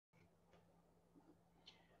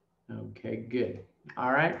Okay, good.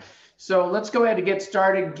 All right. So let's go ahead and get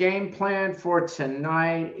started. Game plan for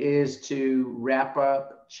tonight is to wrap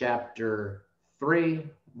up chapter 3.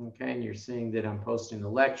 Okay, and you're seeing that I'm posting the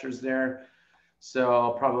lectures there. So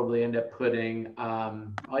I'll probably end up putting,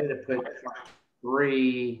 I'll either put part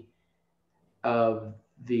 3 of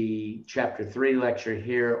the chapter 3 lecture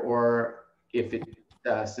here, or if it,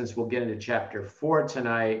 since we'll get into chapter 4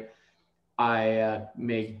 tonight, I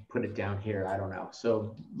may put it down here. I don't know.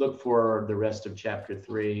 So look for the rest of chapter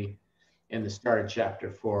 3 and the start of chapter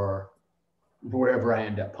 4 wherever I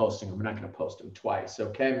end up posting them. I'm not going to post them twice,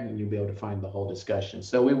 okay? And you'll be able to find the whole discussion.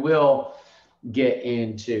 So we will get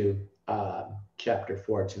into chapter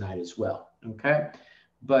 4 tonight as well, okay?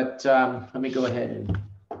 But let me go ahead and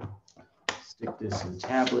stick this in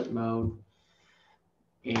tablet mode.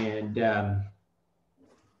 And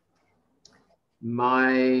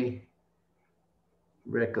my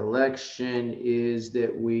recollection is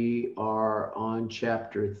that we are on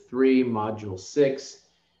chapter 3, module 6,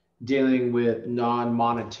 dealing with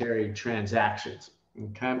non-monetary transactions,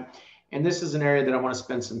 okay? And this is an area that I want to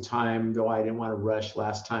spend some time, though I didn't want to rush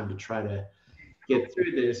last time to try to get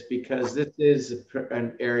through this, because this is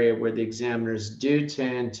an area where the examiners do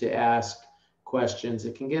tend to ask questions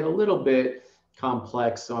that can get a little bit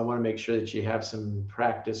complex. So I want to make sure that you have some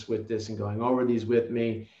practice with this and going over these with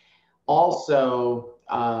me. Also,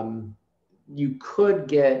 you could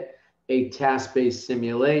get a task-based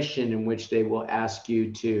simulation in which they will ask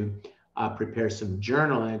you to prepare some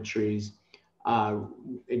journal entries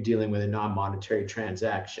dealing with a non-monetary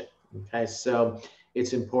transaction. Okay, so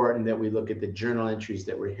it's important that we look at the journal entries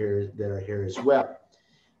that are here as well.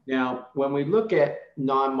 Now, when we look at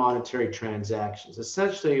non-monetary transactions,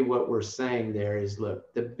 essentially what we're saying there is,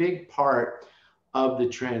 look, the big part of the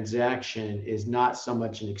transaction is not so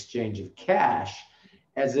much an exchange of cash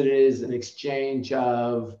as it is an exchange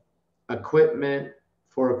of equipment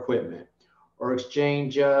for equipment, or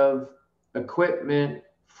exchange of equipment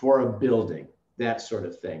for a building. That sort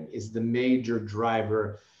of thing is the major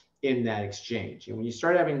driver in that exchange. And when you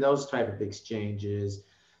start having those type of exchanges,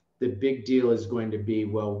 the big deal is going to be,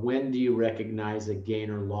 well, when do you recognize a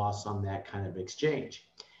gain or loss on that kind of exchange?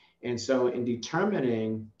 And so in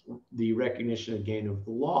determining the recognition of gain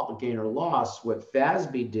or loss, what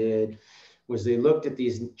FASB did was they looked at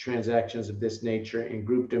these transactions of this nature and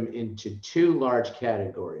grouped them into 2 large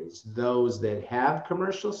categories: those that have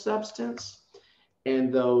commercial substance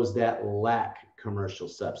and those that lack commercial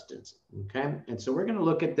substance. Okay, and so we're going to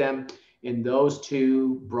look at them in those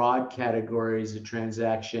 2 broad categories of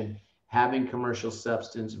transaction having commercial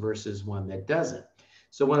substance versus one that doesn't.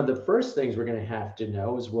 So one of the first things we're going to have to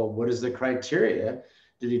know is, well, what is the criteria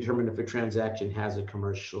to determine if a transaction has a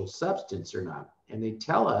commercial substance or not? And they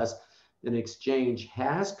tell us an exchange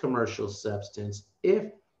has commercial substance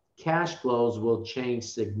if cash flows will change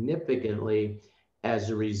significantly as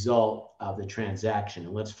a result of the transaction.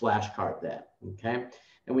 And let's flashcard that, okay?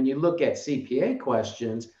 And when you look at CPA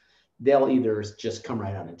questions, they'll either just come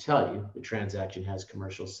right out and tell you the transaction has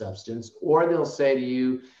commercial substance, or they'll say to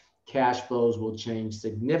you, cash flows will change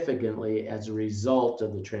significantly as a result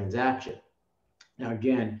of the transaction. Now,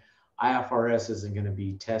 again, IFRS isn't going to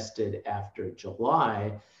be tested after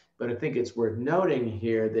July, but I think it's worth noting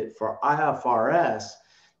here that for IFRS,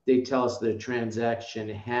 they tell us that a transaction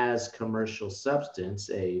has commercial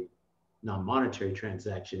substance, a non-monetary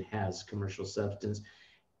transaction has commercial substance,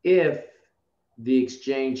 if the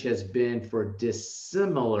exchange has been for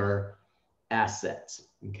dissimilar assets.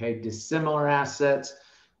 Okay, dissimilar assets,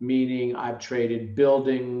 meaning I've traded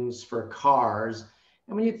buildings for cars.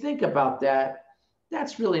 And when you think about that,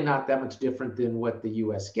 that's really not that much different than what the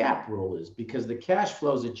US GAAP rule is, because the cash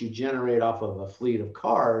flows that you generate off of a fleet of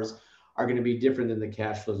cars are going to be different than the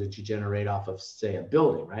cash flows that you generate off of, say, a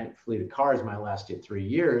building, right? Fleet of cars might last you 3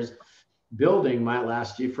 years. Building might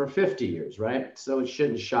last you for 50 years, right? So it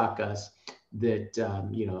shouldn't shock us that,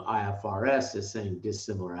 IFRS is saying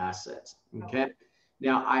dissimilar assets, okay?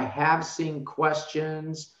 Now, I have seen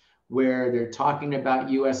questions where they're talking about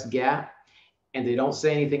US GAAP and they don't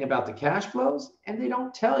say anything about the cash flows, and they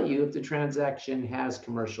don't tell you if the transaction has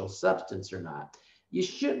commercial substance or not. You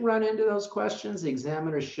shouldn't run into those questions. The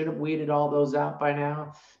examiner should have weeded all those out by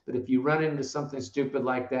now. But if you run into something stupid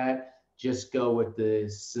like that, just go with the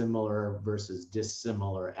similar versus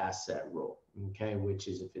dissimilar asset rule, okay? Which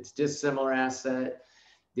is, if it's dissimilar asset,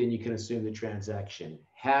 then you can assume the transaction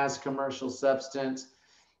has commercial substance.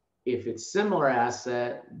 If it's similar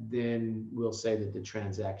asset, then we'll say that the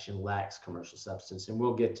transaction lacks commercial substance. And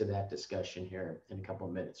we'll get to that discussion here in a couple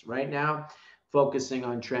of minutes. Right now, focusing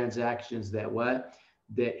on transactions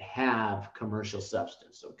that have commercial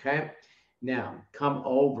substance, okay? Now, come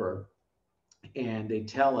over And they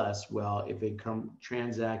tell us, well, if a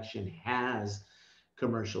transaction has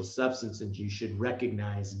commercial substance, and you should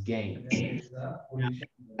recognize gains. Now,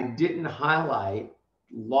 I didn't highlight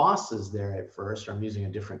losses there at first, or I'm using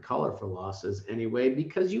a different color for losses anyway,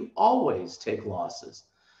 because you always take losses.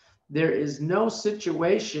 There is no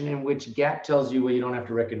situation in which GAAP tells you, well, you don't have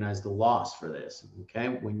to recognize the loss for this.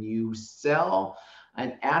 Okay. When you sell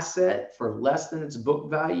an asset for less than its book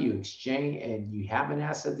value, you exchange, and you have an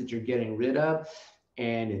asset that you're getting rid of,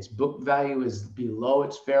 and its book value is below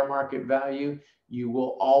its fair market value, you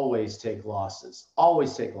will always take losses.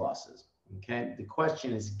 Always take losses. Okay. The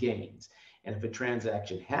question is gains. And if a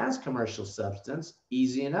transaction has commercial substance,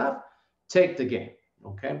 easy enough, take the gain.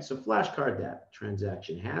 Okay, so flashcard that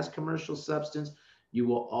transaction has commercial substance, you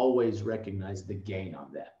will always recognize the gain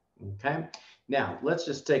on that. Okay, now let's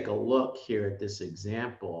just take a look here at this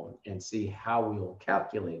example and see how we will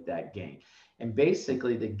calculate that gain. And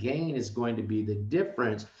basically, the gain is going to be the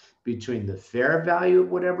difference between the fair value of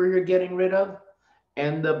whatever you're getting rid of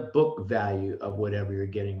and the book value of whatever you're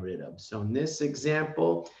getting rid of. So in this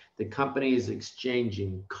example, the company is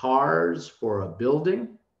exchanging cars for a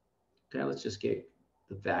building. Okay, let's just get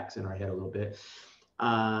the facts in our head a little bit.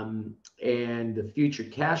 And the future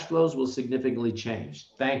cash flows will significantly change.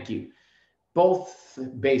 Thank you. Both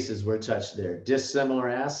bases were touched there. Dissimilar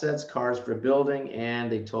assets, cars for building,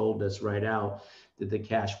 and they told us right out that the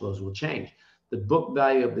cash flows will change. The book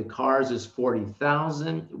value of the cars is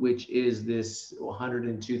 40,000, which is this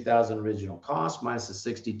 102,000 original cost minus the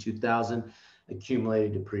 62,000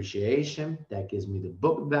 accumulated depreciation. That gives me the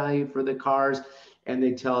book value for the cars. And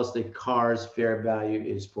they tell us the car's fair value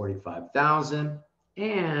is 45,000,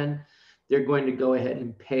 and they're going to go ahead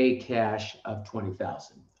and pay cash of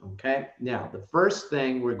 20,000. Okay. Now, the first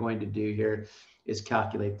thing we're going to do here is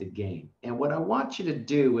calculate the gain. And what I want you to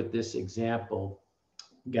do with this example,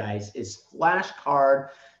 guys, is flashcard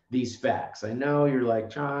these facts. I know you're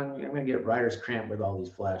like, John, I'm going to get writer's cramp with all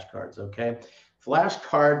these flashcards. Okay.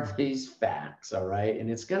 Flashcard these facts. All right. And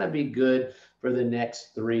it's going to be good for the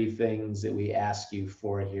next three things that we ask you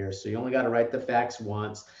for here. So you only got to write the facts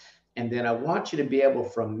once. And then I want you to be able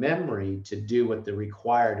from memory to do what the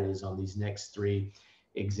required is on these next three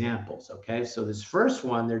examples. Okay. So this first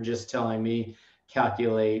one, they're just telling me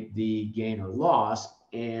calculate the gain or loss.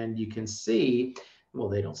 And you can see, well,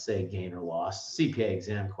 they don't say gain or loss. CPA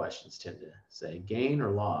exam questions tend to say gain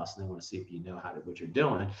or loss. And they want to see if you know what you're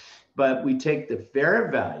doing. But we take the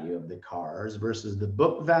fair value of the cars versus the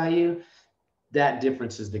book value. That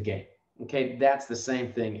difference is the gain. Okay, that's the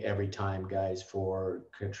same thing every time, guys, for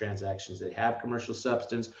transactions that have commercial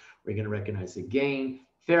substance. We're going to recognize the gain,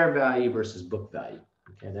 fair value versus book value.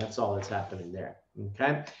 Okay, that's all that's happening there.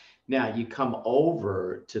 Okay, now you come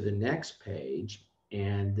over to the next page,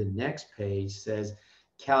 and the next page says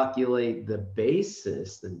calculate the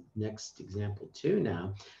basis. The next example 2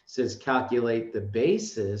 now says calculate the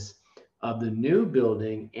basis of the new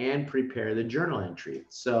building and prepare the journal entry.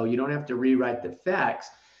 So you don't have to rewrite the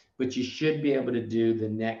facts, but you should be able to do the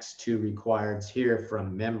next two requireds here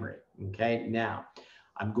from memory. Okay, now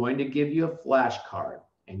I'm going to give you a flashcard,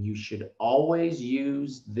 and you should always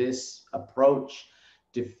use this approach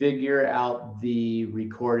to figure out the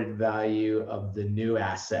recorded value of the new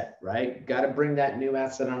asset, right? Got to bring that new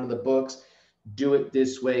asset onto the books. Do it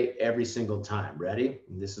this way every single time. Ready?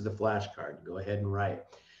 And this is the flashcard. Go ahead and write.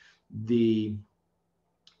 The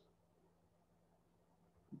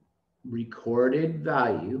recorded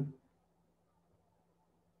value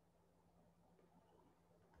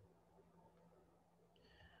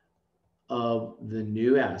of the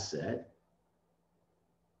new asset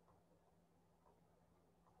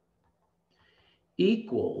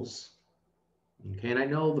equals, okay, and I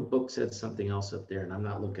know the book said something else up there, and I'm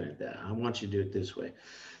not looking at that. I want you to do it this way.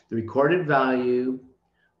 The recorded value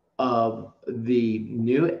of the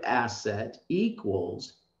new asset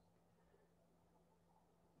equals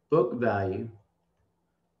book value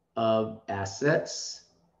of assets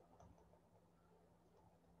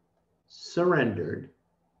surrendered.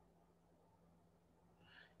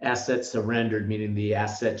 Assets surrendered meaning the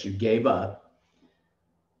assets you gave up,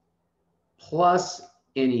 plus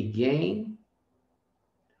any gain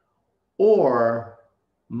or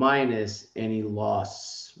minus any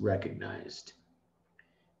loss recognized.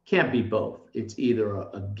 Can't be both. It's either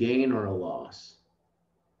a gain or a loss.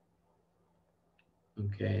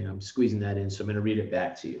 Okay, and I'm squeezing that in, so I'm going to read it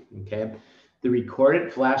back to you. Okay, the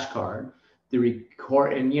recorded flashcard,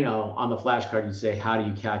 and you know, on the flashcard you say, how do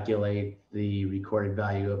you calculate the recorded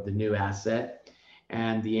value of the new asset?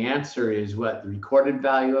 And the answer is what? The recorded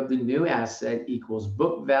value of the new asset equals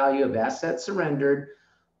book value of assets surrendered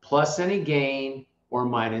plus any gain or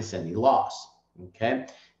minus any loss. Okay,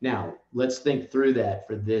 now let's think through that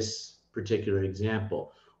for this particular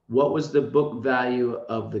example. What was the book value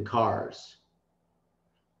of the cars?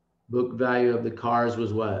 Book value of the cars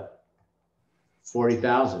was what?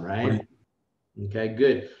 40,000, right? Okay,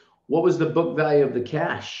 good. What was the book value of the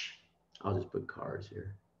cash? I'll just put cars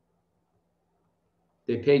here.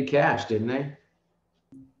 They paid cash, didn't they?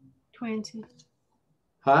 20.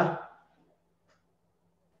 Huh?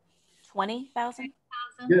 20,000.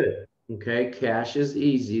 Good. Okay, cash is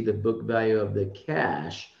easy. The book value of the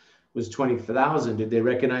cash was 20,000. Did they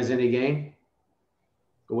recognize any gain?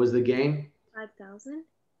 What was the gain? 5,000.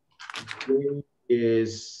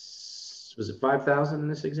 Was it 5,000 in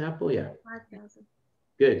this example? Yeah. 5,000.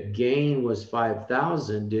 Good. Gain was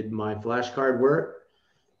 5,000. Did my flashcard work?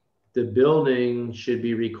 The building should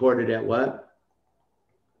be recorded at what?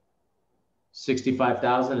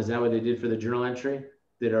 65,000. Is that what they did for the journal entry?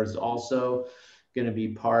 That is also going to be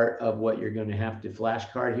part of what you're going to have to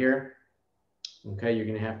flashcard here. Okay, you're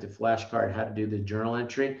going to have to flashcard how to do the journal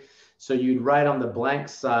entry. So you'd write on the blank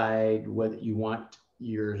side what you want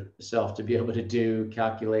yourself to be able to do,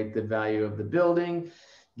 calculate the value of the building,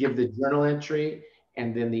 give the journal entry,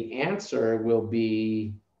 and then the answer will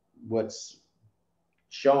be what's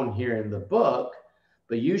shown here in the book,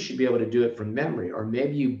 but you should be able to do it from memory. Or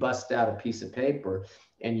maybe you bust out a piece of paper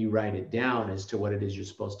and you write it down as to what it is you're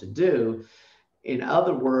supposed to do. In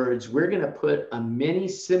other words, we're going to put a mini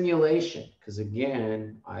simulation, because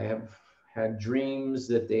again, I have had dreams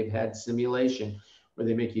that they've had simulation where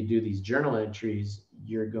they make you do these journal entries.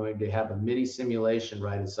 You're going to have a mini simulation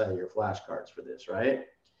right inside of your flashcards for this, right?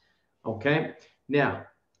 Okay. Now,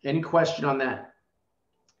 any question on that?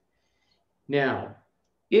 Now,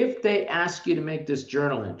 if they ask you to make this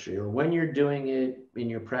journal entry, or when you're doing it in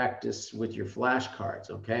your practice with your flashcards,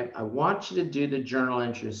 okay, I want you to do the journal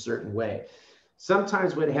entry a certain way.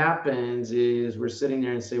 Sometimes what happens is we're sitting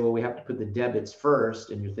there and say, well, we have to put the debits first.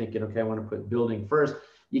 And you're thinking, okay, I want to put building first.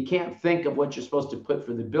 You can't think of what you're supposed to put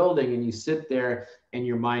for the building, and you sit there and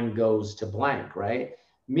your mind goes to blank, right?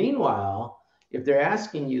 Meanwhile, if they're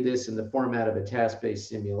asking you this in the format of a task-based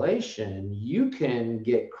simulation, you can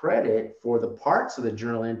get credit for the parts of the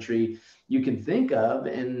journal entry you can think of.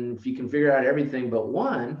 And if you can figure out everything but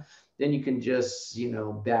one, then you can just,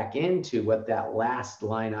 back into what that last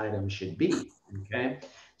line item should be, okay?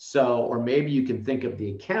 So, or maybe you can think of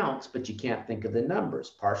the accounts, but you can't think of the numbers,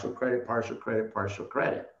 partial credit, partial credit, partial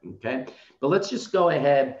credit, okay? But let's just go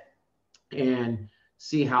ahead and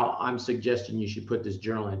see how I'm suggesting you should put this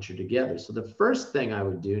journal entry together. So the first thing I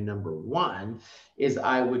would do, number one, is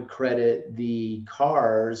I would credit the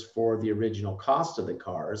cars for the original cost of the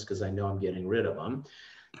cars, because I know I'm getting rid of them.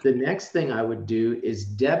 The next thing I would do is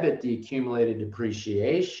debit the accumulated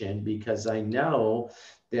depreciation, because I know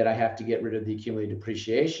that I have to get rid of the accumulated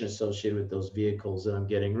depreciation associated with those vehicles that I'm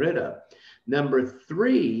getting rid of. Number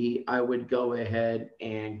three, I would go ahead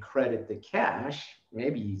and credit the cash.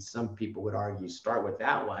 Maybe some people would argue start with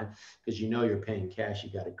that one, because you're paying cash, you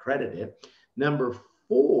got to credit it. Number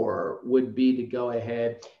four would be to go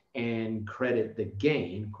ahead and credit the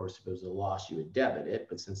gain. Of course, if it was a loss, you would debit it.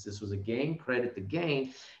 But since this was a gain, credit the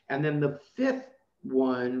gain. And then the fifth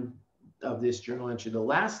one of this journal entry, the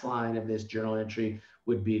last line of this journal entry,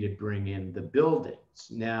 would be to bring in the buildings.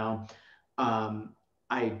 Now,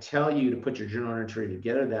 I tell you to put your journal entry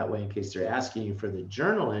together that way in case they're asking you for the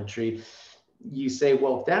journal entry. You say,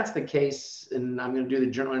 well, if that's the case, and I'm going to do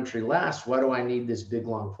the journal entry last, why do I need this big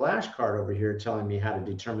long flashcard over here telling me how to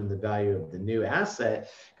determine the value of the new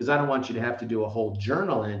asset? Because I don't want you to have to do a whole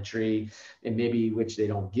journal entry, and maybe which they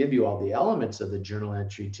don't give you all the elements of the journal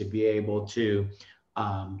entry to be able to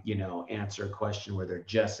answer a question where they're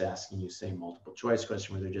just asking you, say, multiple choice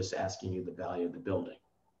question where they're just asking you the value of the building.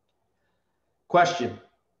 Question.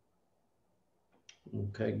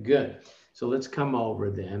 Okay, good. So let's come over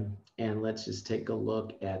then and let's just take a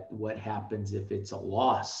look at what happens if it's a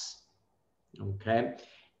loss. Okay,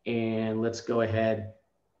 and let's go ahead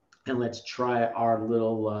and let's try our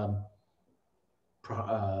little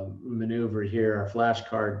maneuver here, our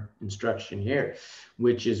flashcard instruction here,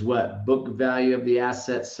 which is what? Book value of the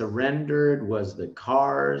asset surrendered was the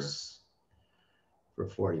cars for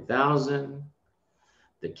 40,000,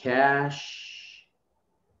 the cash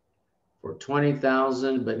for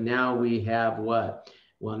 20,000, but now we have what?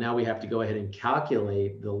 Well, now we have to go ahead and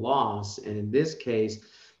calculate the loss. And in this case,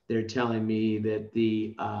 they're telling me that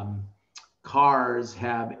the cars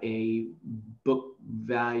have a book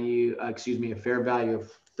value, a fair value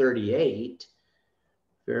of 38.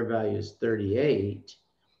 Fair value is 38.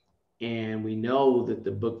 And we know that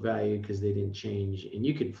the book value, because they didn't change, and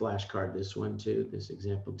you could flashcard this one too, this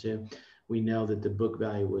example too. We know that the book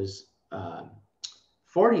value was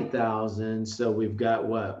 $40,000. So we've got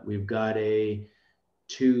what? We've got a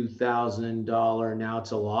 $2,000. Now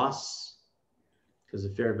it's a loss because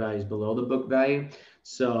the fair value is below the book value.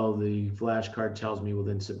 So the flashcard tells me, well,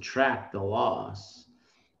 then subtract the loss.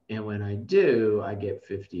 And when I do, I get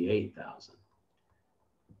 58,000.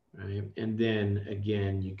 Right? And then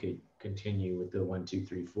again, you could continue with the 1, 2,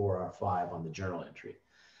 3, 4, or 5 on the journal entry.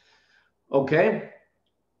 Okay.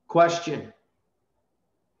 Question.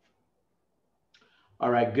 All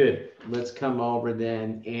right, good. Let's come over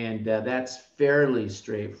then. And that's fairly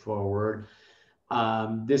straightforward.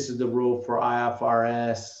 This is the rule for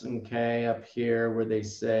IFRS, okay, up here where they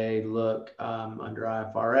say, look, under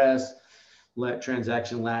IFRS,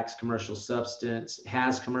 transaction lacks commercial substance,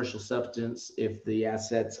 has commercial substance if the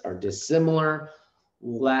assets are dissimilar,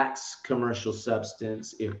 lacks commercial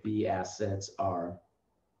substance if the assets are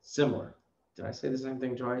similar. Did I say the same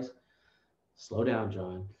thing twice? Slow down,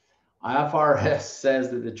 John. IFRS says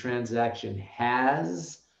that the transaction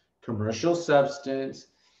has commercial substance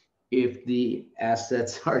if the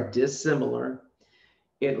assets are dissimilar.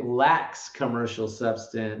 It lacks commercial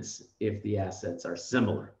substance if the assets are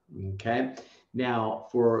similar. Okay. Now,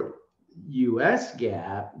 for US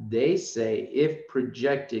GAAP, they say if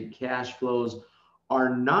projected cash flows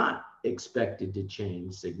are not expected to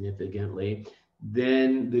change significantly,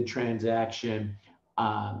 then the transaction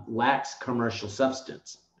lacks commercial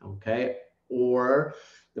substance. Okay. Or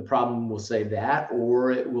the problem will say that,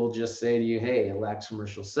 or it will just say to you, hey, it lacks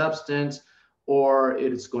commercial substance, or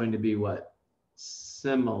it's going to be what?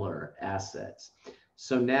 Similar assets.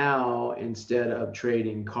 So now instead of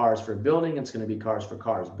trading cars for building, it's going to be cars for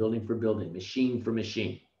cars, building for building, machine for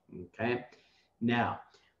machine. Okay. Now,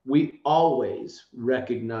 we always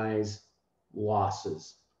recognize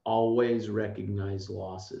losses, always recognize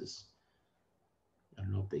losses. I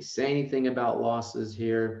don't know if they say anything about losses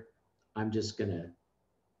here. I'm just going to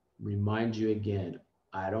remind you again,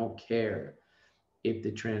 I don't care if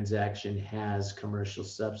the transaction has commercial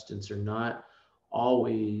substance or not.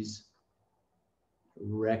 Always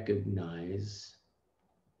recognize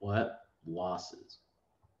what? Losses.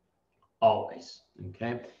 Always.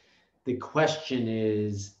 Okay. The question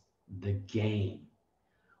is the gain.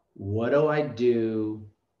 What do I do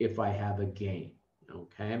if I have a gain?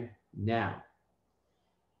 Okay. Now,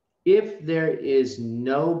 if there is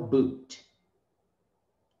no boot,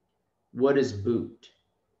 what is boot?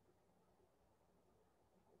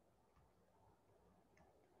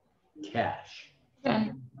 Cash.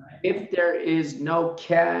 Okay. If there is no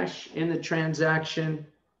cash in the transaction,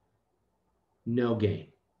 no gain.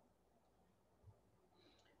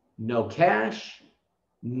 No cash,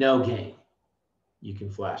 no gain. You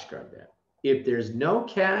can flashcard that. If there's no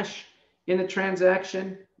cash in the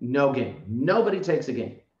transaction, no gain. Nobody takes a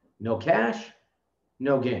gain. No cash,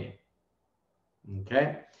 no gain.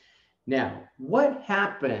 Okay. Now, what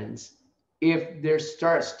happens if there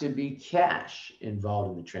starts to be cash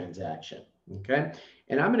involved in the transaction? Okay.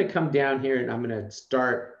 And I'm going to come down here and I'm going to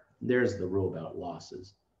start. There's the rule about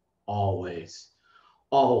losses. Always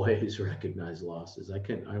recognize losses.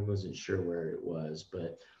 I wasn't sure where it was,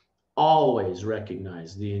 but always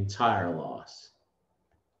recognize the entire loss.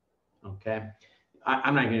 Okay.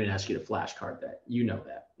 I'm not going to ask you to flashcard that. You know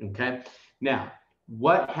that. Okay. Now,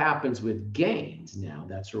 what happens with gains now?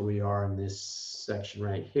 That's where we are in this section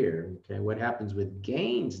right here. Okay. What happens with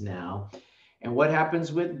gains now? And what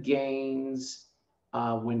happens with gains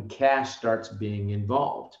when cash starts being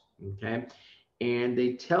involved? Okay. And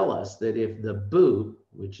they tell us that if the boot,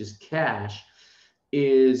 which is cash,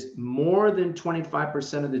 is more than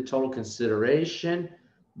 25% of the total consideration,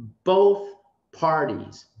 both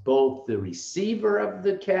parties, both the receiver of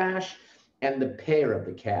the cash and the payer of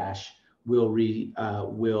the cash,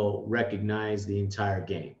 will recognize the entire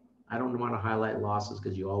gain. I don't want to highlight losses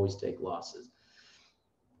because you always take losses.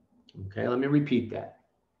 Okay, let me repeat that.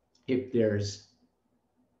 If there's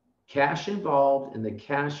cash involved and the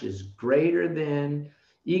cash is greater than,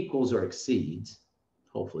 equals, or exceeds,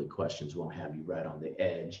 hopefully questions won't have you right on the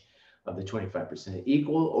edge of the 25%,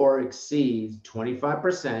 equal or exceeds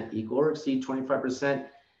 25%, equal or exceed 25%,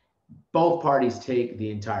 both parties take the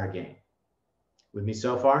entire gain. With me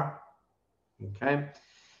so far? Okay.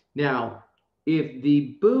 Now, if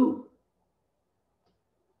the boot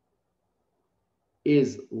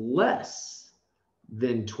is less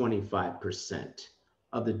than 25%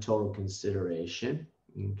 of the total consideration,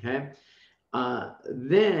 okay,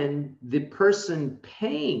 then the person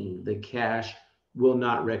paying the cash will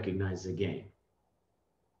not recognize the gain.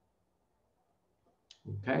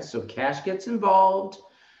 Okay, so cash gets involved.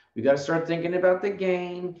 We got to start thinking about the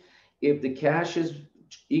gain. If the cash is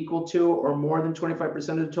equal to or more than 25%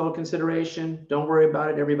 of the total consideration, don't worry about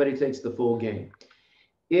it. Everybody takes the full gain.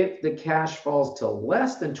 If the cash falls to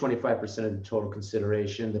less than 25% of the total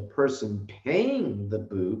consideration, the person paying the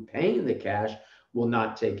boot, paying the cash, will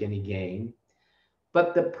not take any gain.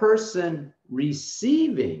 But the person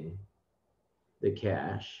receiving the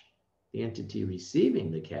cash, the entity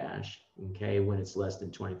receiving the cash, okay, when it's less than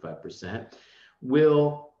 25%,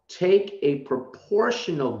 will take a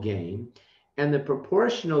proportional gain, and the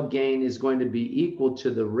proportional gain is going to be equal to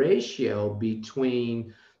the ratio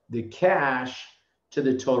between the cash to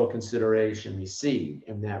the total consideration received.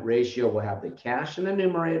 And that ratio will have the cash in the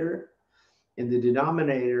numerator. In the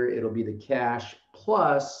denominator, it'll be the cash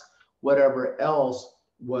plus whatever else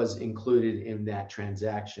was included in that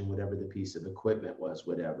transaction, whatever the piece of equipment was,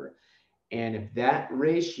 whatever. And if that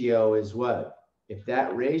ratio is what? If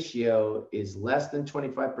that ratio is less than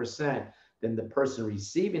 25%, then the person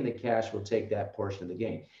receiving the cash will take that portion of the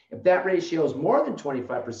gain. If that ratio is more than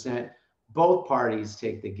 25%, both parties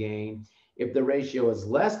take the gain. If the ratio is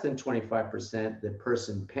less than 25%, the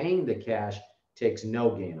person paying the cash takes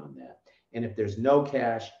no gain on that. And if there's no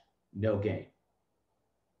cash, no gain.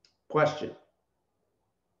 Question.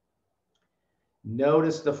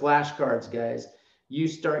 Notice the flashcards, guys. You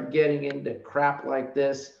start getting into crap like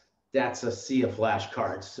this, that's a sea of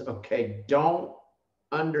flashcards, okay? Don't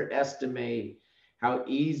underestimate how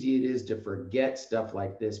easy it is to forget stuff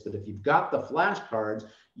like this. But if you've got the flashcards,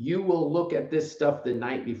 you will look at this stuff the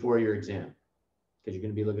night before your exam, because you're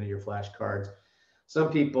going to be looking at your flashcards. Some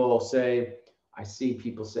people say, I see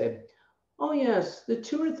people say, oh yes, the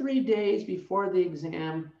 2 or 3 days before the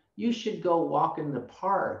exam, you should go walk in the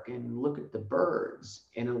park and look at the birds.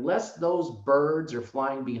 And unless those birds are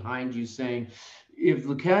flying behind you saying, if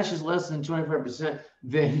the cash is less than 25%,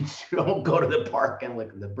 then don't go to the park and look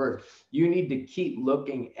at the birds. You need to keep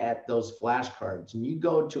looking at those flashcards. When you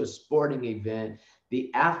go to a sporting event,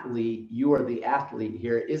 the athlete, you are the athlete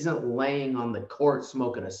here, isn't laying on the court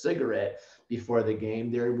smoking a cigarette before the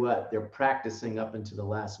game. They're what? They're practicing up into the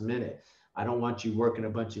last minute. I don't want you working a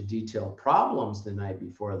bunch of detailed problems the night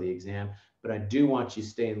before the exam, but I do want you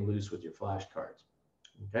staying loose with your flashcards.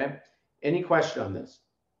 Okay? Any question on this?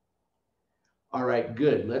 All right,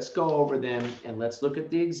 good. Let's go over them and let's look at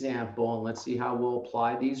the example and let's see how we'll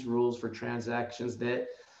apply these rules for transactions that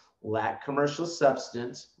lack commercial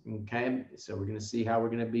substance. Okay, so we're going to see how we're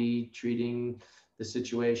going to be treating the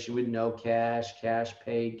situation with no cash, cash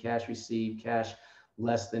paid, cash received, cash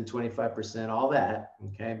less than 25%, all that.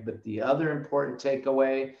 Okay, but the other important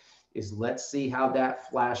takeaway is let's see how that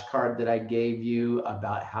flashcard that I gave you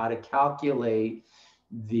about how to calculate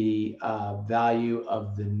the value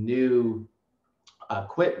of the new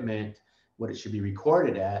equipment, what it should be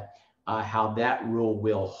recorded at, how that rule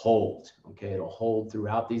will hold. Okay, it'll hold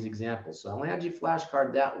throughout these examples. So I only had you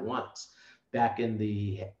flashcard that once back in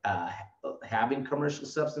the having commercial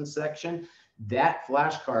substance section. That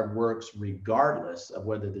flashcard works regardless of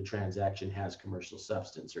whether the transaction has commercial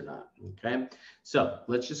substance or not. Okay, so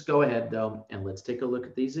let's just go ahead though and let's take a look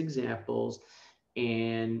at these examples.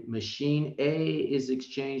 And machine A is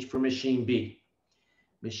exchanged for machine B.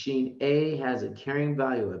 Machine A has a carrying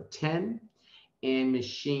value of 10 and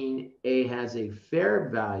machine A has a fair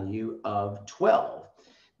value of 12.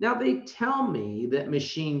 Now they tell me that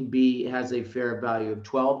machine B has a fair value of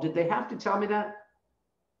 12. Did they have to tell me that?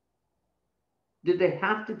 Did they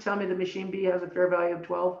have to tell me that machine B has a fair value of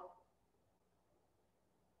 12?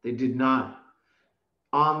 They did not.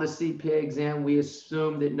 On the CPA exam, we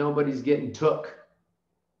assume that nobody's getting took.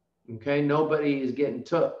 Okay, nobody is getting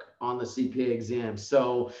took on the CPA exam.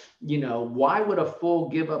 So, you know, why would a fool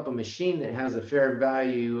give up a machine that has a fair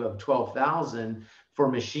value of 12,000 for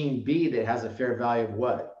machine B that has a fair value of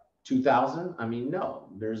what? 2,000? I mean, no,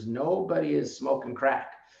 there's nobody is smoking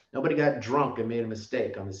crack. Nobody got drunk and made a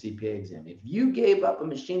mistake on the CPA exam. If you gave up a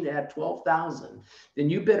machine that had 12,000, then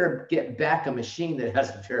you better get back a machine that has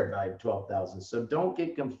a fair value of 12,000. So don't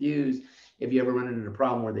get confused if you ever run into a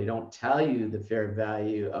problem where they don't tell you the fair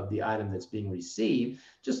value of the item that's being received.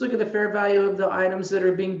 Just look at the fair value of the items that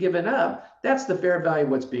are being given up. That's the fair value of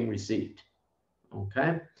what's being received.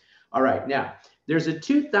 Okay. All right. Now, there's a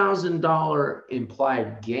 $2,000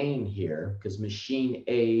 implied gain here because machine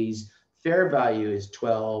A's fair value is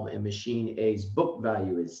 12 and machine A's book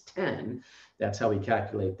value is 10. That's how we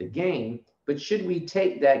calculate the gain. But should we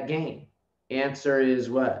take that gain? Answer is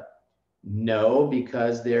what? No,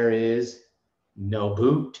 because there is no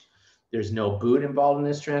boot. There's no boot involved in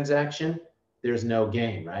this transaction. There's no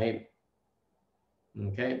gain, right?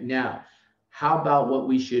 Okay, now, how about what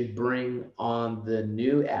we should bring on the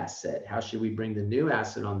new asset? How should we bring the new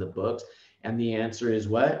asset on the books? And the answer is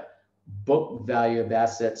what? book value of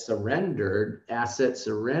assets surrendered. Assets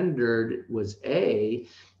surrendered was A.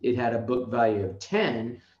 It had a book value of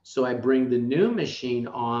 10. So I bring the new machine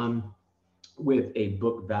on with a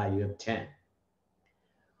book value of 10.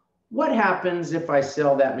 What happens if I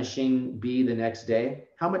sell that machine B the next day?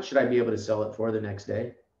 How much should I be able to sell it for the next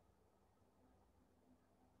day?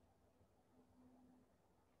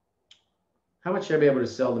 How much should I be able to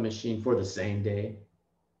sell the machine for the same day?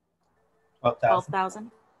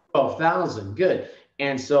 12,000. 12,000, good.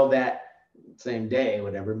 And so that same day,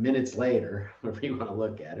 whatever, minutes later, whatever you want to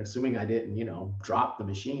look at, assuming I didn't, drop the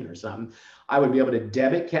machine or something, I would be able to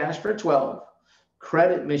debit cash for 12,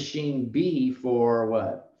 credit machine B for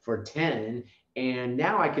what? For 10. And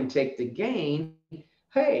now I can take the gain.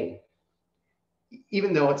 Hey,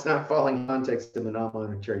 even though it's not falling in context of a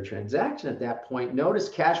non-monetary transaction at that point, notice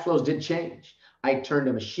cash flows did change. I turned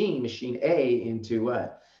a machine A, into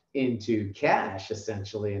what? Into cash,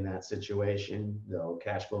 essentially, in that situation, though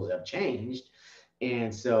cash flows have changed.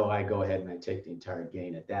 And so I go ahead and I take the entire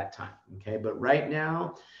gain at that time, okay? But right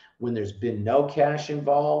now, when there's been no cash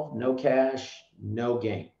involved, no cash, no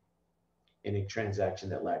gain in a transaction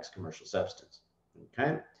that lacks commercial substance,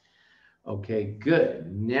 okay? Okay,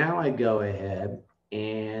 good. Now I go ahead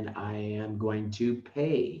and I am going to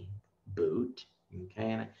pay boot,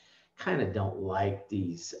 okay? And I kind of don't like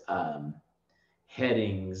these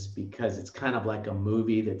headings because it's kind of like a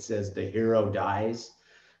movie that says the hero dies.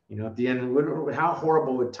 At the end, how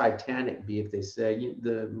horrible would Titanic be if they say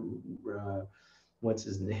what's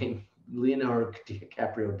his name? Leonardo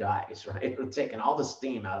DiCaprio dies, right? We're taking all the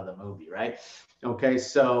steam out of the movie, right? Okay,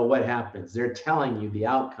 so what happens? They're telling you the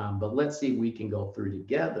outcome, but let's see if we can go through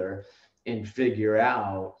together and figure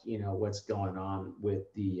out, what's going on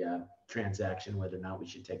with the transaction, whether or not we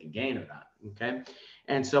should take a gain or not, okay?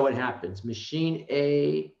 And so what happens? Machine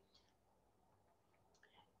A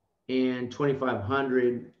and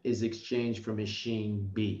 2,500 is exchanged for machine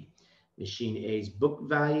B. Machine A's book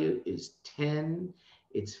value is 10.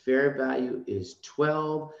 Its fair value is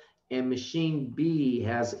 12. And machine B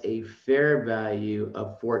has a fair value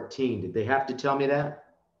of 14. Did they have to tell me that?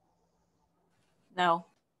 No.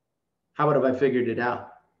 How would have I figured it out?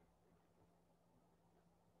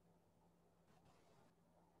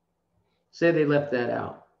 Say they left that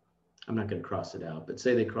out. I'm not going to cross it out, but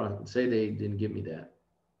say they didn't give me that.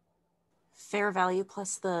 Fair value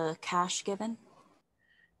plus the cash given.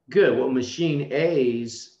 Good. Well, machine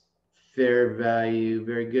A's fair value,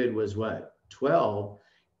 very good, was what? 12.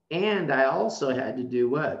 And I also had to do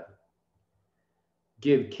what?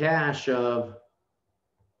 Give cash of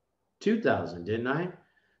 2,000, didn't I?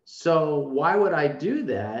 So why would I do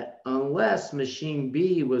that unless machine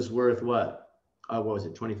B was worth what? What was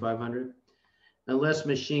it, 2,500? Unless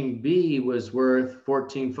machine B was worth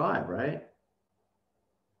 14,500, right?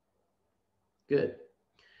 Good.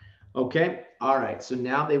 Okay. All right. So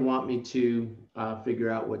now they want me to figure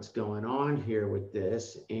out what's going on here with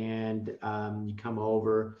this. And you come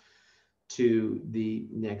over to the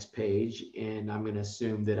next page, and I'm going to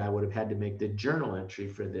assume that I would have had to make the journal entry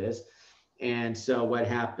for this. And so what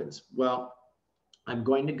happens? Well, I'm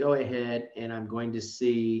going to go ahead and I'm going to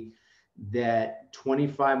see that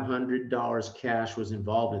 $2,500 cash was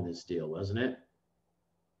involved in this deal, wasn't it?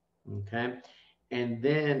 Okay. And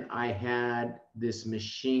then I had this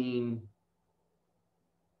machine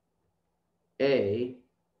A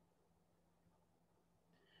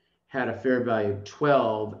had a fair value of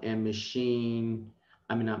 12, and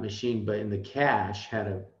not machine, but in the cash had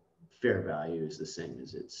a fair value is the same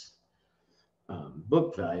as its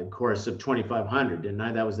book value, of course, of 2,500, didn't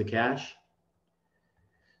I? That was the cash.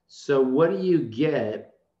 So what do you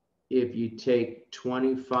get if you take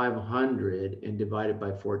 2,500 and divide it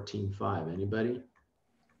by 14.5? Anybody?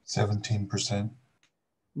 17%.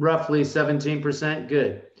 Roughly 17%.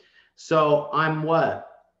 Good. So I'm what?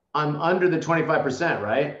 I'm under the 25%,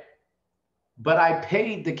 right? But I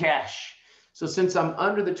paid the cash. So since I'm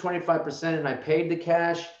under the 25% and I paid the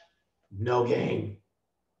cash, no gain,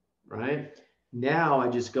 right? Now I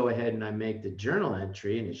just go ahead and I make the journal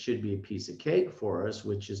entry, and it should be a piece of cake for us,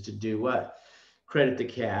 which is to do what? Credit the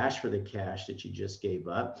cash for the cash that you just gave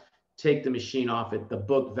up. Take the machine off at the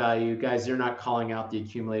book value. Guys, they're not calling out the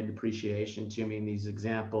accumulated depreciation to me in these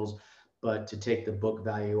examples, but to take the book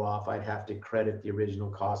value off, I'd have to credit the original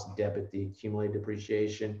cost, debit the accumulated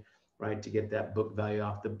depreciation, right, to get that book value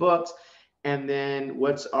off the books. And then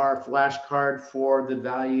what's our flashcard for the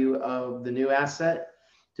value of the new asset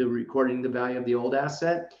to recording the value of the old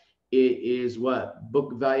asset? It is what?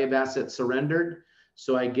 Book value of assets surrendered.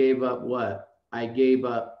 So I gave up what? I gave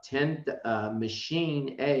up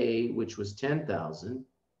machine A, which was 10,000.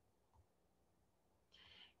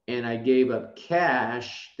 and I gave up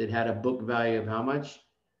cash that had a book value of how much?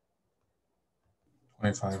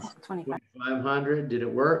 25. 25. 500. Did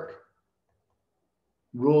it work?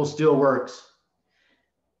 Rule still works.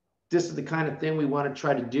 This is the kind of thing we want to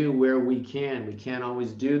try to do where we can. We can't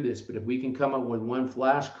always do this, but if we can come up with one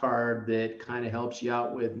flashcard that kind of helps you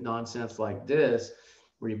out with nonsense like this,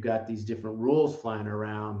 where you've got these different rules flying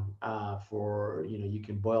around for, you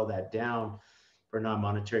can boil that down for a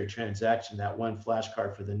non-monetary transaction, that one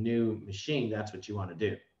flashcard for the new machine, that's what you want to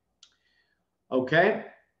do. Okay.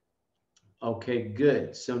 Okay,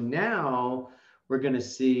 good. So now we're going to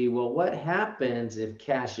see, well, what happens if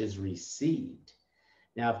cash is received?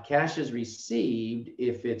 Now, if cash is received,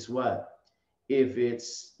 if it's what? If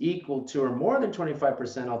it's equal to or more than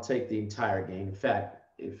 25%, I'll take the entire gain. In fact,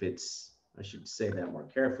 if it's, I should say that more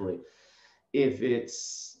carefully, if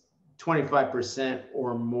it's 25%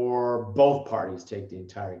 or more, both parties take the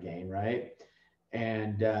entire gain, right?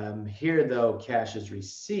 And here, though, cash is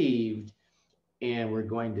received, and we're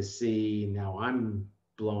going to see, now I'm,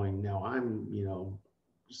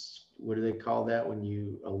 what do they call that when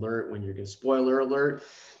you alert, when you're going to spoiler alert?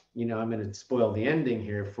 I'm going to spoil the ending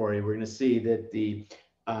here for you. We're going to see that the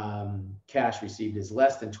cash received is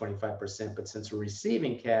less than 25%, but since we're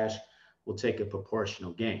receiving cash, we'll take a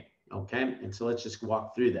proportional gain. Okay, and so let's just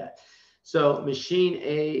walk through that. So machine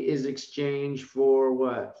A is exchanged for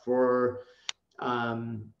what? For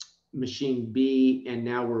machine B, and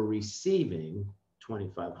now we're receiving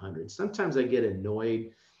 2,500. Sometimes I get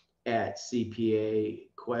annoyed at CPA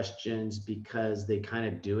questions because they kind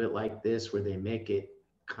of do it like this, where they make it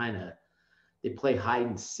they play hide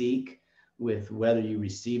and seek with whether you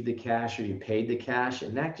received the cash or you paid the cash,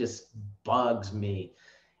 and that just bugs me.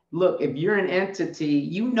 Look, if you're an entity,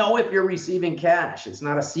 if you're receiving cash, it's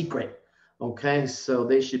not a secret. Okay, so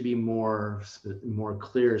they should be more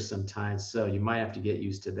clear sometimes. So you might have to get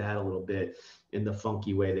used to that a little bit in the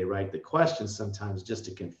funky way they write the questions sometimes, just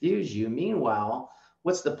to confuse you. Meanwhile,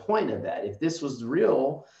 what's the point of that? If this was the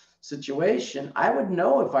real situation, I would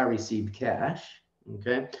know if I received cash.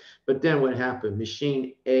 Okay, but then what happened?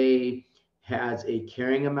 Machine A has a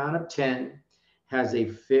carrying amount of 10, has a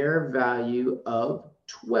fair value of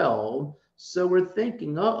 12. So we're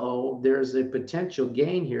thinking, there's a potential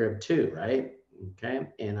gain here of 2, right? Okay,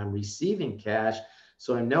 and I'm receiving cash,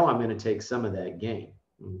 so I know I'm going to take some of that gain.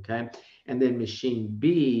 Okay, and then machine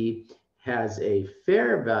B has a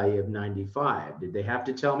fair value of 95. Did they have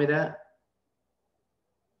to tell me that?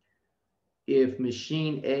 If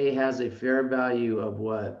machine A has a fair value of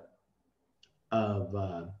what? Of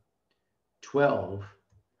 12,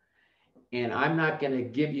 and I'm not going to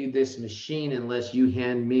give you this machine unless you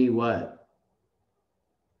hand me what?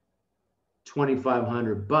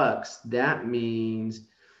 $2,500. That means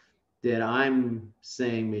that I'm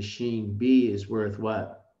saying machine B is worth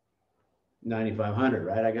what? 9,500,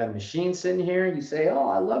 right? I got a machine sitting here. You say, oh,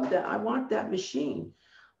 I love that. I want that machine.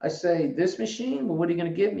 I say, this machine? Well, what are you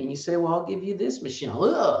going to give me? And you say, well, I'll give you this machine.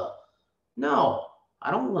 Ugh. No, I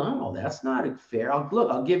don't know. That's not fair.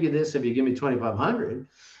 I'll give you this if you give me 2,500.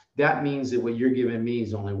 That means that what you're giving me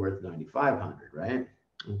is only worth 9,500, right?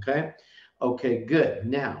 Okay. Okay, good.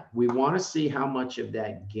 Now we want to see how much of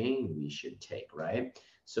that gain we should take, right?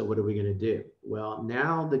 So what are we going to do? Well,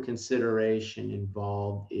 now the consideration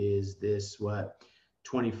involved is this, what?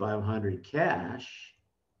 2,500 cash.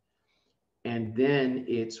 And then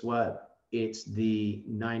it's what? It's the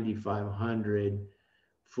 9,500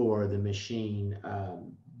 for the machine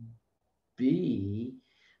B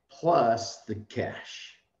plus the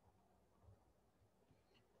cash.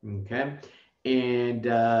 Okay, and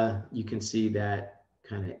you can see that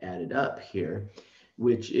kind of added up here,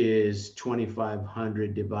 which is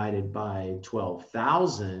 2,500 divided by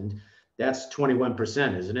 12,000. That's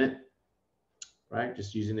 21%, isn't it? Right,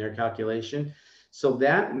 just using their calculation. So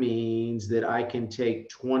that means that I can take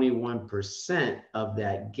 21% of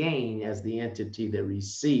that gain as the entity that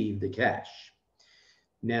received the cash.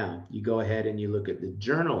 Now you go ahead and you look at the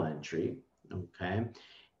journal entry, okay?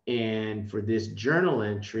 And for this journal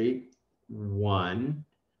entry, 1,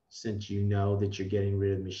 since you know that you're getting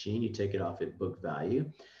rid of the machine, you take it off at book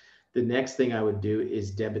value. The next thing I would do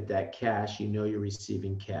is debit that cash. You know you're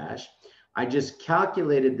receiving cash. I just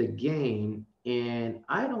calculated the gain, and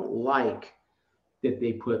I don't like that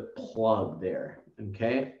they put plug there,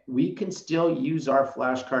 okay? We can still use our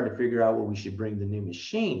flashcard to figure out what we should bring the new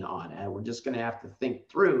machine on at. We're just gonna have to think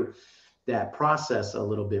through that process a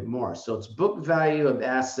little bit more. So it's book value of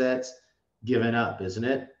assets given up, isn't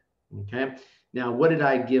it? Okay, now what did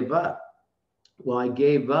I give up? Well, I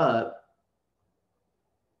gave up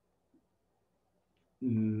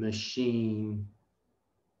machine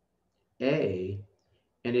A,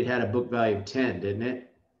 and it had a book value of 10, didn't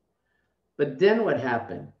it? But then what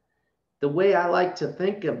happened? The way I like to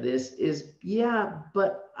think of this is, yeah,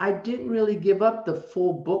 but I didn't really give up the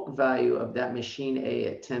full book value of that machine A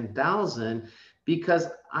at 10,000 because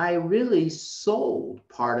I really sold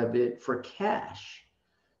part of it for cash.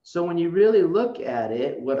 So when you really look at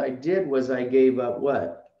it, what I did was I gave up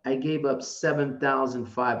what? I gave up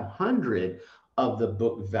 7,500 of the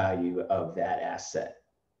book value of that asset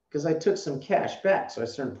because I took some cash back. So I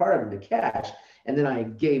turned part of it to cash, and then I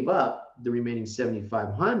gave up the remaining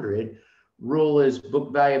 7,500. Rule is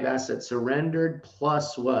book value of assets surrendered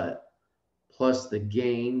plus what? Plus the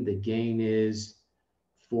gain. The gain is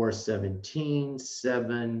 417,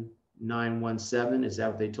 7,917. Is that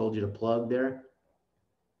what they told you to plug there?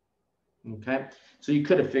 Okay, so you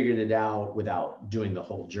could have figured it out without doing the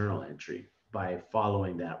whole journal entry by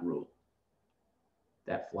following that rule,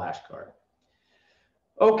 that flashcard.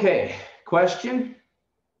 Okay, question?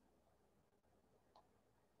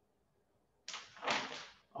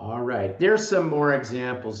 All right, there's some more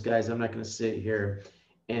examples, guys. I'm not going to sit here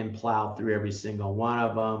and plow through every single one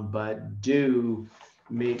of them, but do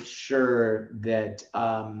make sure that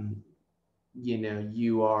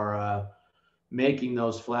you are making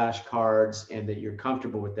those flashcards and that you're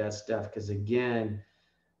comfortable with that stuff. Because again,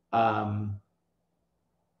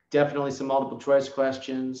 definitely some multiple choice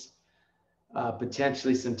questions,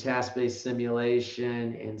 potentially some task-based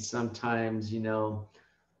simulation, and sometimes,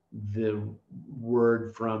 the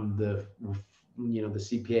word from the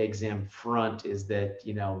CPA exam front is that,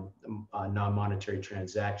 non-monetary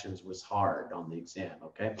transactions was hard on the exam,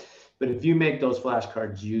 okay? But if you make those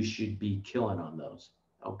flashcards, you should be killing on those,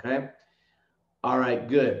 okay? All right,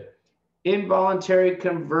 good. Involuntary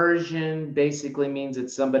conversion basically means that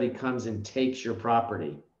somebody comes and takes your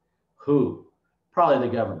property. Who? Probably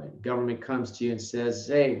the government. Government comes to you and says,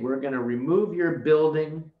 hey, we're going to remove your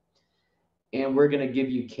building and we're going to give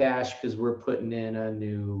you cash because we're putting in a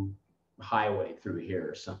new highway through here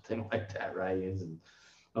or something like that, right?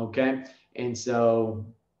 Okay. And so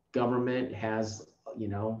government has,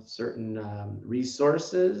 certain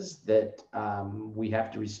resources that we have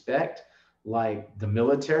to respect, like the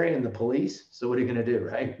military and the police. So what are you going to do,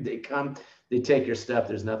 right? They come, they take your stuff.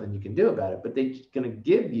 There's nothing you can do about it, but they're going to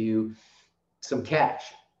give you some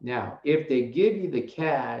cash. Now, if they give you the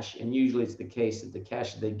cash, and usually it's the case that the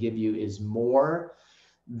cash that they give you is more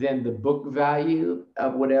than the book value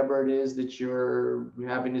of whatever it is that you're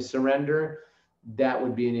having to surrender, that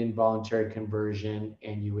would be an involuntary conversion,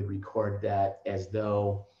 and you would record that as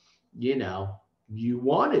though, you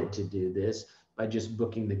wanted to do this by just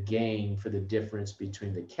booking the gain for the difference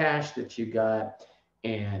between the cash that you got,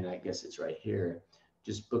 and I guess it's right here,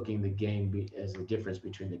 just booking the gain as the difference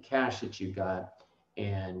between the cash that you got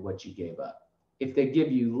and what you gave up. If they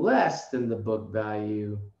give you less than the book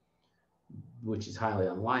value, which is highly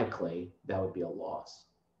unlikely, that would be a loss.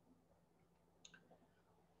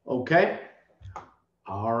 Okay.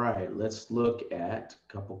 All right, let's look at a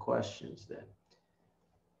couple questions then.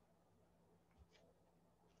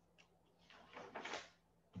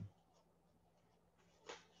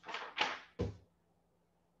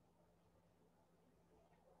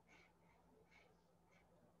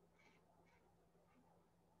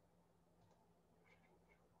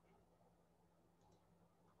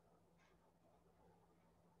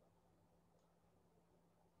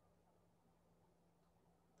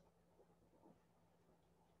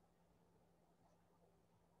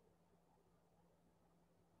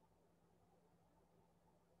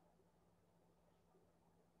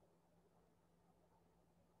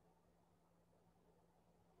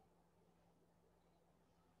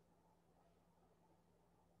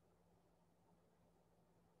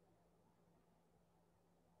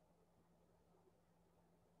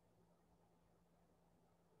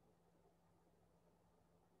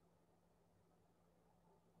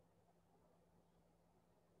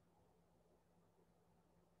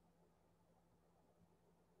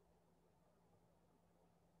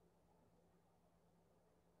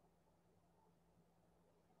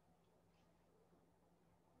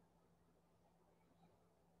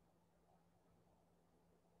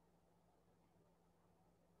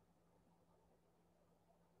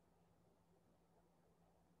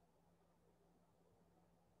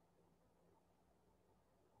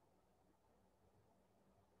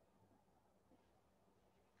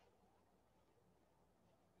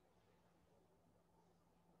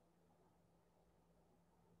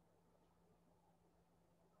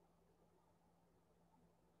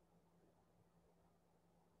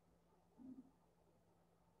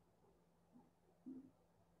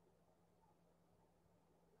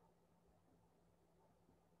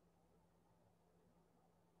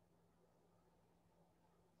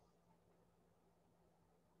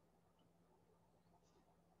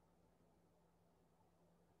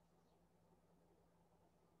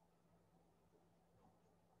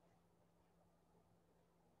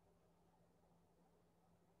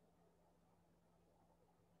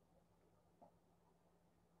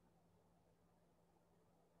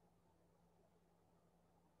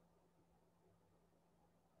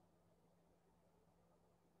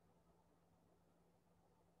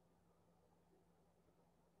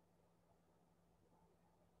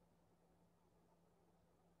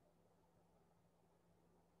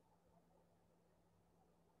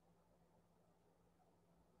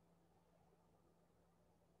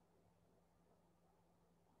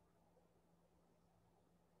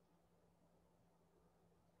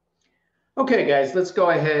 Okay, guys, let's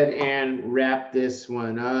go ahead and wrap this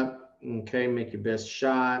one up. Okay, make your best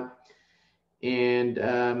shot. And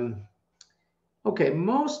okay,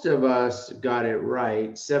 most of us got it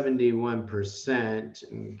right,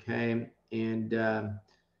 71%. Okay, and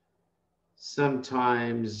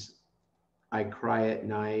sometimes I cry at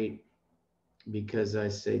night because I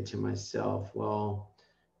say to myself, well,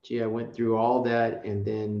 gee, I went through all that, and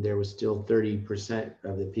then there was still 30%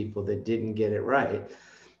 of the people that didn't get it right.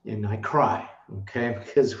 And I cry, okay,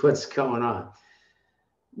 because what's going on?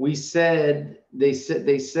 They say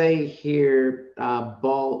here,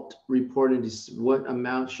 Balt reported what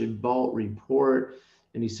amount should Balt report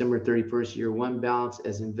in December 31st, year one balance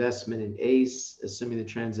as investment in ACE, assuming the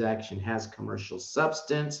transaction has commercial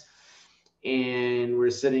substance. And we're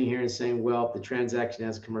sitting here and saying, well, if the transaction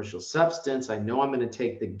has commercial substance, I know I'm going to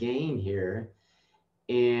take the gain here.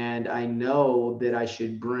 And I know that I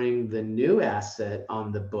should bring the new asset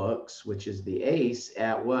on the books, which is the ACE,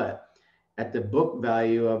 at what? At the book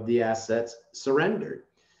value of the assets surrendered.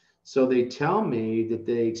 So they tell me that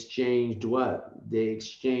they exchanged what? They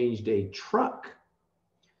exchanged a truck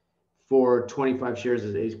for 25 shares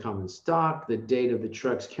of ACE common stock. The date of the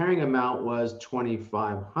truck's carrying amount was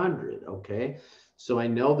 2,500. Okay. So I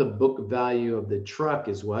know the book value of the truck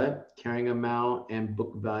is what? Carrying amount and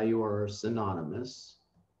book value are synonymous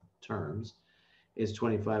terms, is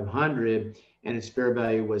 2,500, and its fair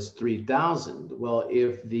value was 3,000. Well,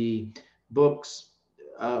 if the book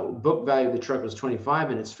value of the truck was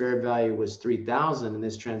 25 and its fair value was 3,000, and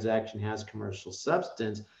this transaction has commercial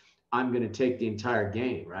substance, I'm going to take the entire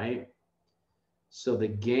gain, right? So the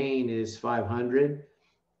gain is 500,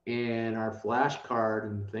 and our flashcard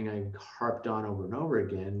and the thing I harped on over and over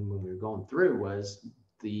again when we were going through was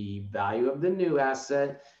the value of the new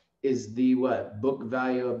asset is the what? Book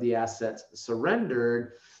value of the assets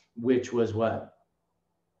surrendered, which was what?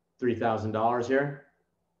 $3,000 here.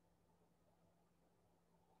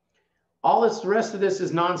 All this, the rest of this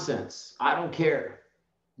is nonsense. I don't care.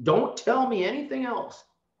 Don't tell me anything else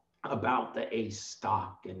about the ACE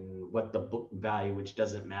stock and what the book value, which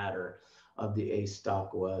doesn't matter, of the ACE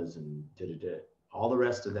stock was, and all the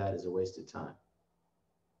rest of that is a waste of time.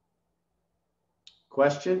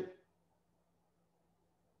 Question?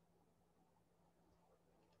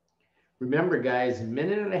 Remember, guys, a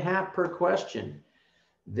minute and a half per question.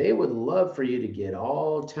 They would love for you to get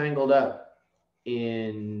all tangled up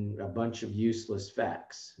in a bunch of useless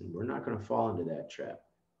facts. And we're not going to fall into that trap.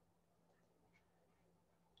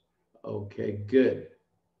 Okay, good.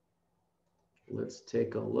 Let's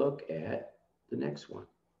take a look at the next one.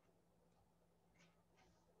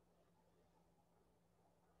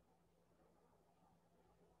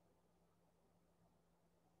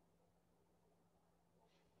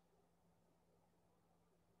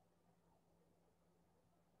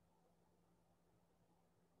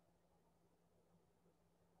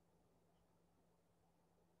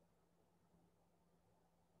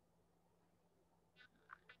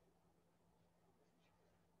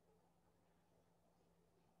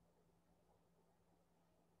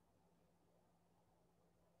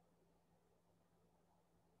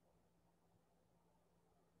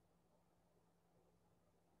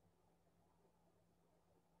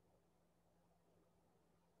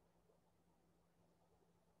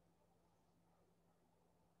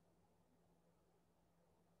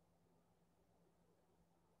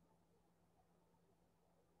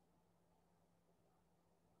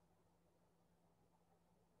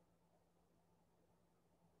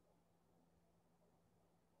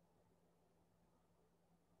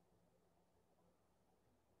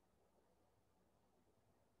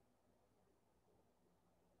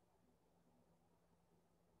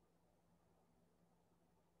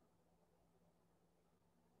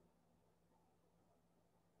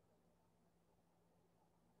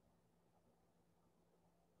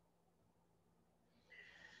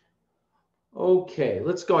 Okay,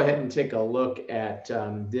 let's go ahead and take a look at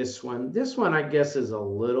this one. This one, I guess, is a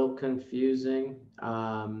little confusing.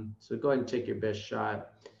 So go ahead and take your best shot.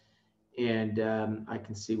 And I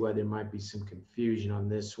can see why there might be some confusion on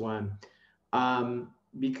this one.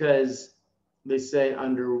 Because they say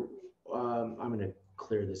under, I'm going to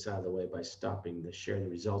clear this out of the way by stopping the share the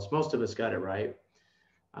results. Most of us got it right.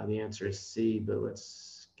 The answer is C, but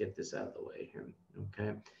let's get this out of the way here.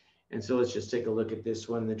 Okay. And so let's just take a look at this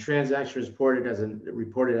one. The transaction is reported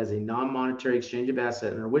as a non-monetary exchange of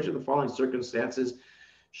asset. Under which of the following circumstances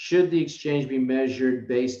should the exchange be measured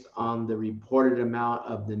based on the reported amount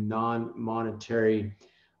of the non-monetary,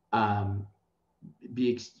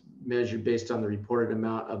 measured based on the reported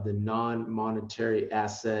amount of the non-monetary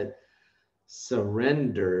asset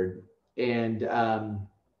surrendered? And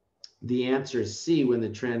The answer is C, when the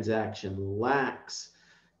transaction lacks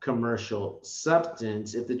commercial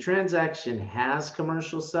substance. If the transaction has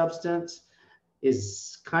commercial substance,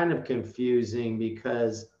 is kind of confusing,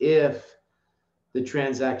 because if the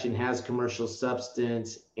transaction has commercial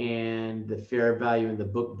substance and the fair value and the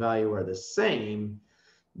book value are the same,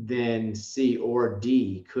 then C or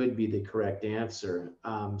D could be the correct answer.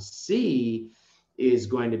 C is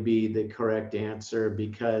going to be the correct answer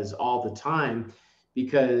because all the time,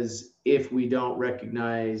 because if we don't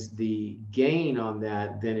recognize the gain on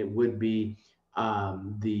that, then it would be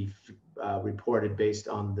reported based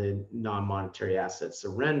on the non-monetary assets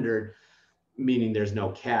surrendered, meaning there's no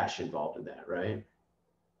cash involved in that, right?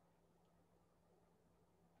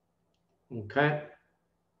 Okay.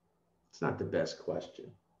 It's not the best question.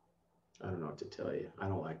 I don't know what to tell you. I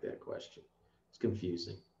don't like that question. It's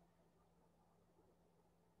confusing.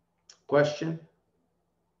 Question?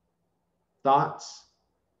 Thoughts?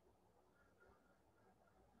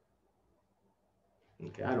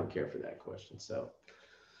 Okay, I don't care for that question. So,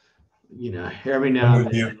 you know, every now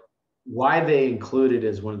and then, why they include it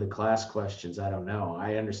as one of the class questions, I don't know.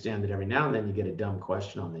 I understand that every now and then you get a dumb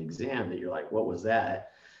question on the exam that you're like, what was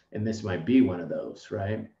that? And this might be one of those,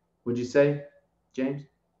 right? What'd you say, James?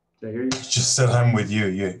 Did I hear you? Just said I'm with you.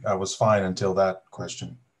 Yeah, I was fine until that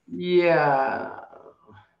question. Yeah.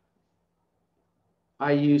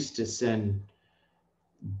 I used to send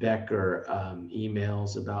Becker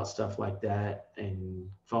emails about stuff like that and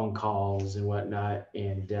phone calls and whatnot.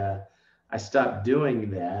 And I stopped doing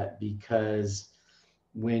that because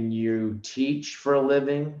when you teach for a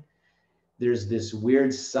living, there's this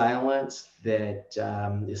weird silence that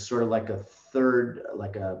is sort of like a third,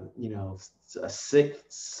 like a, you know, a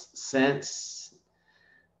sixth sense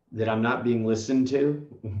that I'm not being listened to.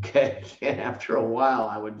 Okay. And after a while,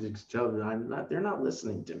 I would just tell them they're not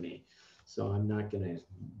listening to me. So I'm not going to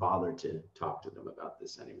bother to talk to them about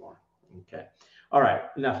this anymore. Okay. All right.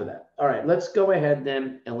 Enough of that. All right. Let's go ahead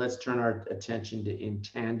then and let's turn our attention to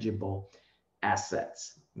intangible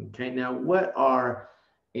assets. Okay. Now, what are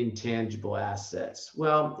intangible assets?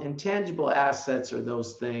 Well, intangible assets are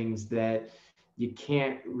those things that you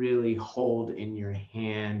can't really hold in your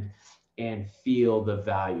hand and feel the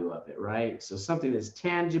value of it, right? So something that's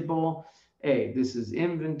tangible, hey, this is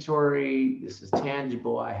inventory, this is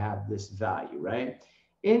tangible, I have this value, right?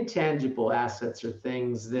 Intangible assets are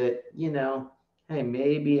things that, you know, hey,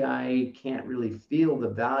 maybe I can't really feel the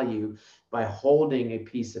value by holding a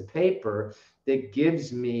piece of paper that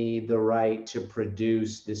gives me the right to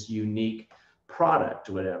produce this unique product,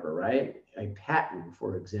 whatever, right? A patent,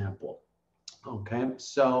 for example. Okay,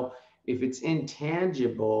 so if it's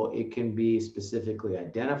intangible, it can be specifically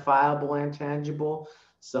identifiable intangible,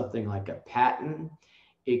 something like a patent.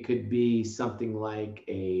 It could be something like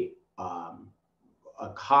a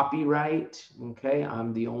copyright. Okay,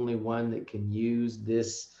 I'm the only one that can use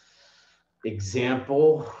this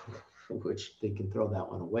example, which they can throw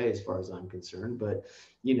that one away as far as I'm concerned. But,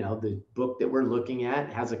 you know, the book that we're looking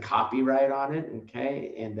at has a copyright on it.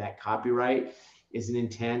 Okay, and that copyright is an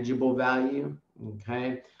intangible value.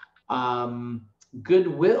 Okay.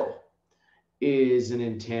 Goodwill is an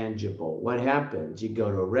intangible. What happens? You go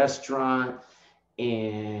to a restaurant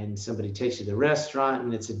and somebody takes you to the restaurant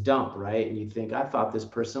and it's a dump, right? And you think, I thought this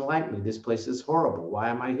person liked me. This place is horrible. Why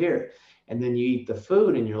am I here? And then you eat the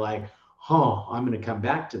food and you're like, huh, I'm going to come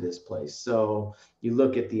back to this place. So you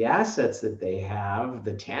look at the assets that they have,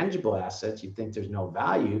 the tangible assets, you think there's no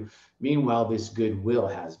value. Meanwhile, this goodwill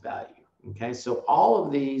has value. Okay, so all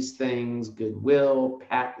of these things, goodwill,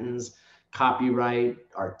 patents, copyright,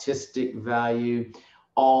 artistic value,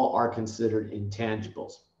 all are considered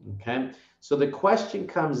intangibles. Okay, so the question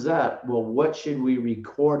comes up, well, what should we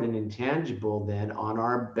record an intangible then on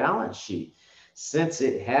our balance sheet? Since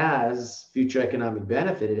it has future economic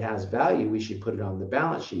benefit, it has value, we should put it on the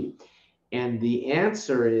balance sheet. And the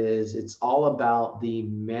answer is it's all about the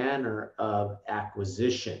manner of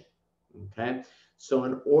acquisition. Okay. So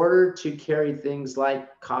in order to carry things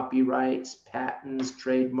like copyrights, patents,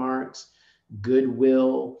 trademarks,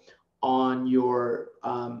 goodwill on your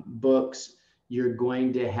books, you're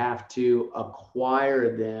going to have to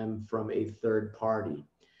acquire them from a third party.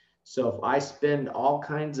 So if I spend all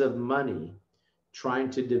kinds of money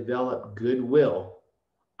trying to develop goodwill,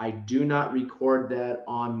 I do not record that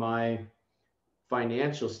on my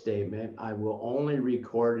financial statement. I will only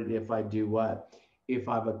record it if I do what? If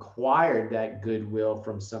I've acquired that goodwill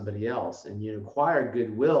from somebody else. And you acquire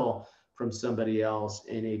goodwill from somebody else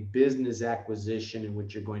in a business acquisition in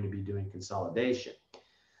which you're going to be doing consolidation.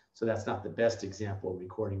 So that's not the best example of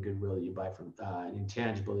recording goodwill that you buy from an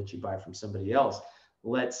intangible that you buy from somebody else.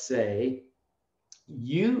 Let's say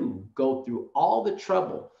you go through all the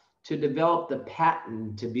trouble to develop the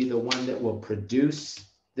patent to be the one that will produce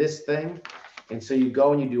this thing. And so you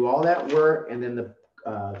go and you do all that work, and then the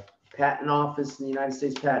patent office in the United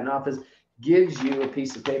States Patent Office gives you a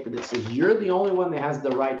piece of paper that says you're the only one that has the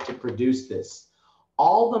right to produce this.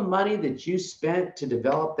 All the money that you spent to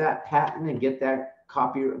develop that patent and get that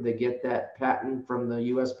copy, they get that patent from the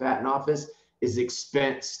US Patent Office is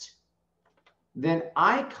expensed. Then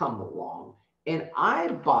I come along and I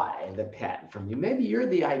buy the patent from you. Maybe you're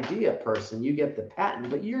the idea person, you get the patent,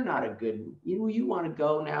 but you're not a good, you want to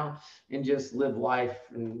go now and just live life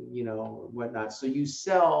and, whatnot. So you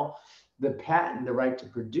sell the patent, the right to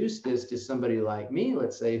produce this, to somebody like me,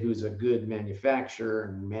 let's say, who's a good manufacturer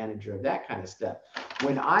and manager of that kind of stuff.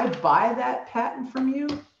 When I buy that patent from you,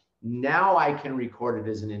 now I can record it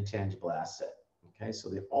as an intangible asset. Okay, so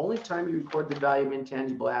the only time you record the value of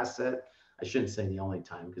intangible asset, I shouldn't say the only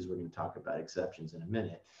time because we're going to talk about exceptions in a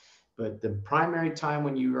minute, but the primary time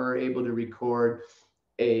when you are able to record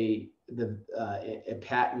a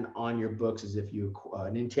patent on your books is if you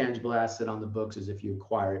an intangible asset on the books is if you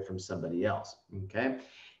acquire it from somebody else. Okay,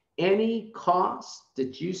 any cost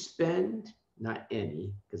that you spend, not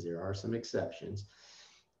any, because there are some exceptions,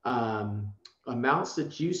 amounts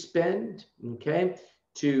that you spend, okay,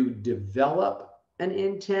 to develop an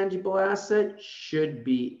intangible asset should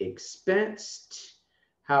be expensed.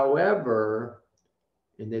 However,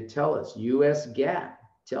 and they tell us, US GAAP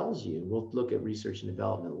tells you, we'll look at research and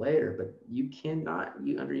development later, but you cannot,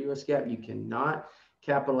 under US GAAP, you cannot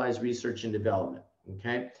capitalize research and development,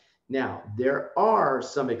 okay? Now, there are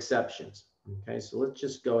some exceptions, okay? So let's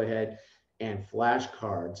just go ahead and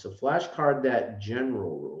flashcard. So flashcard that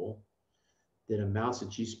general rule that amounts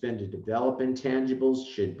that you spend to develop intangibles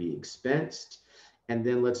should be expensed. And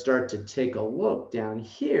then let's start to take a look down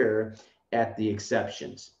here at the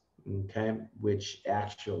exceptions, okay? Which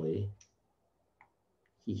actually,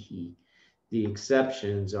 the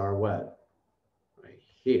exceptions are what? Right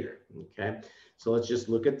here, okay? So let's just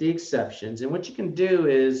look at the exceptions. And what you can do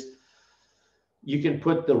is you can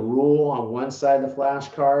put the rule on one side of the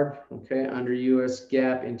flashcard, okay? Under US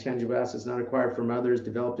GAAP, intangible assets not acquired from others,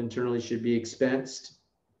 developed internally should be expensed,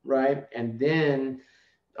 right? And then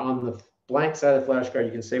on the blank side of the flashcard,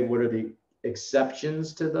 you can say, what are the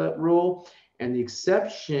exceptions to the rule? And the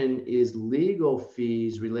exception is legal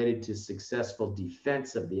fees related to successful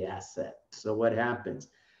defense of the asset. So what happens?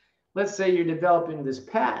 Let's say you're developing this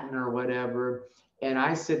patent or whatever, and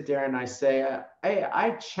I sit there and I say, hey,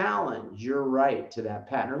 I challenge your right to that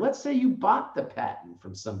patent. Or let's say you bought the patent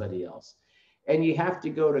from somebody else and you have to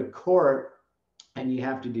go to court and you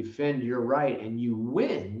have to defend your right and you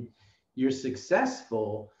win, you're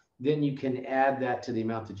successful, then you can add that to the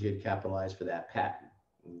amount that you had capitalized for that patent,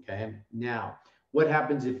 okay? Now, what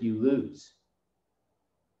happens if you lose?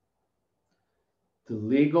 The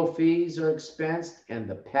legal fees are expensed and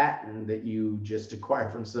the patent that you just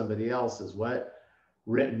acquired from somebody else is what?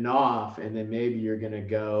 Written off, and then maybe you're gonna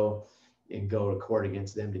go to court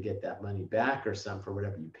against them to get that money back or something for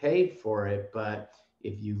whatever you paid for it. But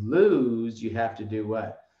if you lose, you have to do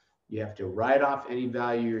what? You have to write off any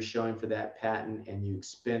value you're showing for that patent and you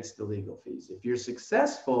expense the legal fees. If you're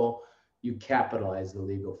successful, you capitalize the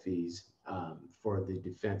legal fees for the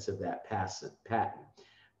defense of that patent.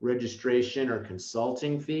 Registration or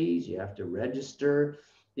consulting fees, you have to register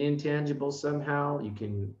the intangible somehow. You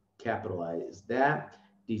can capitalize that.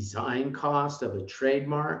 Design cost of a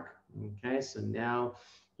trademark. Okay, so now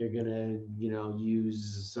you're gonna,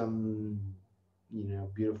 use some,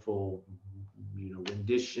 beautiful,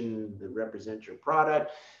 rendition that represents your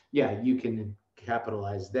product. Yeah, you can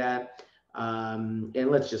capitalize that. And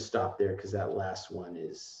let's just stop there because that last one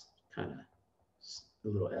is kind of a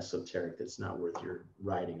little esoteric. That's not worth your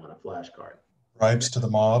writing on a flashcard. Bribes to the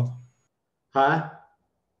mob. Huh?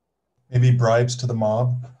 Maybe bribes to the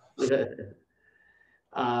mob.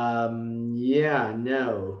 Yeah,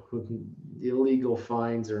 no. Illegal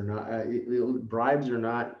fines are not, bribes are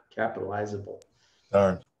not capitalizable.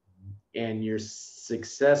 Darn. And your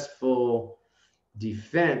successful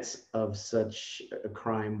defense of such a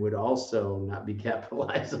crime would also not be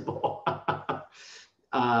capitalizable.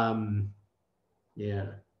 Yeah.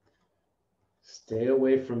 Stay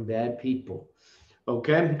away from bad people.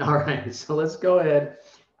 Okay. All right. So let's go ahead.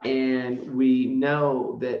 And we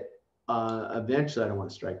know that eventually, I don't want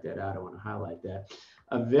to strike that out. I want to highlight that.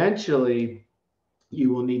 Eventually,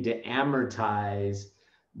 you will need to amortize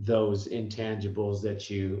those intangibles that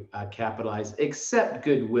you capitalize, except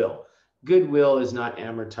goodwill. Goodwill is not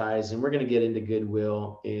amortized, and we're going to get into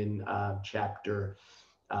goodwill in chapter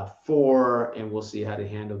 4, and we'll see how to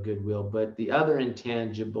handle goodwill. But the other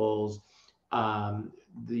intangibles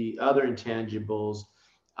the other intangibles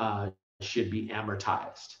should be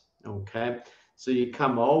amortized. Okay. So you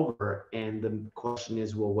come over and the question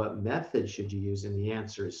is, well, what method should you use? And the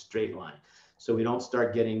answer is straight line. So we don't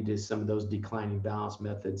start getting to some of those declining balance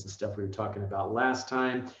methods and stuff we were talking about last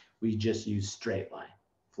time. We just use straight line,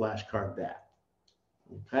 flashcard that.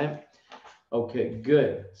 Okay. Okay,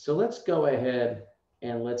 good. So let's go ahead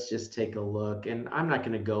and let's just take a look. And I'm not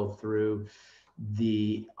going to go through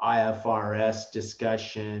the IFRS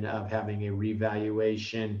discussion of having a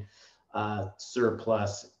revaluation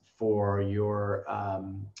surplus for your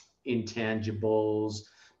intangibles,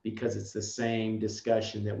 because it's the same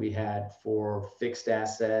discussion that we had for fixed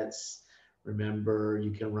assets. Remember,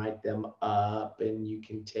 you can write them up and you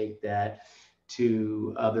can take that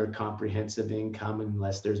to other comprehensive income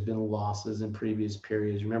unless there's been losses in previous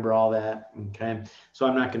periods. Remember all that? Okay. So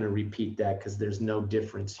I'm not going to repeat that because there's no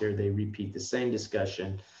difference here. They repeat the same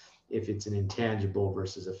discussion if it's an intangible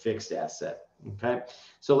versus a fixed asset. Okay.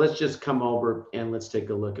 So let's just come over and let's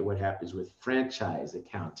take a look at what happens with franchise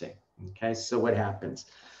accounting. Okay. So what happens?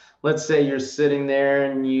 Let's say you're sitting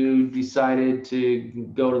there and you decided to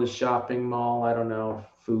go to the shopping mall. I don't know,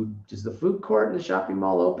 food, is the food court in the shopping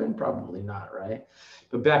mall open? Probably not, right?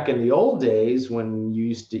 But back in the old days when you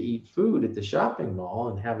used to eat food at the shopping mall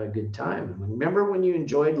and have a good time, remember when you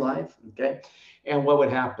enjoyed life? Okay. And what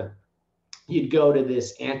would happen? You'd go to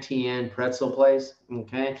this Auntie Anne pretzel place,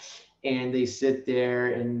 okay? And they sit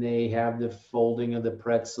there and they have the folding of the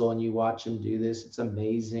pretzel and you watch them do this. It's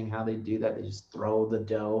amazing how they do that. They just throw the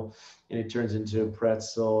dough and it turns into a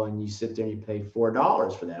pretzel and you sit there and you pay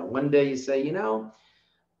 $4 for that. One day you say, you know,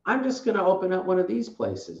 I'm just going to open up one of these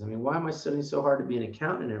places. I mean, why am I studying so hard to be an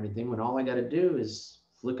accountant and everything when all I got to do is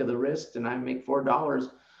flick of the wrist and I make $4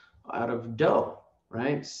 out of dough,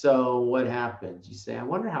 right? So what happens? You say, I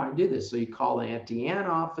wonder how I do this. So you call the Auntie Anne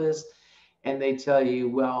office and they tell you,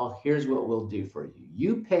 well, here's what we'll do for you.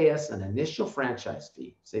 You pay us an initial franchise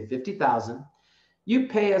fee, say $50,000. You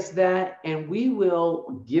pay us that and we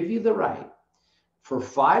will give you the right for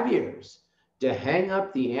 5 years to hang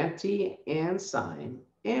up the Auntie Anne sign,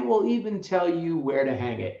 and we'll even tell you where to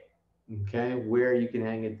hang it, okay? Where you can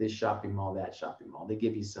hang it, this shopping mall, that shopping mall. They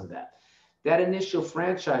give you some of that. That initial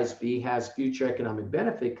franchise fee has future economic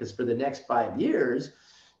benefit because for the next 5 years,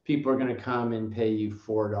 people are going to come and pay you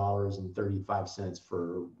 $4.35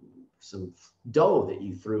 for some dough that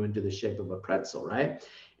you threw into the shape of a pretzel, right?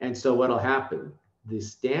 And so what'll happen? The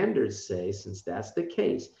standards say, since that's the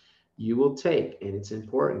case, you will take, and it's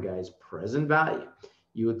important, guys, present value.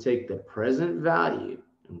 You will take the present value,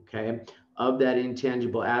 okay, of that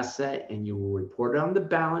intangible asset, and you will report it on the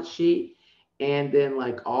balance sheet. And then,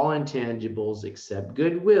 like all intangibles except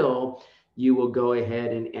goodwill, you will go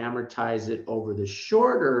ahead and amortize it over the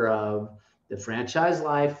shorter of the franchise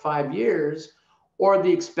life, 5 years, or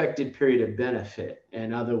the expected period of benefit.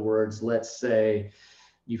 In other words, let's say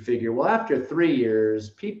you figure, well, after 3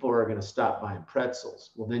 years, people are going to stop buying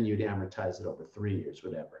pretzels. Well, then you'd amortize it over 3 years,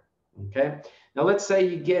 whatever. Okay. Now, let's say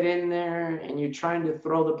you get in there and you're trying to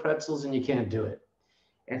throw the pretzels and you can't do it.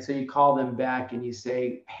 And so you call them back and you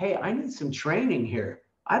say, hey, I need some training here.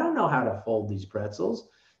 I don't know how to fold these pretzels.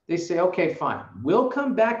 They say, okay, fine. We'll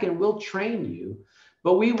come back and we'll train you,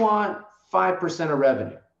 but we want 5% of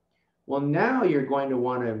revenue. Well, now you're going to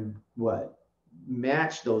want to what?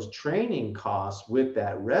 Match those training costs with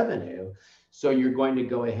that revenue. So you're going to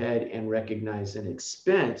go ahead and recognize an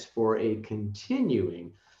expense for a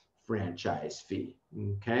continuing franchise fee.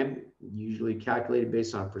 Okay. Usually calculated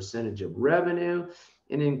based on percentage of revenue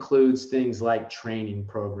and includes things like training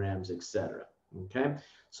programs, etc. Okay.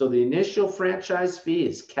 So the initial franchise fee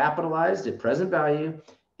is capitalized at present value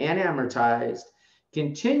and amortized.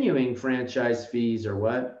 Continuing franchise fees are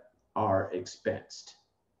what? Are expensed,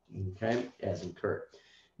 okay, as incurred.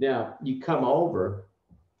 Now, you come over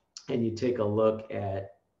and you take a look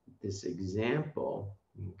at this example,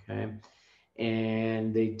 okay,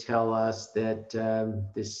 and they tell us that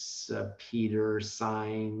this Peter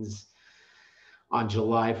signs on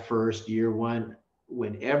July 1st, year one.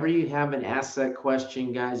 Whenever you have an asset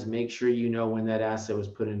question, guys, make sure you know when that asset was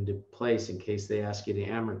put into place in case they ask you to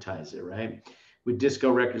amortize it, right? With Disco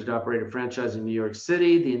Records to operate a franchise in New York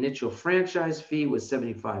City, the initial franchise fee was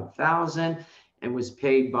 $75,000 and was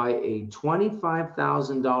paid by a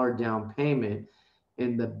 $25,000 down payment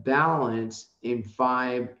and the balance in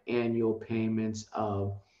 5 annual payments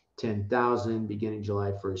of $10,000 beginning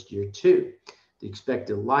July 1st, year 2. The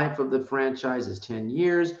expected life of the franchise is 10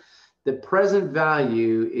 years. The present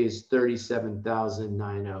value is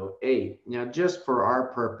 $37,908. Now, just for our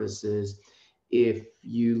purposes, if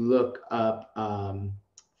you look up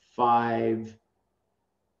 5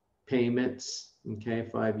 payments, okay,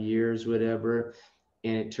 5 years, whatever,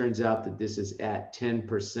 and it turns out that this is at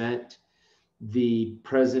 10%, the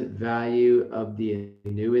present value of the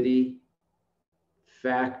annuity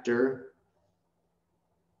factor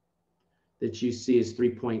that you see is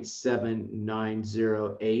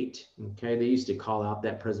 3.7908. Okay, they used to call out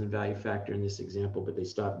that present value factor in this example, but they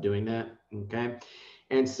stopped doing that. Okay,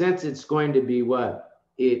 and since it's going to be what?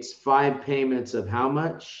 It's 5 payments of how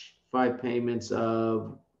much? 5 payments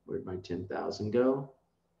of, where'd my 10,000 go?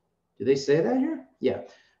 Did they say that here? Yeah,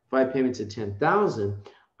 5 payments of 10,000.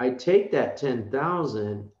 I take that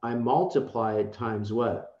 10,000, I multiply it times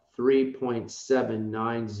what?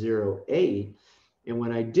 3.7908. And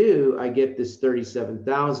when I do, I get this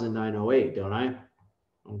 37,908, don't I?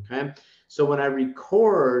 Okay. So when I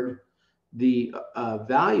record the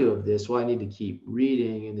value of this, well, I need to keep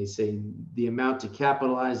reading, and they say the amount to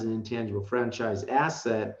capitalize an intangible franchise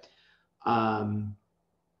asset.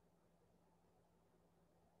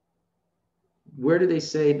 Where do they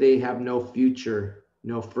say they have no future,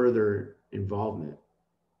 no further involvement?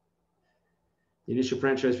 The initial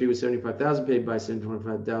franchise fee was $75,000, paid by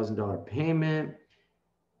 $725,000 payment.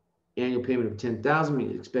 Annual payment of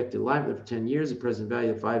 $10,000, expected life for 10 years, the present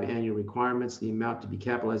value of 5 annual requirements, the amount to be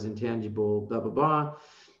capitalized intangible, blah, blah, blah.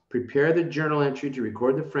 Prepare the journal entry to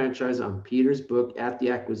record the franchise on Peter's book at the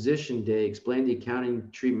acquisition day. Explain the accounting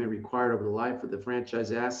treatment required over the life of the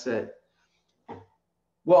franchise asset.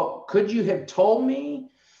 Well, could you have told me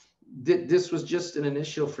that this was just an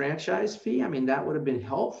initial franchise fee? I mean, that would have been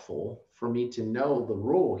helpful for me to know the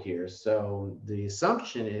rule here. So the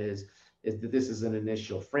assumption is that this is an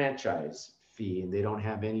initial franchise fee and they don't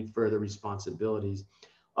have any further responsibilities.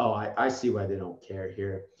 Oh, I see why they don't care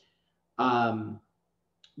here.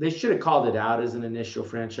 They should have called it out as an initial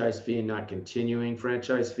franchise fee and not continuing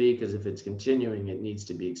franchise fee, because if it's continuing, it needs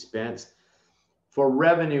to be expensed. For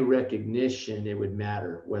revenue recognition, it would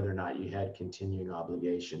matter whether or not you had continuing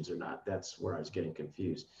obligations or not. That's where I was getting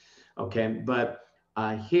confused. Okay, but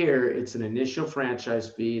here it's an initial franchise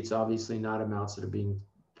fee. It's obviously not amounts that are being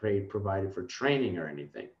provided for training or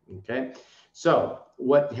anything. Okay, so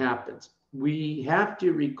what happens? We have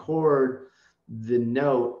to record the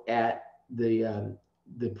note at the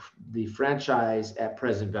franchise at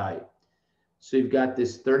present value. So you've got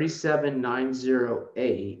this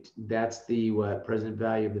 37,908. That's the present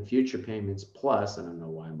value of the future payments plus, I don't know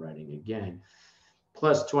why I'm writing again,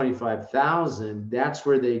 plus 25,000. That's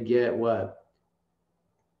where they get what?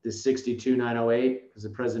 The 62,908, because the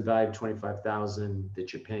present value of 25,000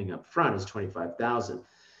 that you're paying up front is 25,000.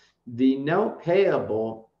 The note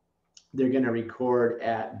payable, they're going to record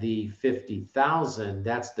at the 50,000.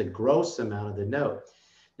 That's the gross amount of the note.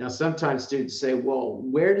 Now, sometimes students say, well,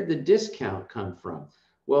 where did the discount come from?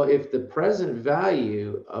 Well, if the present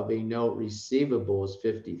value of a note receivable is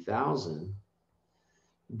 50,000,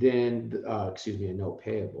 then, a note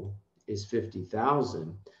payable is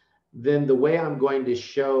 50,000, then the way I'm going to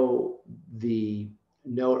show the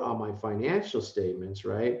note on my financial statements,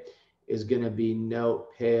 right, is going to be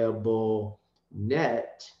note payable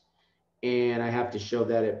net. And I have to show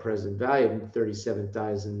that at present value of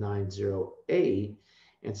 37,908.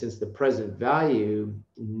 And since the present value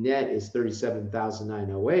net is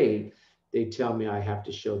 37,908, they tell me I have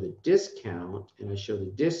to show the discount, and I show the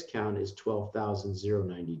discount is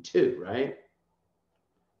 12,092, right?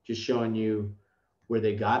 Just showing you where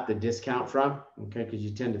they got the discount from, okay? Because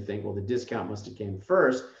you tend to think, well, the discount must have came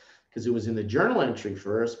first because it was in the journal entry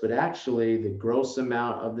first, but actually the gross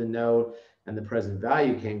amount of the note and the present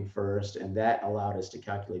value came first, and that allowed us to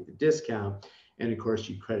calculate the discount. And of course,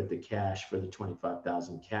 you credit the cash for the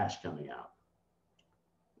 25,000 cash coming out.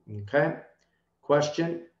 Okay,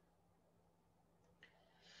 question?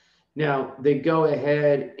 Now they go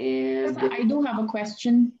ahead and— I do have a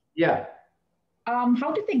question. Yeah.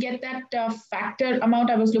 How did they get that factor amount?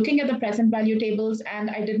 I was looking at the present value tables and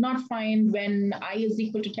I did not find when I is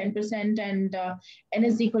equal to 10% and N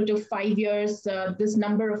is equal to 5 years, this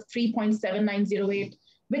number of 3.7908.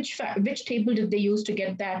 Which table did they use to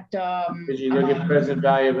get that? Did you look at present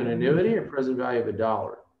value of an annuity or present value of a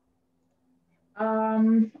dollar?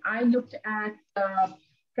 I looked at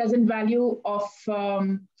present value of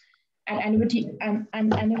an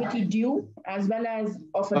annuity due as well as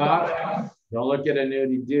of a dollar. Don't look at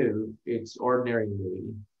annuity due. It's ordinary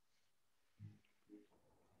annuity.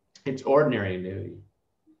 It's ordinary annuity.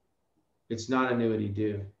 It's not annuity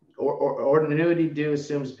due. Or annuity due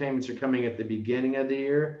assumes payments are coming at the beginning of the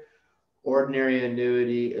year. Ordinary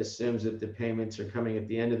annuity assumes that the payments are coming at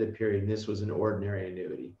the end of the period, and this was an ordinary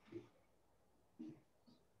annuity.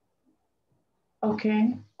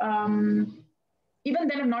 Okay. even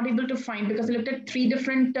then I'm not able to find, because I looked at 3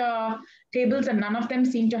 different tables and none of them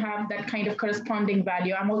seem to have that kind of corresponding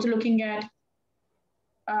value. I'm also looking at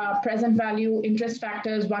present value, interest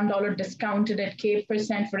factors, $1 discounted at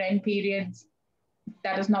K% for N periods.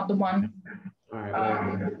 That is not the one. All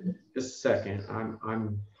right, just a second.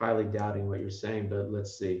 I'm highly doubting what you're saying, but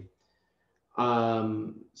let's see.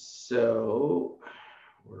 So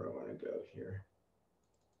where do I want to go here?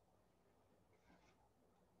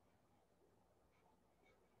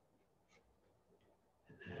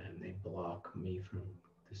 And they block me from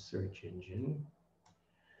the search engine.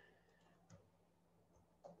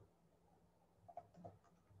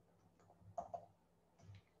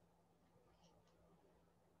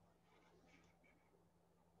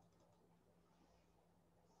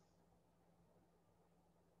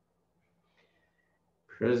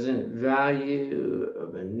 Present value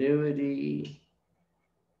of annuity,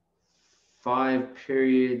 5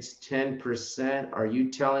 periods, 10%. Are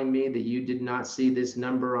you telling me that you did not see this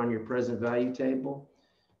number on your present value table?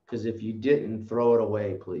 Because if you didn't, throw it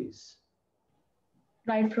away, please.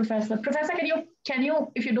 Right, Professor. Professor, can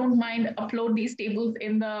you, if you don't mind, upload these tables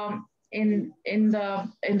in the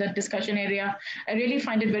discussion area? I really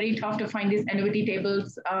find it very tough to find these annuity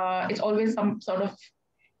tables. It's always some sort of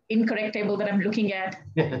incorrect table that I'm looking at.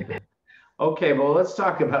 Okay, well, let's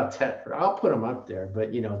talk about that. I'll put them up there, but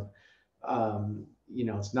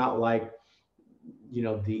it's not like,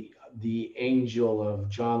 the angel of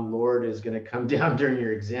John Lord is going to come down during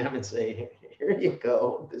your exam and say, here you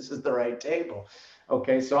go, this is the right table.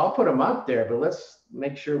 Okay, so I'll put them up there, but let's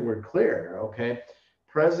make sure we're clear. Okay,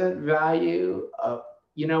 present value of,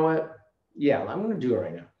 you know what? Yeah, I'm going to do it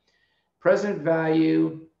right now. Present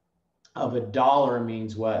value of $1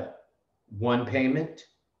 means what? One payment.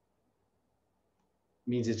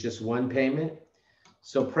 Means it's just one payment.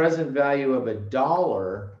 So present value of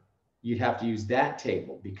 $1, you'd have to use that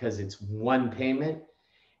table because it's one payment.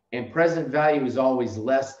 And present value is always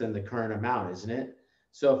less than the current amount, isn't it?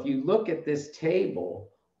 So if you look at this table,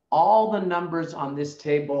 all the numbers on this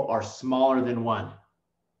table are smaller than 1.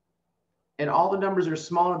 And all the numbers are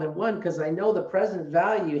smaller than 1 because I know the present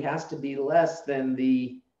value has to be less than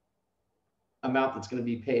the amount that's going to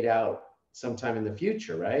be paid out sometime in the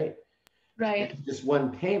future, right? Right. Just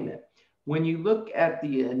one payment. When you look at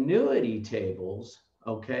the annuity tables,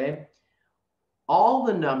 okay, all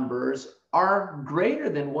the numbers are greater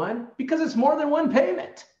than 1 because it's more than one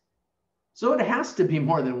payment. So it has to be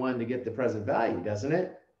more than 1 to get the present value, doesn't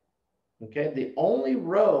it? Okay, the only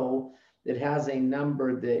row that has a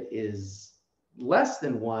number that is less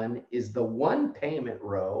than 1 is the one payment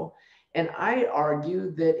row. And I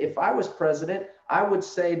argue that if I was president, I would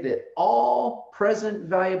say that all present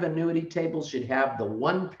value of annuity tables should have the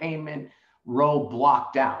one payment row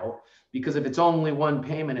blocked out, because if it's only one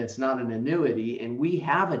payment, it's not an annuity. And we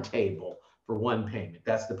have a table for one payment.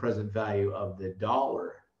 That's the present value of the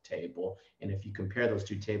dollar table. And if you compare those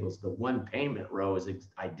two tables, the one payment row is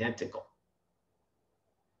identical.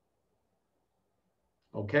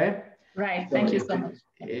 Okay? Right. Thank you so much.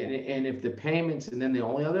 And if the payments, and then the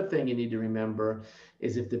only other thing you need to remember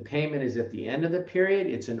is if the payment is at the end of the period,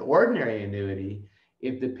 it's an ordinary annuity.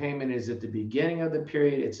 If the payment is at the beginning of the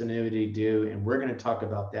period, it's annuity due. And we're going to talk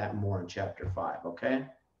about that more in chapter 5. Okay.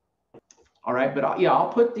 All right. But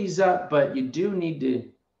I'll put these up, but you do need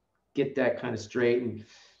to get that kind of straight. And,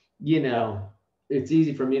 it's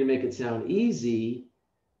easy for me to make it sound easy,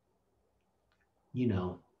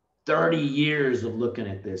 30 years of looking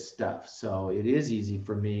at this stuff. So it is easy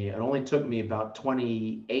for me. It only took me about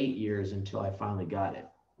 28 years until I finally got it.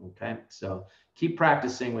 Okay. So keep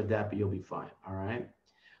practicing with that, but you'll be fine. All right.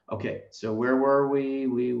 Okay. So where were we?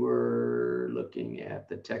 We were looking at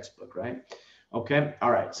the textbook, right? Okay.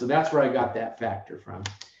 All right. So that's where I got that factor from.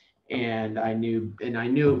 And I knew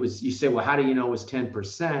it was, you say, well, how do you know it was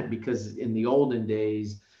 10%? Because in the olden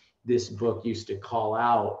days, this book used to call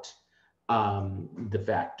out the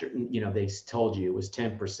factor. They told you it was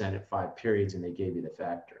 10% at 5 periods and they gave you the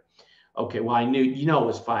factor. Okay, well, I knew, it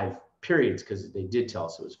was 5 periods because they did tell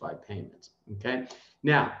us it was 5 payments. Okay,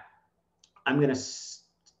 now I'm going to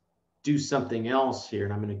do something else here,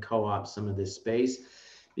 and I'm going to co-op some of this space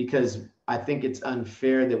because I think it's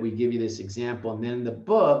unfair that we give you this example. And then in the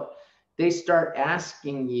book, they start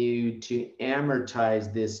asking you to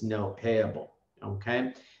amortize this note payable.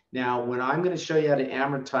 Okay, now when I'm going to show you how to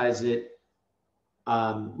amortize it,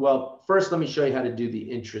 well, first, let me show you how to do the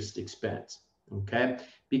interest expense, okay?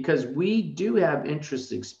 Because we do have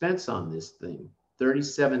interest expense on this thing,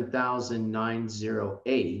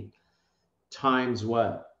 37,908 times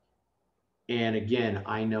what? And again,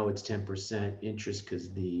 I know it's 10% interest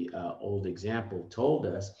because the old example told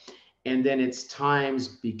us. And then it's times,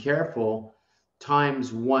 be careful,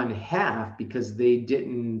 times 1/2 because they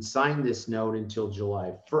didn't sign this note until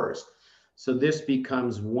July 1st. So this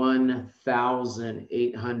becomes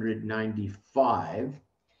 1,895.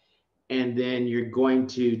 And then you're going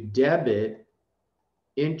to debit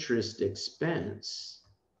interest expense,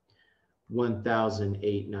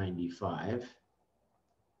 1,895.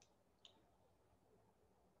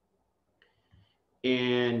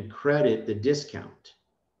 And credit the discount,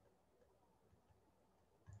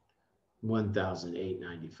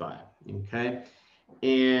 1,895. Okay.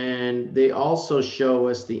 And they also show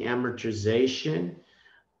us the amortization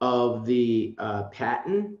of the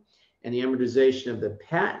patent. And the amortization of the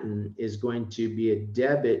patent is going to be a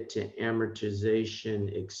debit to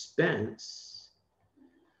amortization expense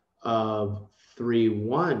of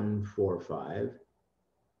 3,145,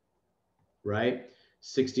 right?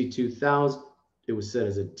 62,000. It was said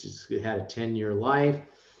it had a 10-year life,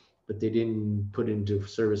 but they didn't put it into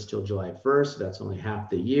service till July 1st. So that's only half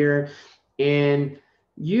the year. And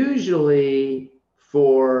usually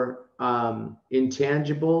for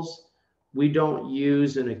intangibles, we don't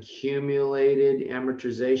use an accumulated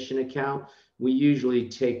amortization account. We usually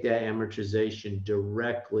take that amortization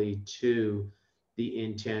directly to the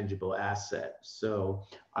intangible asset. So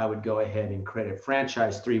I would go ahead and credit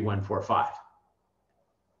franchise 3,145.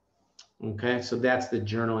 Okay, so that's the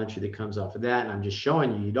journal entry that comes off of that. And I'm just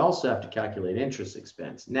showing you, you'd also have to calculate interest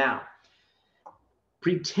expense. Now,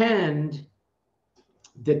 pretend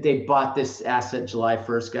that they bought this asset July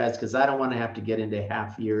 1st, guys, because I don't want to have to get into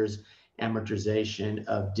half years amortization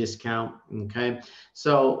of discount. Okay,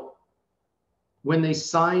 so when they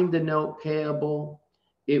signed the note payable,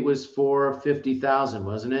 it was for 50,000,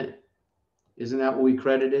 wasn't it? Isn't that what we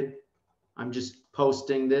credited? I'm just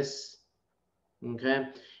posting this. Okay,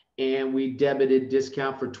 and we debited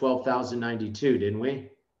discount for 12,092, didn't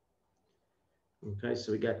we? Okay,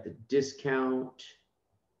 so we got the discount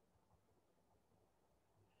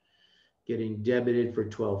getting debited for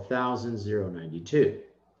 12,092.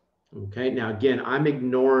 Okay, now again, I'm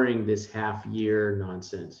ignoring this half year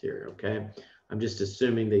nonsense here. Okay, I'm just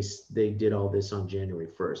assuming they did all this on January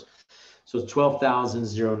 1st. So it's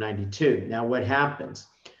 12,092. Now what happens?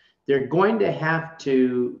 They're going to have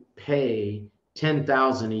to pay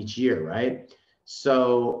 10,000 each year, right?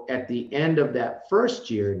 So at the end of that first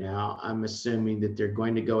year now, I'm assuming that they're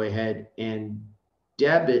going to go ahead and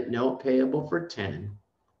debit note payable for 10.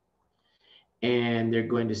 And they're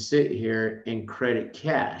going to sit here and credit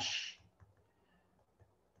cash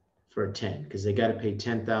for 10 because they got to pay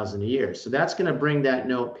 10,000 a year. So that's going to bring that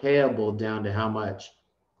note payable down to how much?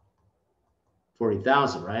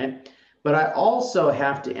 40,000, right? But I also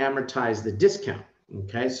have to amortize the discount.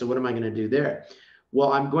 Okay, so what am I going to do there?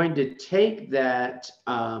 Well, I'm going to take that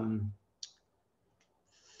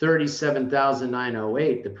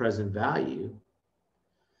 37,908, the present value,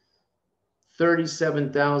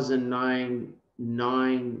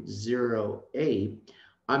 37,908.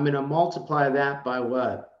 I'm going to multiply that by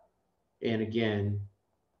what? And again,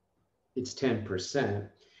 it's 10%.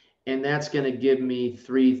 And that's going to give me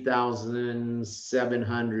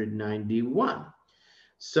 3,791.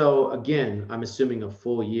 So again, I'm assuming a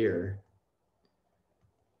full year.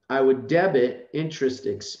 I would debit interest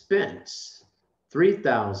expense,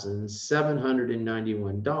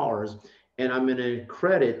 $3,791, and I'm going to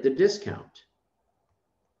credit the discount,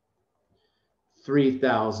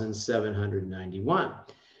 $3,791.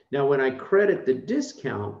 Now, when I credit the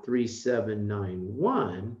discount,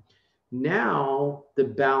 3,791, now the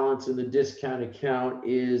balance in the discount account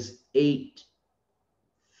is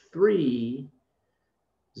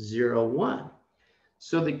 8,301.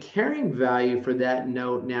 So the carrying value for that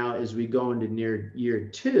note now as we go into near year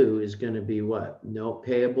 2 is going to be what? Note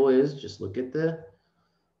payable is, just look at the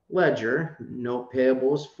ledger, note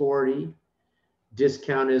payable is 40.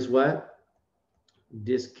 Discount is what?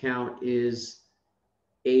 Discount is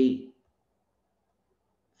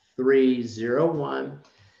 8,301,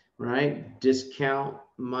 right? Discount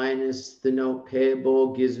minus the note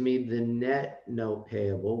payable gives me the net note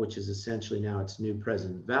payable, which is essentially now its new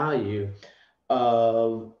present value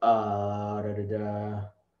of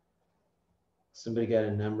somebody got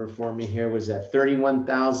a number for me here. Was that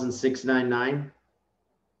 31,699?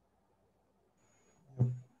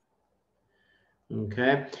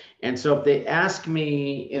 Okay, and so if they ask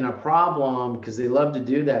me in a problem, because they love to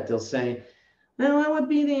do that, they'll say, well, what would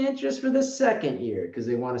be the interest for the second year? Because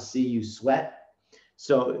they want to see you sweat.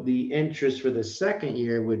 So the interest for the second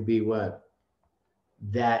year would be what?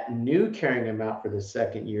 That new carrying amount for the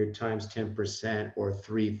second year times 10% or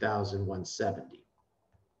 3,170.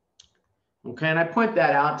 Okay, and I point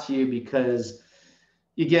that out to you because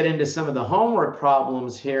you get into some of the homework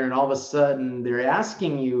problems here, and all of a sudden they're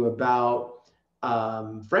asking you about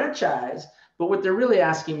franchise, but what they're really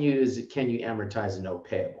asking you is, can you amortize a note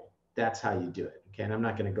payable? That's how you do it. Okay, and I'm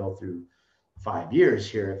not going to go through 5 years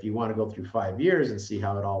here. If you want to go through 5 years and see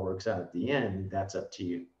how it all works out at the end, that's up to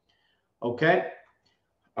you. Okay.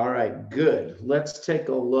 All right, good. Let's take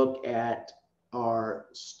a look at our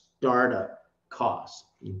startup costs.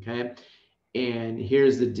 Okay. And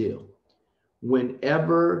here's the deal.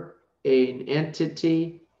 Whenever an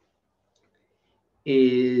entity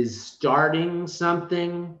is starting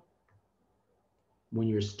something, when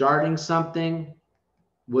you're starting something,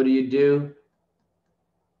 what do?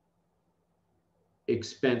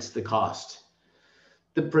 Expense the cost.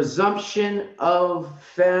 The presumption of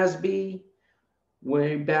FASB,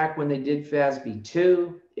 way back when they did FASB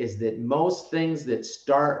 2, is that most things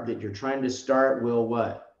that you're trying to start will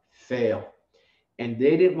what? Fail. And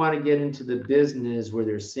they didn't want to get into the business where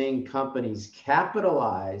they're seeing companies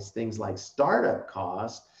capitalize things like startup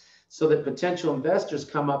costs, so that potential investors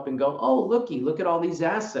come up and go, oh, look at all these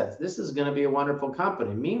assets. This is going to be a wonderful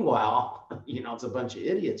company. Meanwhile, it's a bunch of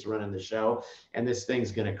idiots running the show, and this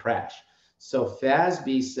thing's going to crash. So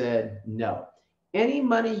FASB said, no, any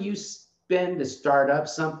money you spend to start up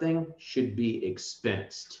something should be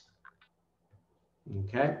expensed.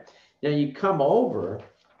 Okay. Now you come over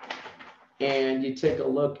and you take a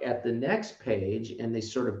look at the next page, and they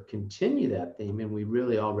sort of continue that theme. And we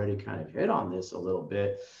really already kind of hit on this a little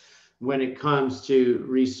bit when it comes to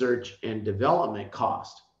research and development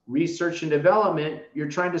cost. Research and development, you're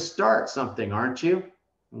trying to start something, aren't you?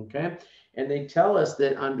 Okay. And they tell us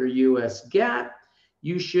that under US GAAP,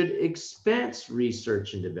 you should expense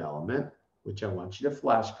research and development, which I want you to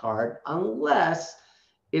flashcard, unless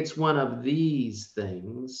it's one of these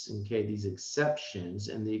things, okay, these exceptions.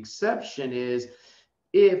 And the exception is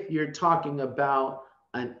if you're talking about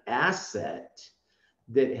an asset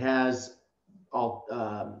that has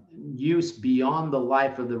use beyond the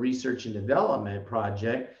life of the research and development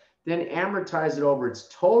project, then amortize it over its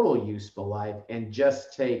total useful life and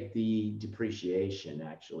just take the depreciation,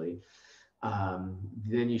 actually.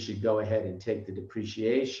 Then you should go ahead and take the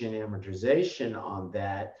depreciation amortization on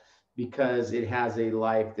that, because it has a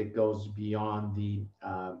life that goes beyond the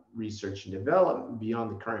research and development, beyond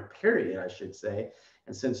the current period, I should say.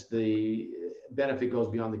 And since the benefit goes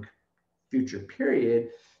beyond the future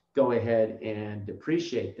period, go ahead and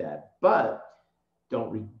depreciate that. But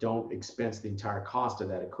don't expense the entire cost of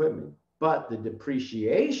that equipment. But the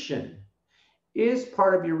depreciation is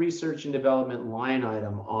part of your research and development line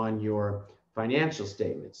item on your financial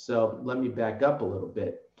statements. So let me back up a little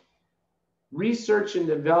bit. Research and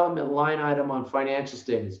development line item on financial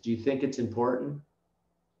statements. Do you think it's important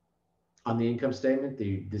on the income statement?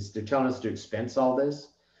 They're telling us to expense all this.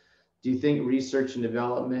 Do you think research and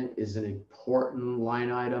development is an important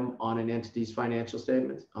line item on an entity's financial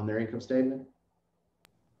statements, on their income statement?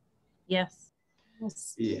 Yes.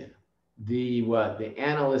 Yeah. The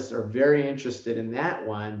analysts are very interested in that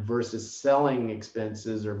one versus selling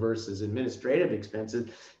expenses or versus administrative expenses,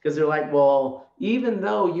 because they're like, well, even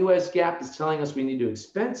though US GAAP is telling us we need to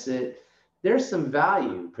expense it, there's some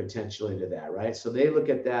value potentially to that, right? So they look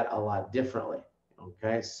at that a lot differently.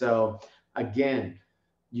 Okay. So again,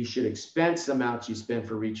 you should expense amounts you spend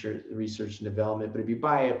for research and development. But if you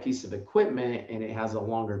buy a piece of equipment and it has a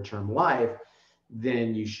longer term life,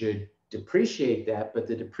 then you should depreciate that. But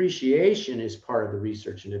the depreciation is part of the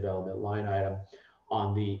research and development line item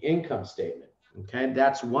on the income statement. Okay,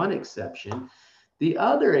 that's one exception. The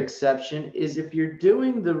other exception is if you're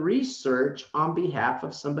doing the research on behalf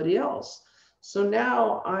of somebody else. So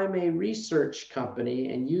now I'm a research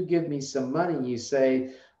company and you give me some money and you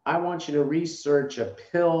say, I want you to research a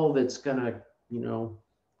pill that's going to,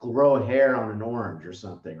 grow hair on an orange or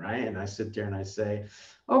something, right? And I sit there and I say,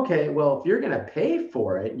 okay, well, if you're going to pay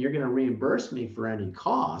for it and you're going to reimburse me for any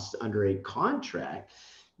cost under a contract,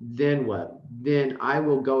 then what? Then I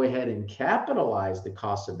will go ahead and capitalize the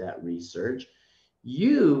cost of that research.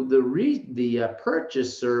 You, the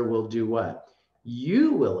purchaser, will do what?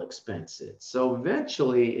 You will expense it. So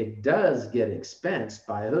eventually it does get expensed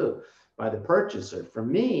by who? By the purchaser. For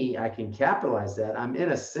me, I can capitalize that. I'm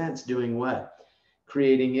in a sense doing what?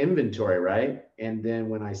 Creating inventory, right? And then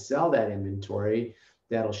when I sell that inventory,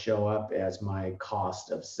 that'll show up as my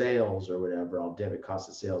cost of sales or whatever. I'll debit cost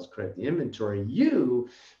of sales, credit the inventory. You,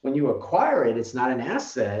 when you acquire it, it's not an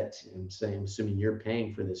asset. I'm assuming you're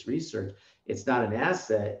paying for this research. It's not an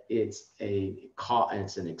asset. It's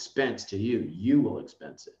it's an expense to you. You will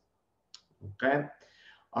expense it. Okay.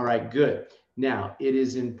 All right, good. Now, it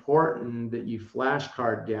is important that you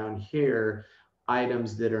flashcard down here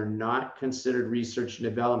items that are not considered research and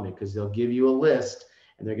development, because they'll give you a list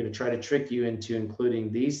and they're going to try to trick you into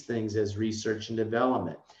including these things as research and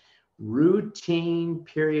development. Routine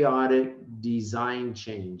periodic design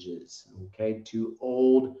changes, okay, to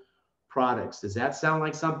old products. Does that sound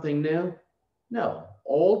like something new? No.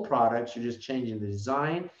 Old products, you're just changing the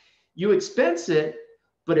design. You expense it,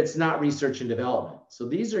 but it's not research and development. So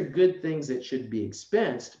these are good things that should be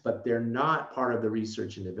expensed, but they're not part of the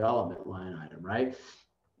research and development line item, right?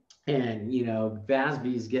 And, you know,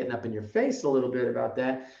 FASB is getting up in your face a little bit about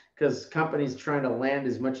that because companies trying to land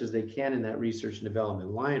as much as they can in that research and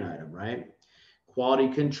development line item, right?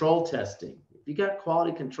 Quality control testing. If you got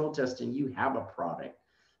quality control testing, you have a product.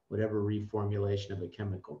 Whatever reformulation of a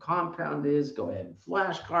chemical compound is, go ahead and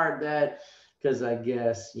flashcard that, because I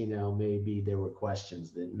guess, you know, maybe there were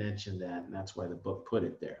questions that mentioned that, and that's why the book put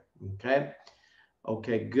it there, okay?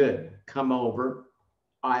 Okay, good. Come over.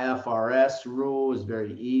 IFRS rule is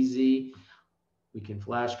very easy. We can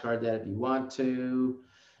flashcard that if you want to.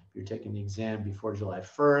 If you're taking the exam before July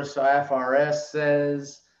 1st, IFRS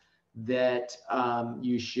says that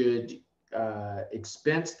you should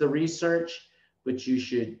expense the research, but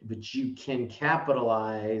you can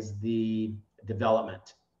capitalize the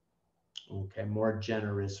development. Okay, more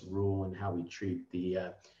generous rule in how we treat the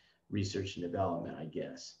research and development, I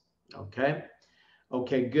guess. Okay.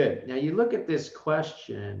 Okay, good. Now you look at this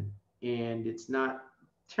question and it's not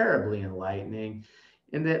terribly enlightening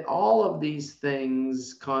in that all of these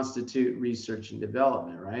things constitute research and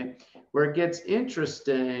development, right? Where it gets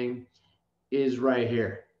interesting is right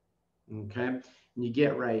here, okay? And you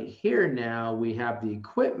get right here now, we have the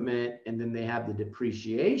equipment and then they have the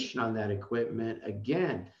depreciation on that equipment.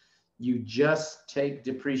 Again, you just take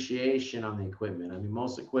depreciation on the equipment. I mean,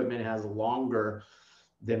 most equipment has longer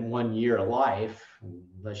than 1 year of life,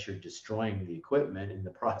 unless you're destroying the equipment in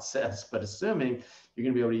the process. But assuming you're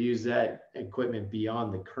going to be able to use that equipment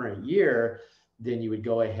beyond the current year, then you would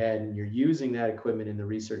go ahead and you're using that equipment in the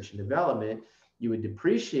research and development, you would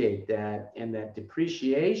depreciate that, and that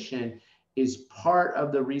depreciation is part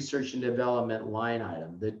of the research and development line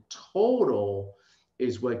item. The total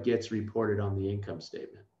is what gets reported on the income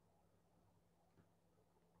statement.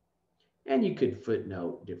 And you could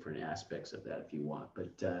footnote different aspects of that if you want,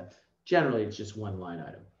 but generally it's just one line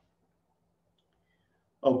item.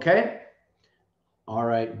 Okay. All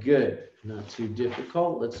right, good. Not too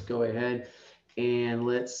difficult. Let's go ahead and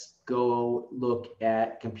let's go look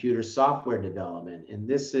at computer software development. And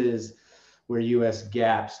this is where US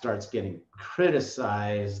GAAP starts getting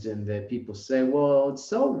criticized, and that people say, well, it's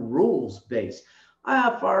so rules-based.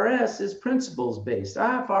 IFRS is principles-based.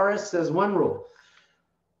 IFRS says one rule: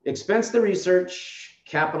 expense the research,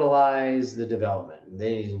 capitalize the development.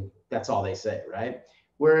 That's all they say, right?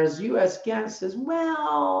 Whereas US GAAP says,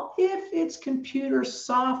 well, if it's computer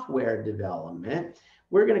software development,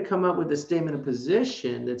 we're going to come up with a statement of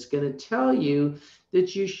position that's going to tell you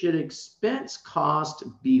that you should expense cost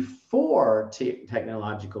before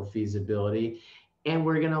technological feasibility, and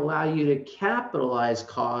we're going to allow you to capitalize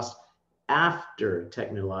cost after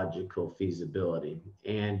technological feasibility.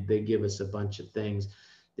 And they give us a bunch of things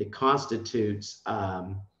that constitutes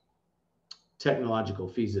technological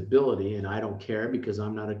feasibility, and I don't care because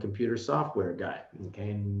I'm not a computer software guy,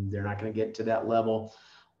 okay? And they're not going to get to that level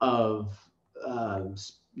of,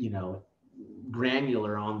 you know,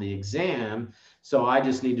 granular on the exam. So I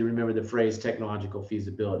just need to remember the phrase technological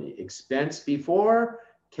feasibility: expense before,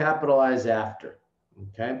 capitalize after,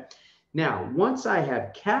 okay? Now, once I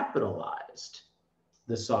have capitalized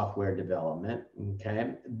the software development,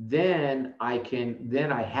 okay, then I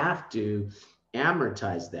have to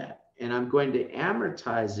amortize that. And I'm going to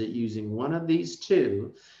amortize it using one of these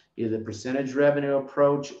two, either the percentage revenue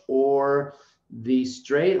approach or the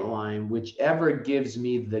straight line, whichever gives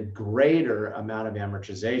me the greater amount of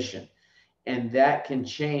amortization. And that can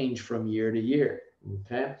change from year to year,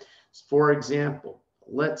 okay? For example,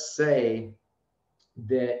 let's say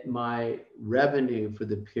that my revenue for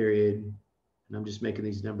the period, and I'm just making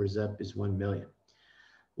these numbers up, is 1 million.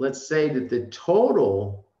 Let's say that the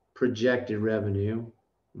total projected revenue,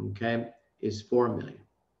 okay, is 4 million.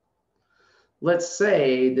 Let's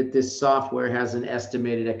say that this software has an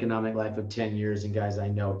estimated economic life of 10 years. And guys, I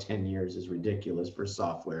know 10 years is ridiculous for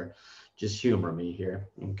software. Just humor me here,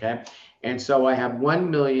 okay? And so I have 1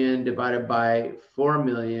 million divided by 4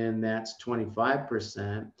 million, that's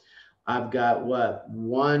 25%. I've got what?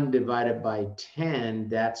 1 divided by 10,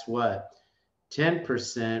 that's what?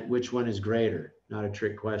 10%. Which one is greater? Not a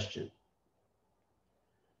trick question.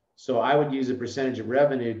 So I would use a percentage of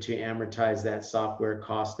revenue to amortize that software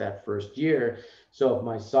cost that first year. So if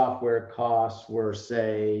my software costs were,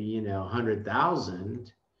 say, you know,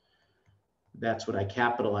 100,000, that's what I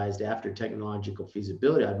capitalized after technological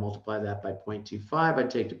feasibility. I'd multiply that by 0.25.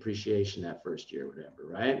 I'd take depreciation that first year, whatever,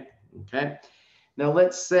 right? Okay. Now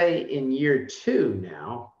let's say in year 2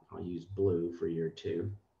 now, I'll use blue for year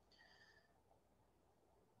 2.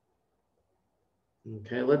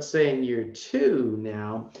 Okay, let's say in year 2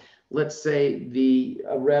 now, let's say the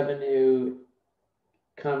revenue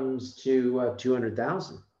comes to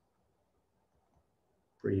 200,000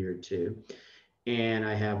 for year 2. And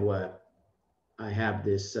I have what? I have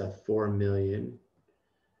this 4 million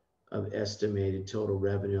of estimated total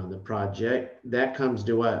revenue on the project. That comes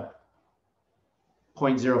to what?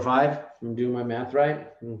 0.05, I'm doing my math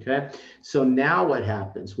right. Okay, so now what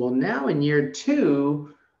happens? Well, now in year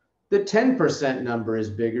 2, the 10% number is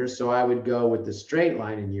bigger, so I would go with the straight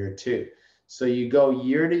line in year 2. So you go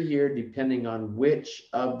year to year depending on which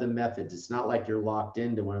of the methods. It's not like you're locked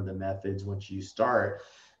into one of the methods once you start.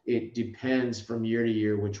 It depends from year to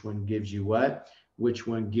year which one gives you what, which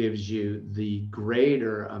one gives you the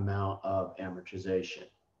greater amount of amortization.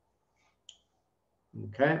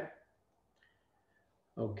 Okay.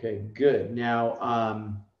 Okay, good.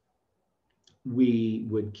 Now, we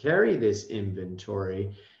would carry this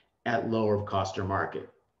inventory at lower of cost or market,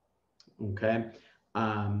 okay,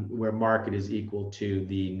 where market is equal to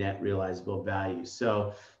the net realizable value.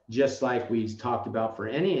 So just like we talked about for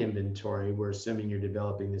any inventory, we're assuming you're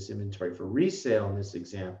developing this inventory for resale in this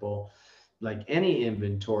example. Like any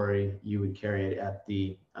inventory, you would carry it at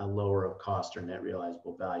the lower of cost or net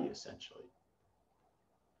realizable value, essentially.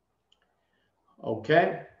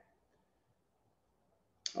 Okay.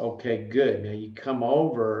 Okay, good. Now you come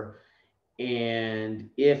over, and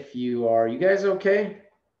if you are, you guys okay? Did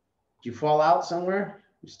you fall out somewhere?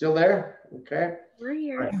 You still there? Okay. We're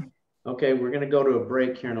here. Right. Okay, we're going to go to a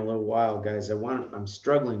break here in a little while, guys. I'm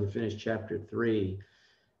struggling to finish chapter 3,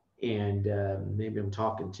 and maybe I'm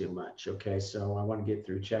talking too much. Okay, so I want to get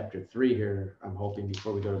through chapter 3 here, I'm hoping,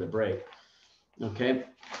 before we go to the break. Okay,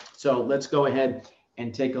 so let's go ahead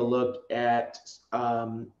and take a look at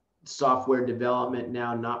software development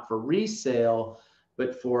now, not for resale,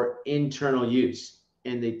 but for internal use.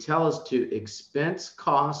 And they tell us to expense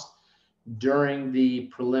cost during the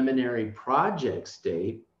preliminary project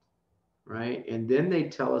state, right? And then they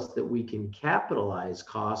tell us that we can capitalize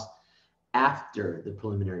cost after the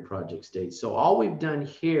preliminary project state. So all we've done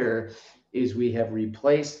here is we have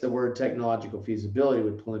replaced the word technological feasibility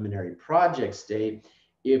with preliminary project state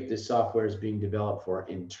if the software is being developed for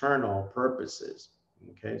internal purposes.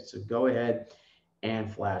 Okay, so go ahead and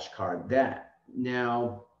flashcard that.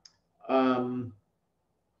 Now, I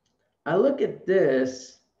look at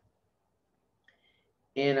this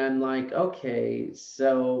and I'm like, okay,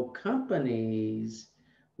 so companies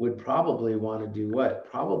would probably want to do what?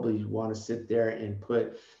 Probably want to sit there and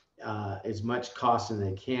put as much cost as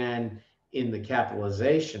they can in the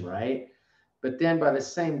capitalization, right? But then by the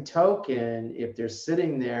same token, if they're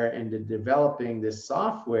sitting there and they're developing this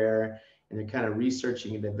software and they're kind of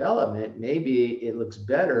researching and development, maybe it looks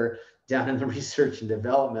better down in the research and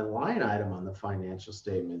development line item on the financial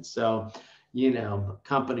statement. So, you know,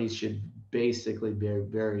 companies should basically be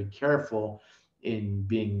very careful in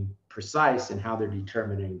being precise in how they're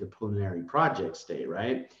determining the preliminary project state,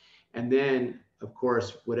 right? And then, of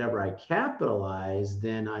course, whatever I capitalize,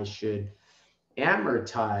 then I should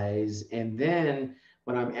amortize. And then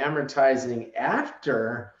when I'm amortizing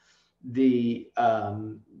after the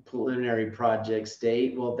preliminary project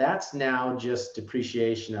state, well, that's now just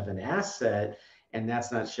depreciation of an asset, and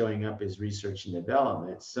that's not showing up as research and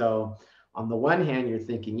development. So on the one hand, you're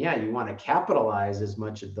thinking, yeah, you want to capitalize as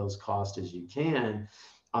much of those costs as you can.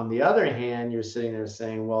 On the other hand, you're sitting there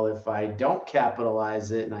saying, well, if I don't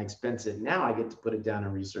capitalize it and I expense it now, I get to put it down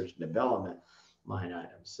in research and development line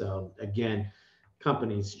item. So again,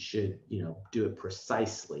 companies should, you know, do it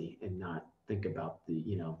precisely and not think about the,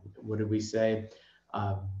 you know, what did we say?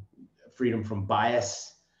 Freedom from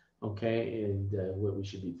bias, okay, and what we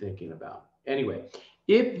should be thinking about. Anyway,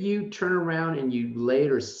 if you turn around and you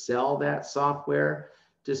later sell that software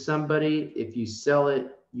to somebody, if you sell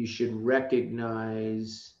it, you should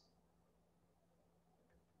recognize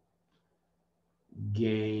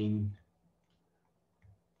gain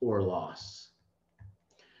or loss.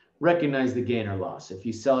 Recognize the gain or loss. If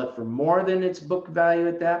you sell it for more than its book value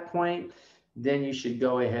at that point, then you should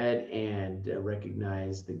go ahead and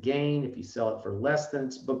recognize the gain. If you sell it for less than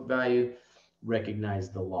its book value,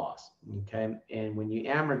 recognize the loss, okay? And when you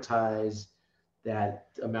amortize that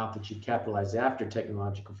amount that you capitalize after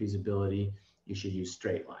technological feasibility, you should use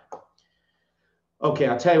straight line. Okay,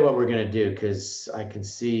 I'll tell you what we're gonna do, because I can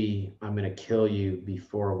see I'm gonna kill you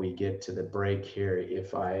before we get to the break here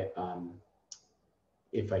if I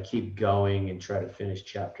keep going and try to finish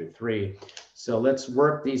chapter 3. So let's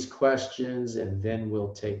work these questions and then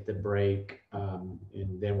we'll take the break, and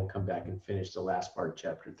then we'll come back and finish the last part of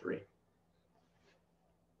chapter 3.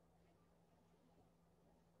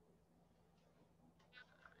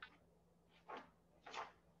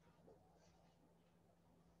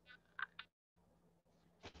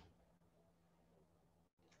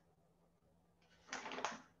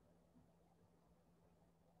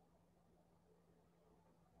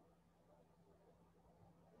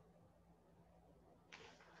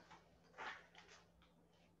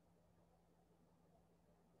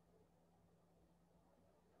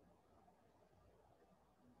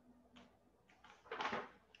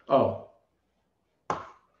 Oh,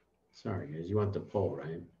 sorry guys, you want the poll,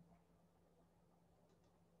 right?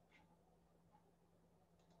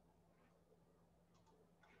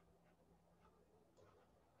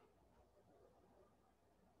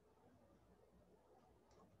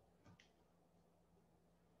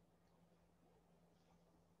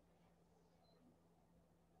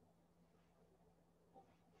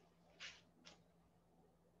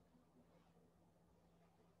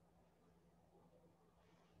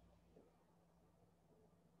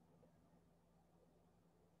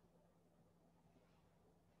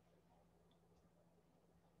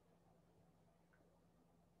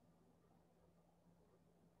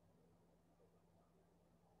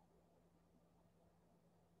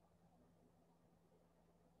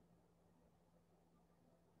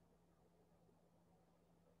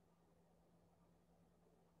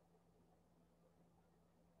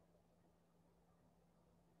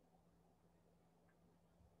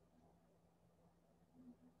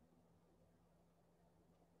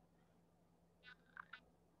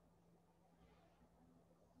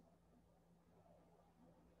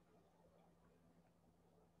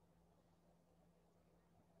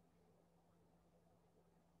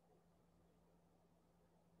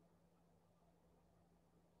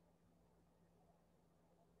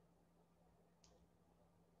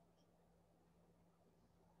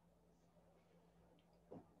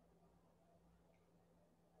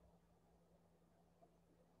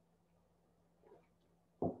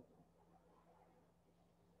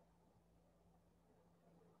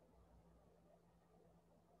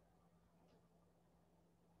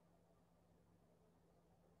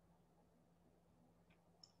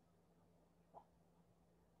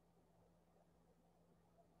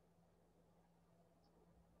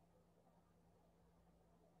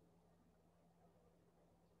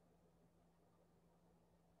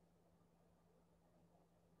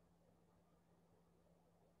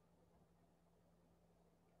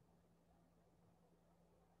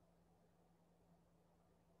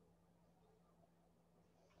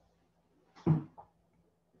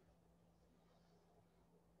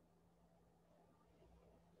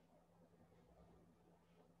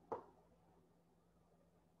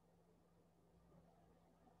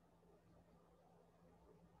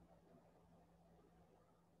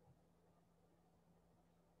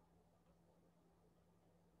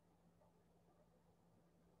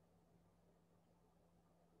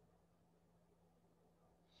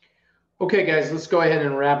 Okay, guys, let's go ahead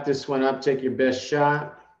and wrap this one up. Take your best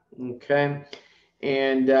shot. Okay.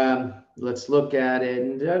 And let's look at it.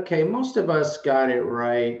 And okay, most of us got it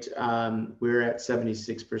right. We're at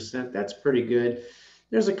 76%. That's pretty good.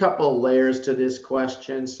 There's a couple of layers to this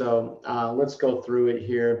question. So let's go through it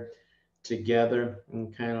here together.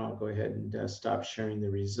 Okay, I'll go ahead and stop sharing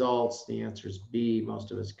the results. The answer is B.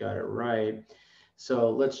 Most of us got it right.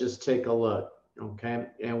 So let's just take a look. Okay,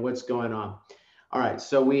 and what's going on? All right,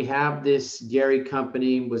 so we have this Gary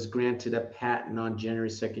company was granted a patent on January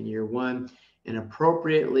 2nd, year 1, and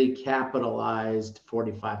appropriately capitalized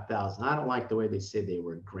 45,000. I don't like the way they say they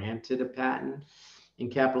were granted a patent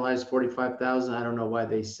and capitalized 45,000. I don't know why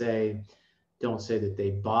they don't say that they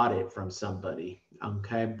bought it from somebody.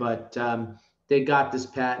 Okay, but they got this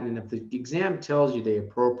patent, and if the exam tells you they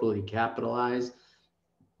appropriately capitalized,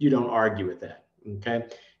 you don't argue with that. Okay,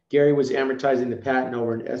 Gary was amortizing the patent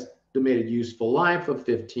over an estimated useful life of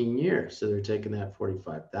 15 years. So they're taking that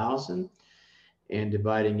 45,000 and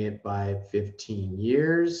dividing it by 15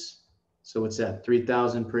 years. So what's that?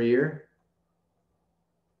 3,000 per year.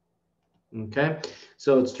 Okay,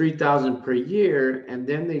 so it's 3,000 per year. And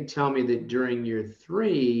then they tell me that during year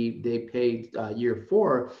 3, they paid year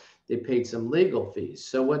 4, they paid some legal fees.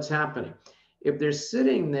 So what's happening? If they're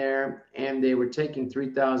sitting there and they were taking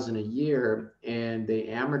 3,000 a year and they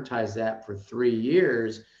amortize that for 3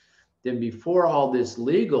 years, Then before all this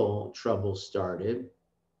legal trouble started,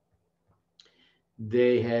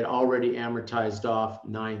 they had already amortized off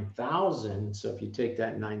 9,000. So if you take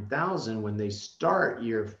that 9,000, when they start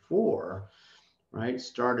year 4, right?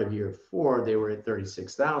 Start of year 4, they were at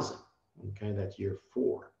 36,000. Okay, that's year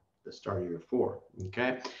 4, the start of year 4.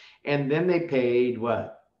 Okay, and then they paid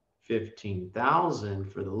what?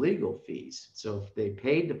 15,000 for the legal fees. So if they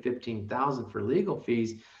paid the 15,000 for legal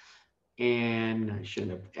fees, and I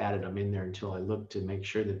shouldn't have added them in there until I looked to make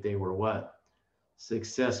sure that they were what?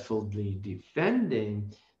 Successfully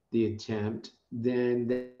defending the attempt,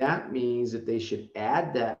 then that means that they should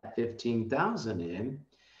add that 15,000 in.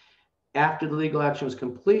 After the legal action was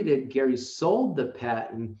completed, Gary sold the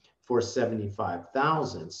patent for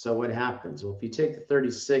 75,000. So what happens? Well, if you take the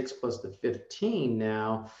 36 plus the 15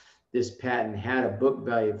 now, this patent had a book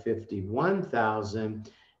value of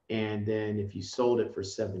 51,000. And then if you sold it for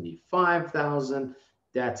 75,000,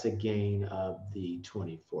 that's a gain of the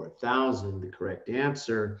 24,000, the correct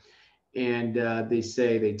answer. And they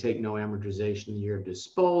say they take no amortization in the year of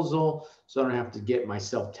disposal. So I don't have to get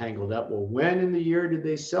myself tangled up. Well, when in the year did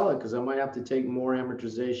they sell it? Because I might have to take more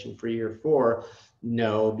amortization for year 4.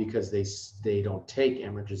 No, because they don't take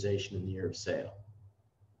amortization in the year of sale.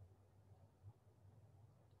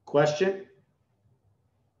 Question?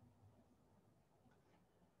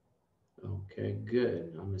 Okay,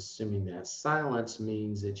 good. I'm assuming that silence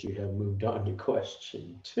means that you have moved on to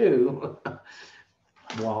question 2.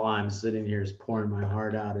 While I'm sitting here is pouring my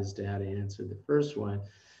heart out as to how to answer the first one.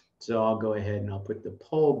 So I'll go ahead and I'll put the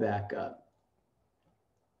poll back up.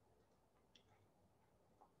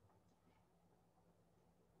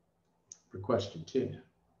 For question 2 now.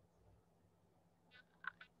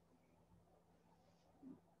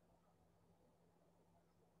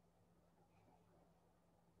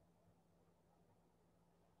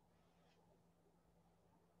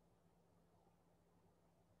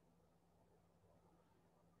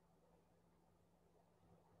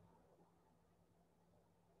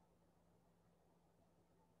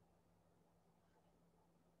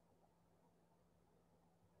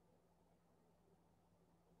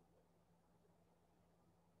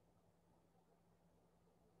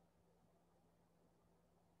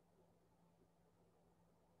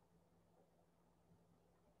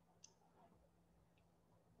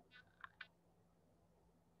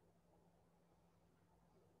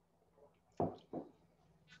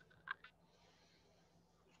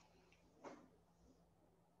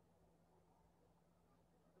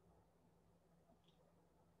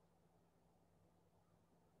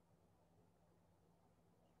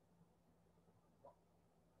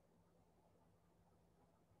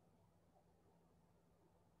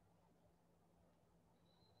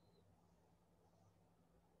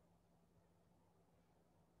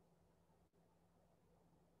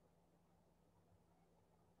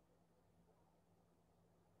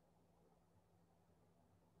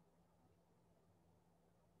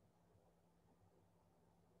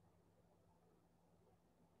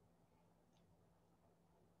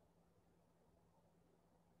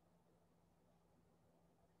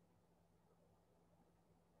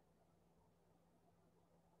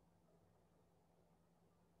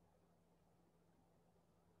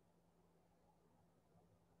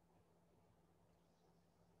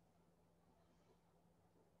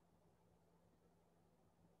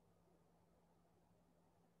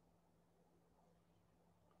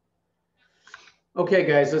 Okay,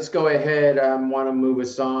 guys, let's go ahead. I want to move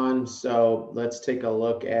us on. So let's take a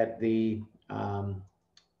look at the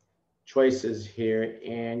choices here.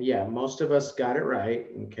 And yeah, most of us got it right.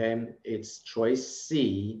 Okay, it's choice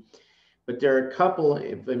C. But there are a couple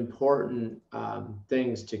of important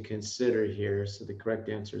things to consider here. So the correct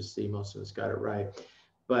answer is C. Most of us got it right.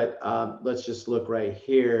 But let's just look right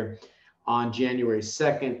here. On January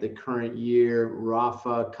 2nd, the current year,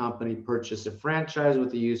 Rafa Company purchased a franchise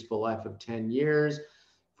with a useful life of 10 years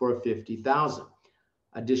for $50,000.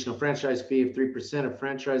 Additional franchise fee of 3% of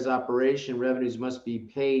franchise operation revenues must be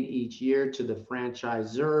paid each year to the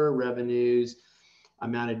franchisor. Revenues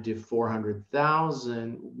amounted to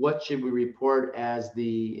 $400,000. What should we report as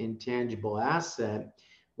the intangible asset?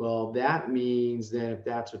 Well, that means that if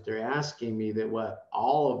that's what they're asking me, that what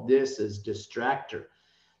all of this is distractor.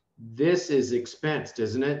 This is expensed,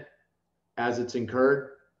 isn't it? As it's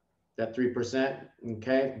incurred, that 3%,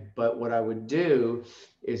 okay? But what I would do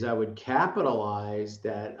is I would capitalize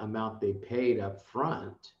that amount they paid up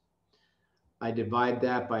front. I divide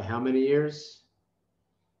that by how many years?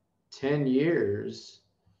 10 years.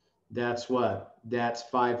 That's what? That's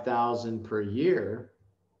 5,000 per year.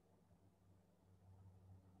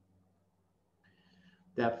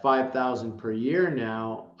 that 5,000 per year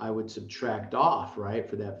now, I would subtract off, right,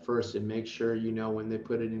 for that first, and make sure, you know, when they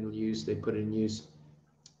put it in use, they put it in use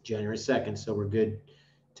January 2nd. So we're good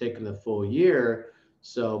taking the full year.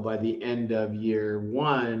 So by the end of year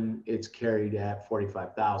one, it's carried at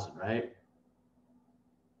 45,000, right?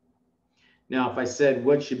 Now, if I said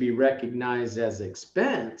what should be recognized as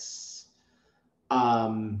expense,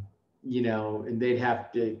 you know, and they'd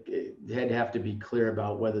have to be clear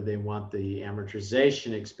about whether they want the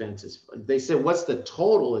amortization expenses. They said, what's the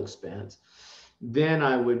total expense? Then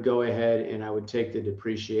I would go ahead and I would take the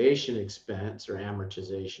depreciation expense or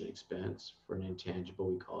amortization expense for an intangible.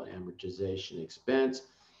 We call it amortization expense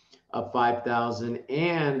of 5,000.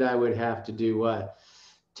 And I would have to do what?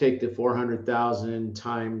 Take the 400,000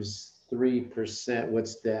 times 3%.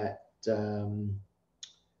 What's that?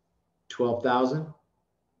 12,000.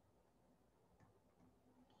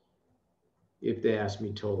 If they ask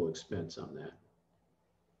me total expense on that.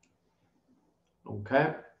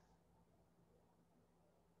 Okay.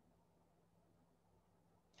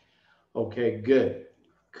 Okay, good.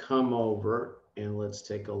 Come over and let's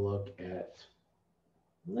take a look at,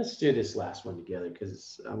 let's do this last one together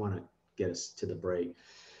because I want to get us to the break.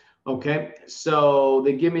 Okay, so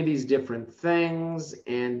they give me these different things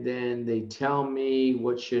and then they tell me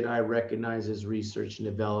what should I recognize as research and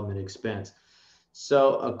development expense.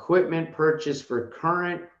 So equipment purchase for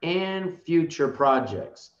current and future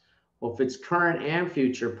projects. Well, if it's current and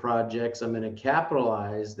future projects, I'm going to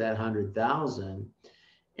capitalize that 100,000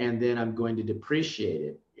 and then I'm going to depreciate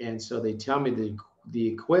it. And so they tell me the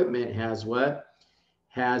equipment has what?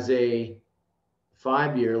 Has a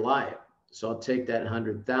 5-year life. So I'll take that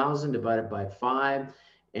 100,000, divide it by 5.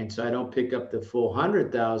 And so I don't pick up the full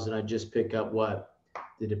 100,000. I just pick up what?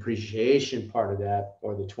 The depreciation part of that,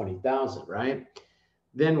 or the 20,000, right?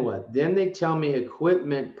 Then what? Then they tell me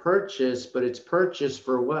equipment purchase, but it's purchased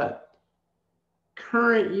for what?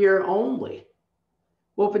 Current year only.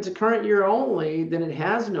 Well, if it's a current year only, then it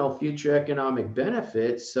has no future economic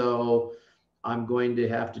benefit. So I'm going to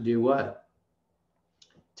have to do what?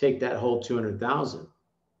 Take that whole 200,000.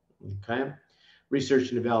 Okay.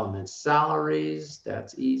 Research and development salaries,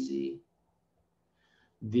 that's easy.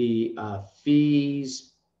 The fees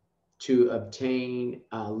to obtain,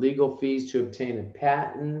 legal fees to obtain a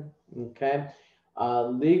patent. Okay.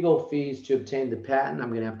 Legal fees to obtain the patent, I'm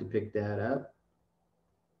going to have to pick that up.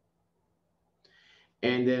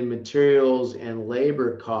 And then materials and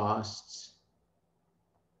labor costs,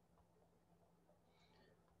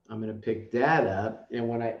 I'm going to pick that up. And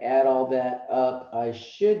when I add all that up, I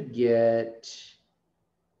should get,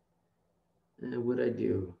 what'd I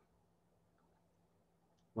do?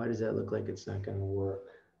 Why does that look like it's not going to work?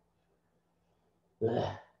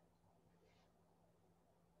 Ugh.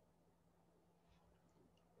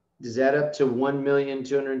 Does that up to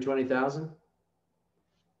 1,220,000?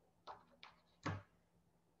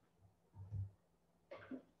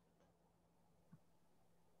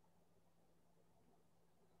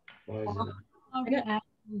 Why is it? How to add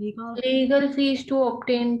legal? Legal fees to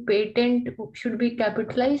obtain patent should be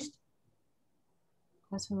capitalized.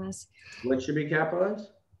 Customers. What should be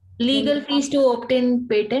capitalized? Legal fees to obtain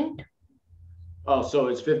patent. Oh, so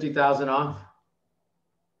it's 50,000 off?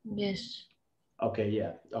 Yes. Okay,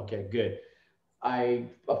 yeah. Okay, good. I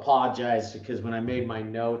apologize because when I made my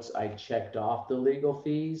notes, I checked off the legal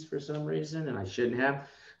fees for some reason and I shouldn't have.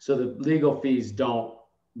 So the legal fees don't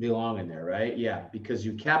belong in there, right? Yeah, because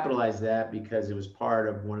you capitalize that because it was part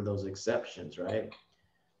of one of those exceptions, right?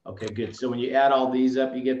 Okay, good. So when you add all these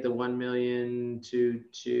up, you get the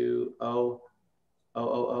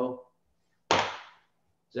 1,220,000.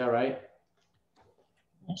 Is that right?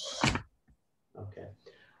 Yes. Okay.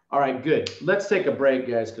 All right, good. Let's take a break,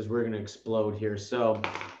 guys, because we're going to explode here. So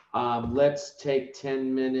let's take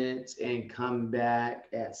 10 minutes and come back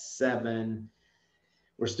at 7.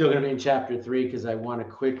 We're still going to be in chapter 3 because I want to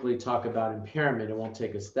quickly talk about impairment. It won't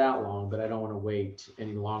take us that long, but I don't want to wait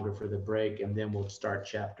any longer for the break, and then we'll start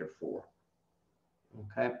chapter 4.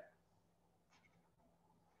 Okay.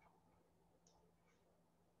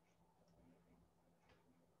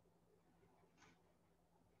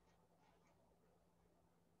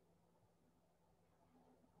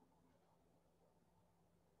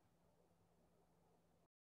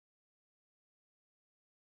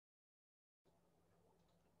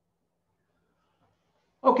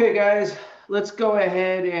 Okay, guys, let's go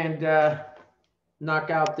ahead and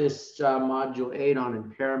knock out this module 8 on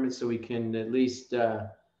impairment so we can at least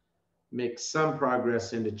make some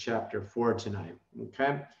progress into chapter 4 tonight,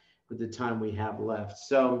 okay, with the time we have left.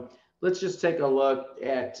 So let's just take a look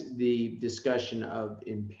at the discussion of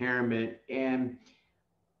impairment. And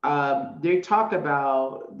They talk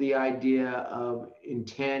about the idea of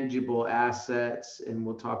intangible assets, and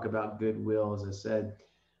we'll talk about goodwill, as I said,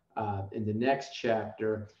 in the next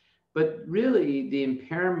chapter. But really, the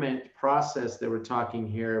impairment process that we're talking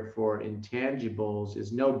here for intangibles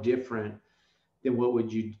is no different than what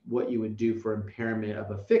you would do for impairment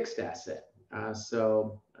of a fixed asset.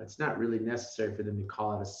 So it's not really necessary for them to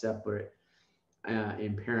call it a separate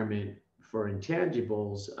impairment for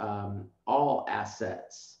intangibles. All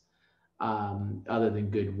assets other than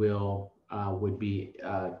goodwill would be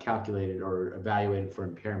calculated or evaluated for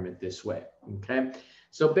impairment this way. Okay,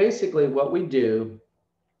 so basically what we do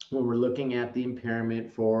when we're looking at the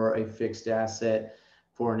impairment for a fixed asset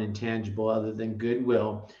for an intangible other than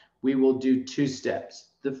goodwill, we will do two steps.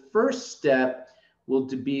 The first step will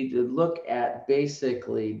be to look at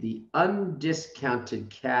basically the undiscounted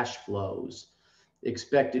cash flows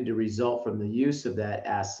expected to result from the use of that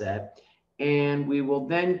asset. And we will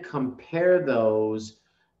then compare those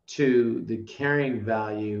to the carrying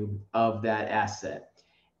value of that asset.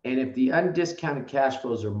 And if the undiscounted cash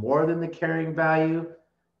flows are more than the carrying value,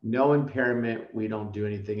 no impairment, we don't do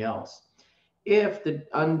anything else. If the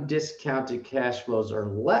undiscounted cash flows are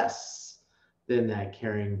less than that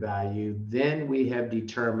carrying value, then we have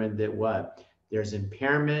determined that what? There's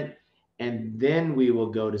impairment, and then we will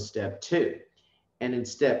go to step 2. And in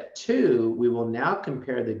step 2, we will now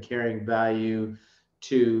compare the carrying value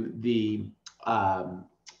to the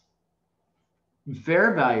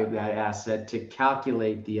fair value of that asset to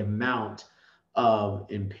calculate the amount of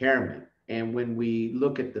impairment. And when we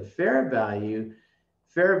look at the fair value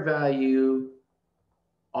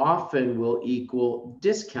often will equal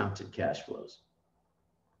discounted cash flows.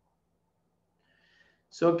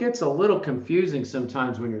 So it gets a little confusing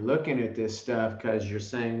sometimes when you're looking at this stuff, because you're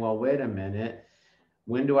saying, well, wait a minute,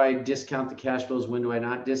 when do I discount the cash flows? When do I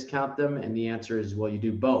not discount them? And the answer is, well, you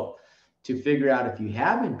do both. To figure out if you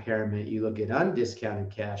have impairment, you look at undiscounted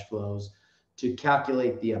cash flows. To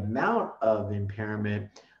calculate the amount of impairment,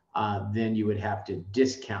 then you would have to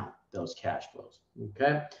discount those cash flows.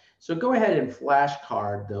 Okay, so go ahead and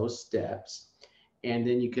flashcard those steps. And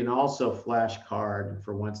then you can also flashcard,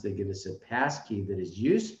 for once they give us a passkey that is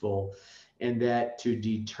useful, and that to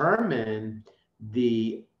determine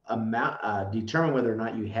the amount, determine whether or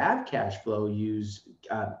not you have cash flow,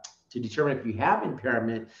 to determine if you have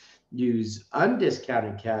impairment, use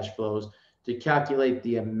undiscounted cash flows. To calculate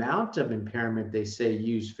the amount of impairment, they say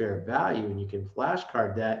use fair value, and you can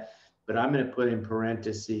flashcard that, but I'm going to put in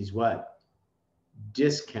parentheses what?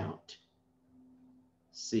 Discount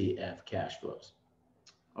CF cash flows.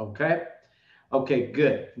 Okay. Okay,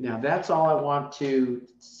 good. Now that's all I want to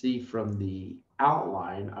see from the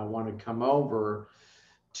outline. I want to come over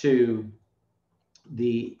to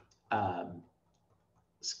the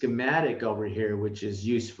schematic over here, which is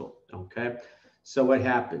useful. Okay. So what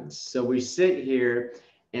happens? So we sit here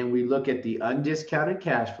and we look at the undiscounted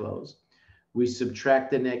cash flows. We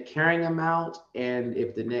subtract the net carrying amount. And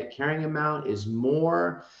if the net carrying amount is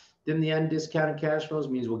more than the undiscounted cash flows,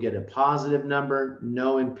 means we'll get a positive number,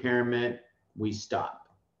 no impairment, we stop.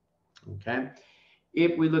 Okay.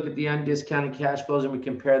 If we look at the undiscounted cash flows and we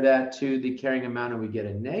compare that to the carrying amount and we get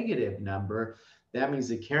a negative number, that means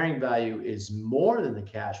the carrying value is more than the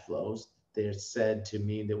cash flows. They're said to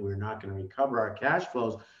mean that we're not going to recover our cash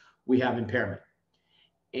flows. We have impairment.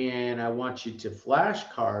 And I want you to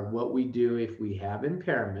flashcard what we do if we have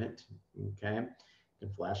impairment. Okay. And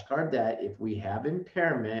flashcard that if we have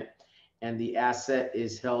impairment and the asset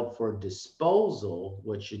is held for disposal,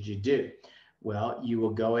 what should you do? Well, you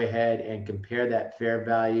will go ahead and compare that fair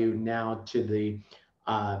value now to the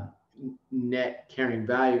net carrying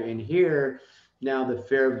value. And here, now the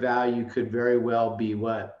fair value could very well be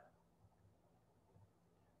what?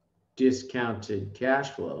 Discounted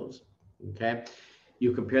cash flows. Okay.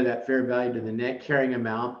 You compare that fair value to the net carrying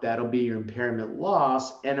amount, that'll be your impairment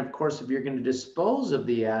loss. And of course, if you're going to dispose of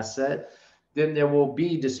the asset, then there will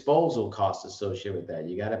be disposal costs associated with that.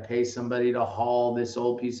 You got to pay somebody to haul this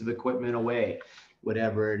old piece of equipment away,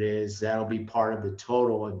 whatever it is, that'll be part of the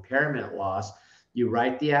total impairment loss. You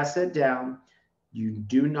write the asset down. You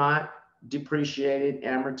do not depreciate it,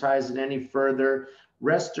 amortize it any further.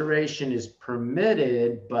 Restoration is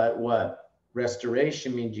permitted, but what?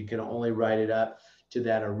 Restoration means you can only write it up to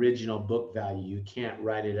that original book value. You can't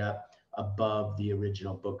write it up above the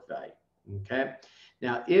original book value. Okay.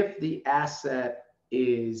 Now, if the asset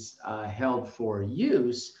is held for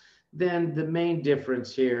use, then the main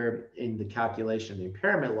difference here in the calculation of the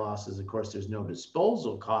impairment loss is, of course, there's no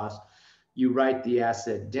disposal cost. You write the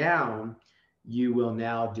asset down, you will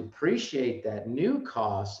now depreciate that new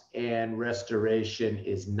cost, and restoration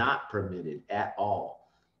is not permitted at all.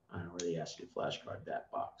 I already asked you to flashcard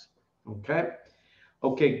that box. Okay.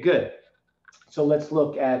 Okay, good. So let's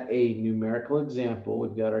look at a numerical example.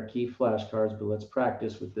 We've got our key flashcards, but let's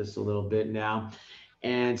practice with this a little bit now.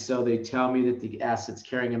 And so they tell me that the assets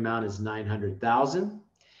carrying amount is 900,000.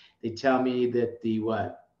 They tell me that the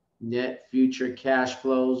what? Net future cash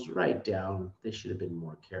flows, write down. They should have been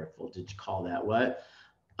more careful. Did you call that what?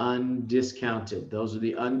 Undiscounted. Those are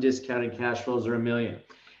the undiscounted cash flows are $1 million.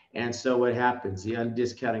 And so what happens? The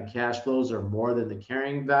undiscounted cash flows are more than the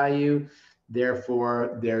carrying value.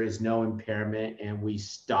 Therefore, there is no impairment and we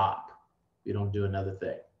stop. We don't do another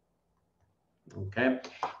thing. Okay.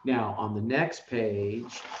 Now, on the next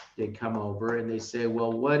page, they come over and they say,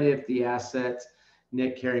 well, what if the assets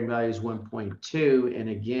net carrying value is 1.2? And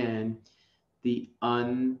again, the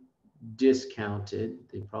undiscounted,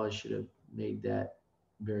 they probably should have made that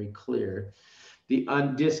very clear. The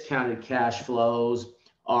undiscounted cash flows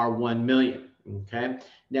are 1 million. Okay.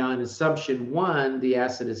 Now in assumption 1, the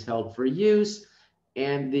asset is held for use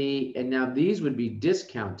and now these would be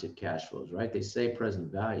discounted cash flows, right? They say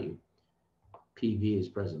present value. PV is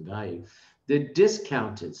present value. The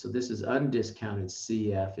discounted, so this is undiscounted,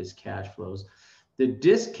 CF is cash flows. The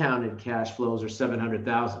discounted cash flows are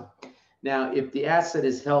 700,000. Now, if the asset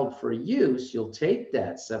is held for use, you'll take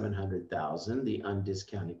that 700,000, the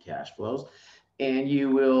undiscounted cash flows, and you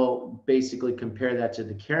will basically compare that to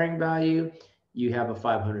the carrying value. You have a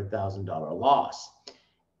 $500,000 loss.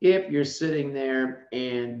 If you're sitting there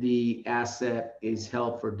and the asset is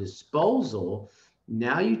held for disposal,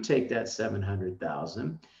 now you take that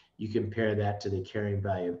 700,000, you compare that to the carrying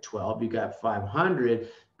value of 12, you got 500,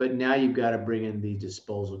 but now you've got to bring in the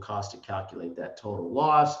disposal cost to calculate that total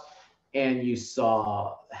loss. And you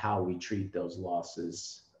saw how we treat those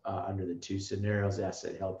losses under the two scenarios: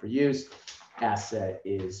 asset held for use, asset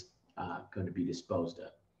is going to be disposed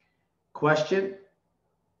of. Question?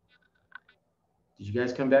 Did you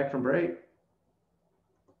guys come back from break?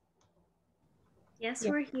 Yes,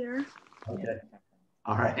 we're here. Okay.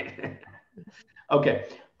 All right. Okay.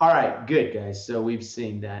 All right. Good, guys. So we've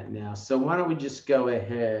seen that now. So why don't we just go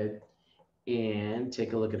ahead and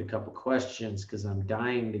take a look at a couple questions, because I'm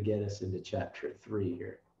dying to get us into chapter 3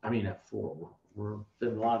 here. I mean, at 4. We're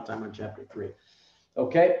spending a lot of time on chapter 3.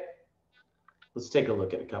 Okay. Let's take a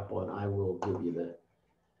look at a couple, and I will give you the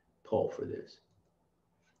poll for this.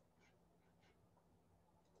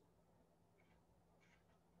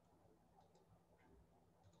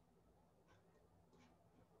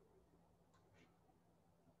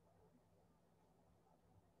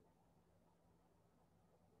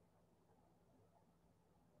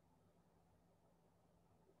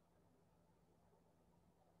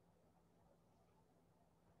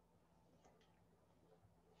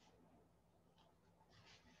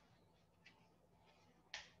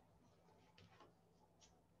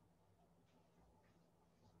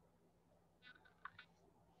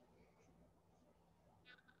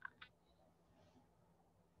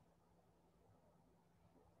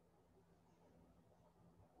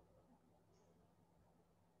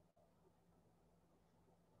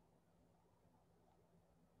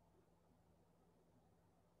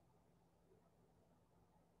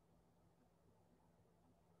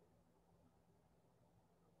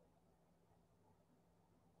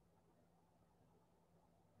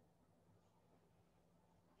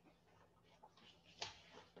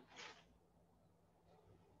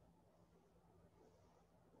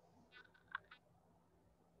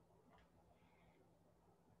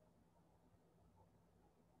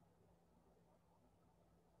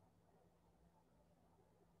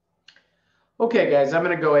 Okay, guys, I'm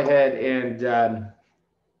going to go ahead and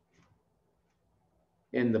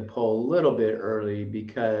end the poll a little bit early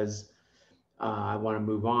because I want to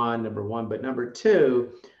move on, number one. But number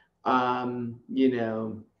two, you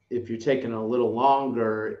know, if you're taking a little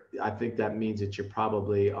longer, I think that means that you're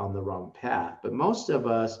probably on the wrong path. But most of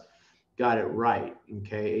us got it right,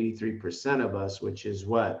 okay? 83% of us, which is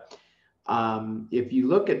what? If you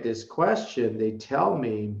look at this question, they tell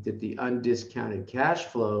me that the undiscounted cash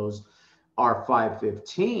flows are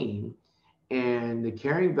 515 and the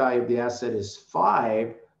carrying value of the asset is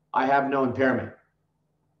 5, I have no impairment.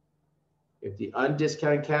 If the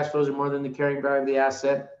undiscounted cash flows are more than the carrying value of the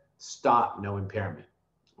asset, stop, no impairment.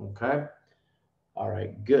 Okay. All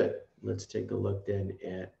right, good. Let's take a look then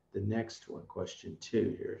at the next one, question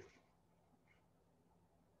 2 here.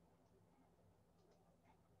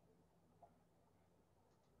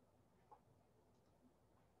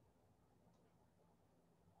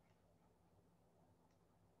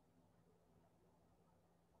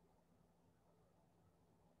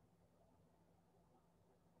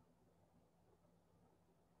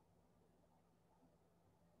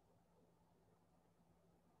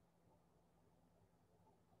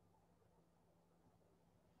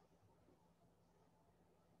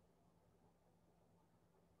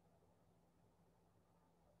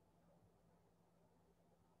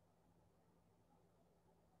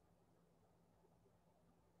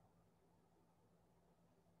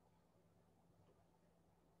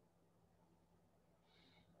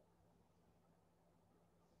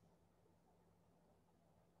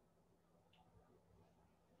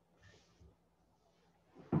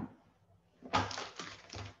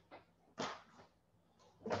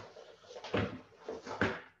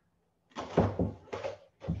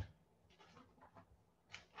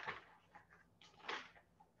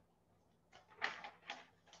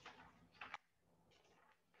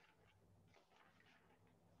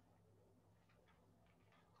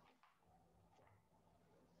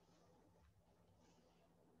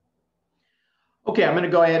 Okay, I'm going to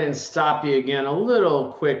go ahead and stop you again a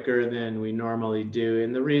little quicker than we normally do.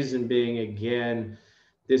 And the reason being, again,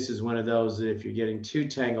 this is one of those that if you're getting too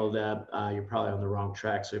tangled up, you're probably on the wrong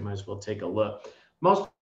track. So you might as well take a look. Most of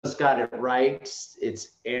us got it right. Its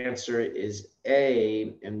answer is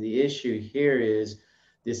A. And the issue here is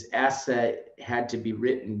this asset had to be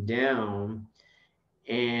written down.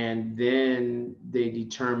 And then they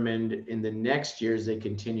determined in the next years they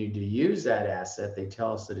continued to use that asset. They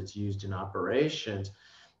tell us that it's used in operations.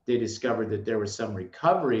 They discovered that there was some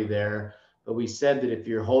recovery there, but we said that if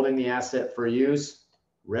you're holding the asset for use,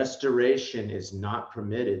 restoration is not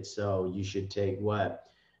permitted. So you should take what?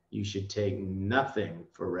 You should take nothing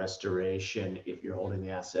for restoration if you're holding the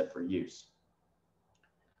asset for use.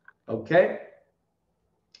 Okay.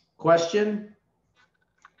 Question?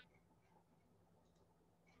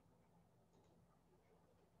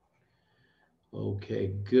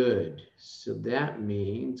 Okay, good. So that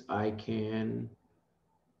means I can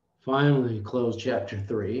finally close chapter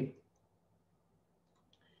 3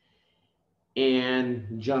 and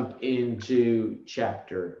jump into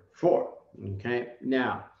chapter 4. Okay,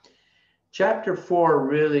 now chapter 4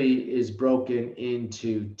 really is broken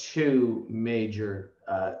into 2 major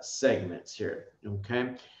segments here.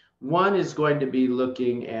 Okay, one is going to be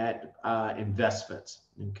looking at investments.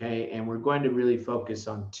 Okay, and we're going to really focus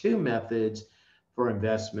on 2 methods for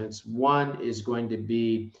investments. One is going to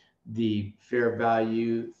be the fair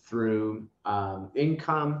value through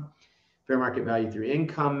income, fair market value through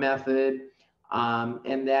income method.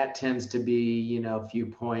 And that tends to be, a few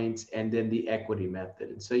points, and then the equity method.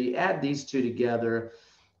 And so you add these 2 together,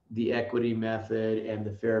 the equity method and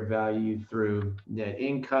the fair value through net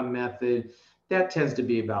income method, that tends to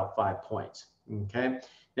be about 5 points. Okay.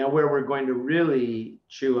 Now, where we're going to really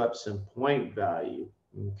chew up some point value,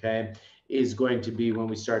 okay, is going to be when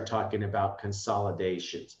we start talking about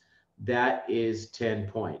consolidations. That is 10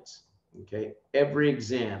 points. Okay. Every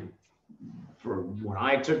exam, for when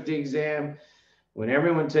I took the exam, when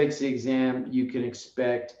everyone takes the exam, you can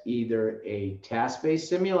expect either a task-based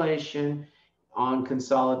simulation on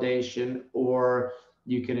consolidation, or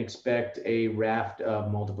you can expect a raft of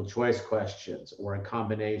multiple choice questions or a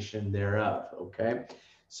combination thereof. Okay.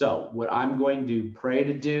 So what I'm going to pray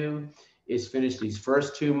to do is finish these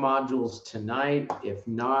first 2 modules tonight. If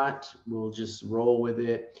not, we'll just roll with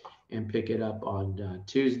it and pick it up on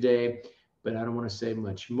Tuesday. But I don't want to say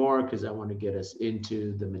much more because I want to get us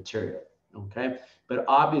into the material. Okay. But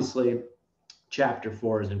obviously, chapter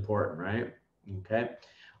 4 is important, right? Okay.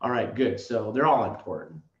 All right, good. So they're all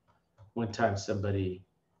important. One time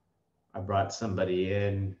I brought somebody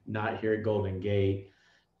in, not here at Golden Gate,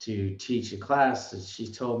 to teach a class. And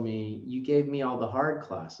she told me, you gave me all the hard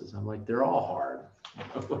classes. I'm like, they're all hard.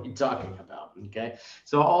 What are you talking about? Okay.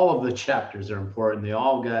 So all of the chapters are important. They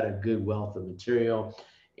all got a good wealth of material,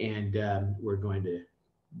 and we're going to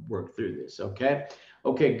work through this. Okay.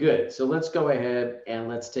 Okay, good. So let's go ahead and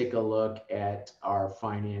let's take a look at our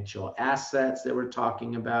financial assets that we're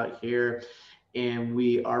talking about here. And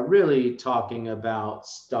we are really talking about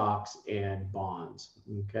stocks and bonds.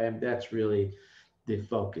 Okay, that's really the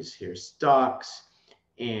focus here, stocks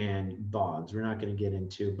and bonds. We're not going to get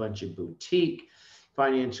into a bunch of boutique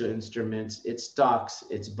financial instruments. It's stocks,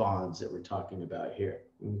 it's bonds that we're talking about here.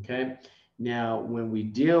 Okay, now when we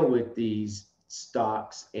deal with these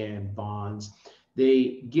stocks and bonds,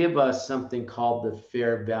 they give us something called the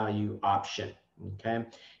fair value option. Okay,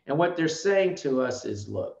 and what they're saying to us is,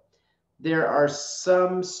 look, there are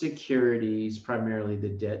some securities, primarily the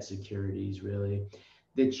debt securities really,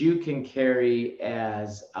 that you can carry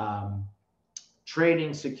as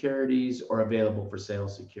trading securities or available for sale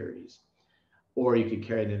securities, or you could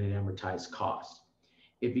carry them at amortized cost.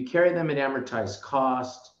 If you carry them at amortized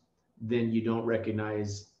cost, then you don't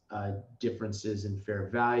recognize differences in fair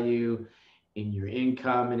value in your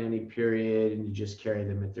income in any period, and you just carry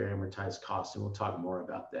them at their amortized cost. And we'll talk more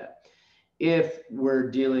about that. If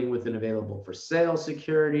we're dealing with an available for sale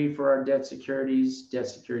security for our debt securities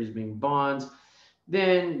being bonds,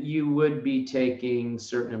 then you would be taking a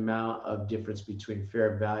certain amount of difference between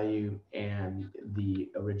fair value and the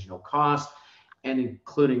original cost, and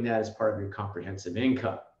including that as part of your comprehensive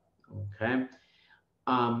income. Okay.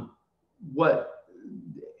 What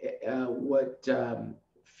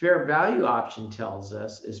fair value option tells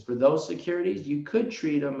us is, for those securities, you could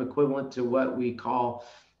treat them equivalent to what we call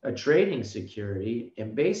a trading security.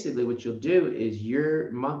 And basically what you'll do is year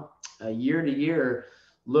to year,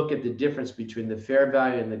 look at the difference between the fair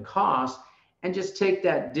value and the cost, and just take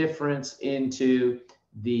that difference into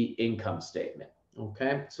the income statement.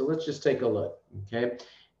 Okay, so let's just take a look. Okay,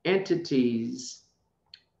 entities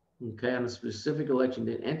Okay, on a specific election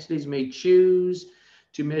date, entities may choose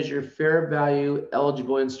to measure fair value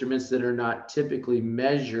eligible instruments that are not typically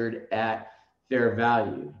measured at fair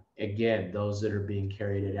value. Again, those that are being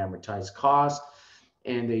carried at amortized cost.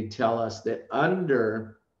 And they tell us that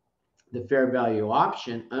under the fair value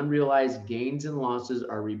option, unrealized gains and losses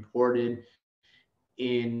are reported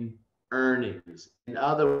in earnings. In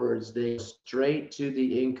other words, they go straight to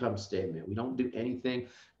the income statement. We don't do anything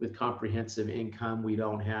with comprehensive income. We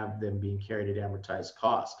don't have them being carried at amortized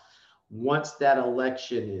cost. Once that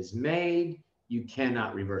election is made, you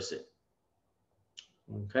cannot reverse it.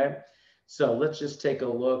 Okay, so let's just take a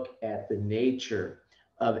look at the nature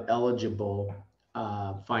of eligible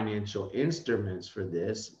financial instruments for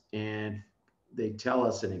this. And they tell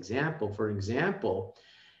us an example. For example,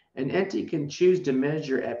 an entity can choose to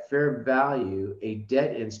measure at fair value a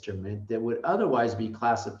debt instrument that would otherwise be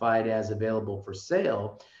classified as available for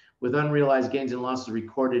sale, with unrealized gains and losses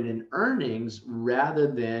recorded in earnings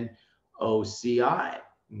rather than OCI.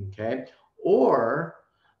 Okay, or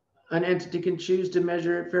an entity can choose to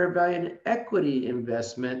measure at fair value an equity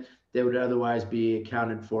investment that would otherwise be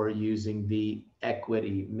accounted for using the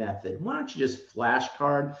equity method. Why don't you just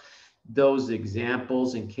flashcard those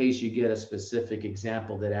examples in case you get a specific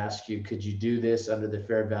example that asks you, could you do this under the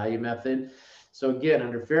fair value method? So again,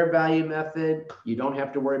 under fair value method, you don't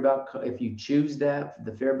have to worry about, if you choose that,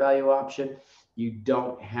 the fair value option, you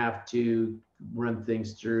don't have to run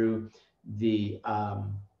things through the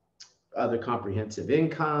other comprehensive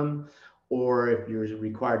income, or if you're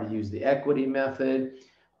required to use the equity method,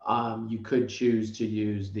 you could choose to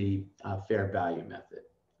use the fair value method.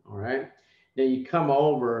 All right. Now you come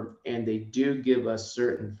over and they do give us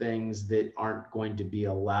certain things that aren't going to be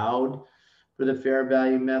allowed for the fair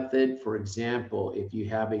value method. For example, if you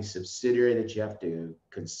have a subsidiary that you have to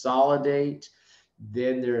consolidate,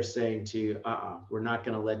 then they're saying to you, we're not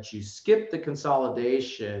going to let you skip the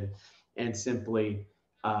consolidation and simply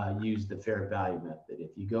use the fair value method.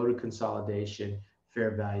 If you go to consolidation,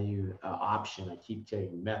 fair value option, I keep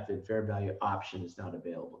saying method, fair value option is not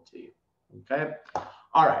available to you. Okay.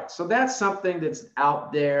 All right. So that's something that's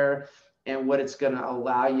out there. And what it's going to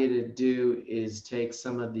allow you to do is take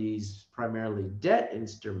some of these primarily debt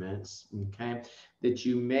instruments, okay, that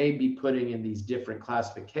you may be putting in these different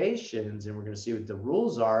classifications, and we're going to see what the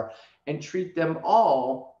rules are, and treat them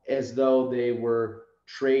all as though they were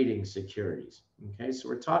trading securities. Okay, so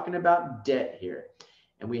we're talking about debt here.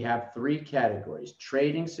 And we have three categories: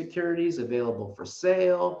 trading securities available for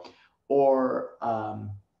sale, or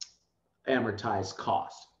amortized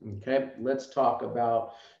cost. Okay, let's talk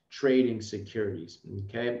about trading securities.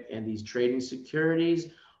 Okay, and these trading securities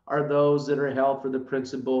are those that are held for the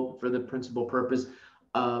principal purpose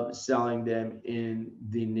of selling them in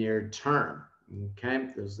the near term. Okay,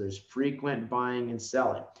 because there's frequent buying and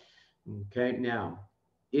selling. Okay, now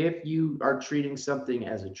if you are treating something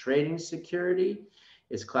as a trading security,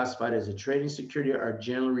 it's classified as a trading security, are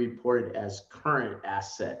generally reported as current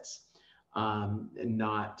assets,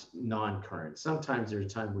 not non-current. Sometimes there's a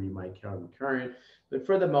time where you might count them current, but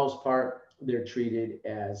for the most part, they're treated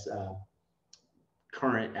as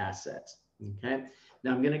current assets. Okay.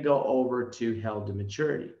 Now I'm going to go over to held to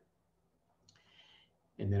maturity,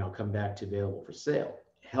 and then I'll come back to available for sale.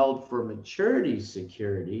 Held for maturity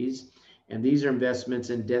securities, and these are investments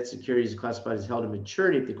in debt securities classified as held to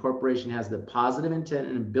maturity if the corporation has the positive intent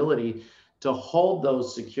and ability to hold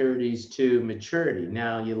those securities to maturity.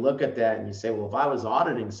 Now you look at that and you say, well, if I was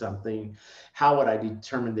auditing something, how would I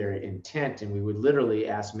determine their intent? And we would literally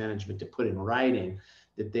ask management to put in writing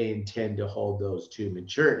that they intend to hold those to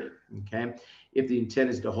maturity. Okay. If the intent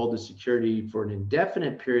is to hold the security for an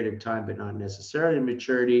indefinite period of time, but not necessarily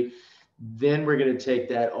maturity, then we're going to take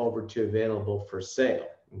that over to available for sale.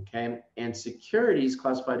 Okay. And securities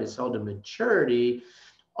classified as held to maturity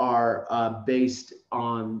are based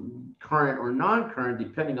on current or non-current,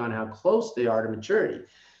 depending on how close they are to maturity.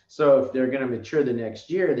 So if they're going to mature the next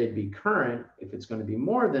year, they'd be current. If it's going to be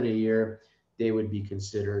more than a year, they would be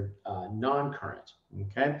considered non-current.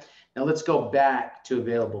 Okay. Now let's go back to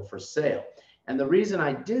available for sale. And the reason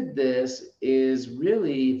I did this is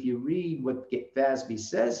really, if you read what FASB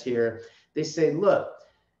says here, they say, look,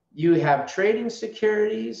 you have trading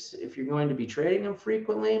securities, if you're going to be trading them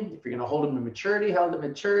frequently, if you're going to hold them to maturity, held to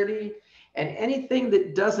maturity, and anything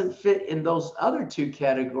that doesn't fit in those other two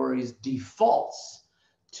categories defaults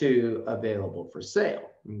to available for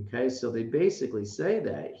sale. Okay, so they basically say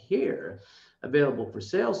that here, available for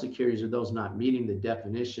sale securities are those not meeting the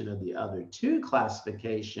definition of the other two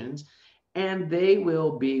classifications, and they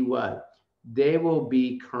will be what? They will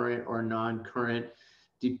be current or non-current,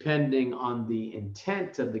 depending on the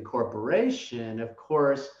intent of the corporation. Of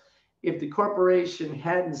course, if the corporation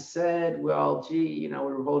hadn't said, well, gee, you know,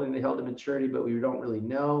 we were holding the held to maturity, but we don't really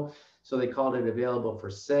know. So they called it available for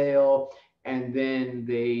sale. And then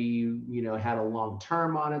they, you know, had a long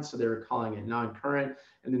term on it. So they were calling it non-current.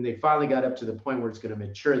 And then they finally got up to the point where it's going to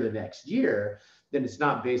mature the next year. Then it's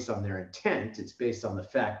not based on their intent. It's based on the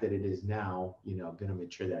fact that it is now, you know, going to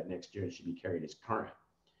mature that next year and should be carried as current.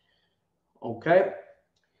 Okay.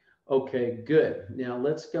 Okay, good. Now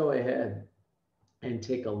let's go ahead and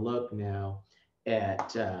take a look now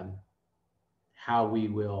at how we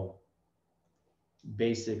will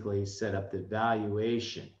basically set up the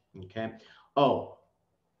valuation. Okay. Oh,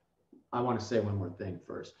 I want to say one more thing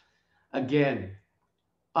first. Again,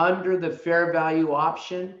 under the fair value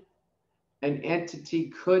option, an entity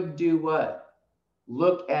could do what?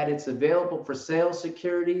 Look at its available for sale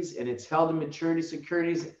securities and its held to maturity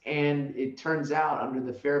securities. And it turns out under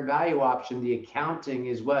the fair value option, the accounting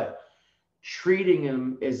is what? Treating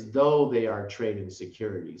them as though they are trading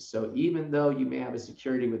securities. So even though you may have a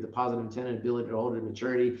security with the positive intent and ability to hold it to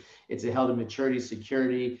maturity, it's a held to maturity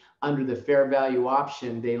security. Under the fair value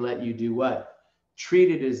option, they let you do what?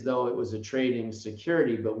 Treat it as though it was a trading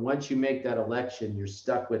security. But once you make that election, you're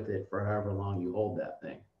stuck with it for however long you hold that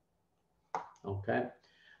thing. Okay.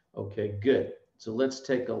 Okay, good. So let's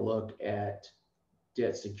take a look at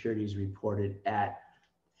debt securities reported at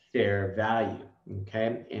fair value.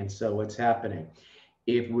 Okay. And so what's happening?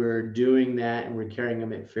 If we're doing that and we're carrying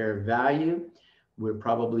them at fair value, we're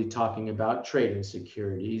probably talking about trading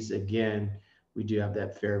securities. Again, we do have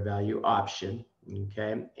that fair value option.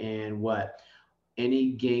 Okay. And what?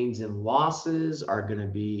 Any gains and losses are going to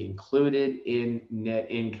be included in net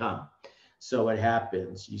income. So what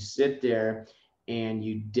happens? You sit there and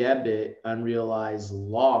you debit unrealized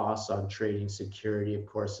loss on trading security, of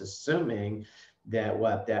course, assuming that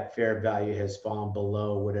what that fair value has fallen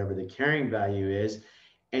below whatever the carrying value is.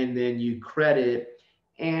 And then you credit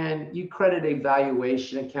a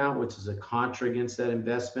valuation account, which is a contra against that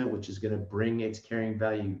investment, which is going to bring its carrying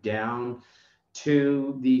value down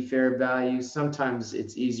to the fair value. Sometimes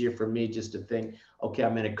it's easier for me just to think, okay,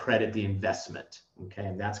 I'm going to credit the investment. Okay.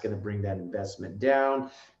 And that's going to bring that investment down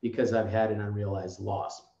because I've had an unrealized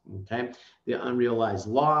loss. Okay. The unrealized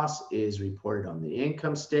loss is reported on the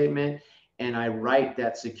income statement, and I write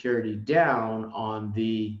that security down on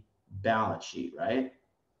the balance sheet, right?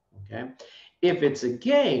 Okay. If it's a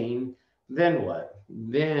gain, then what?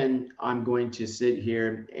 Then I'm going to sit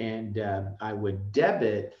here and I would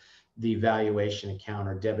debit the valuation account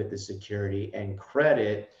or debit the security and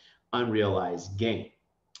credit unrealized gain.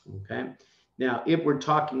 Okay. Now, if we're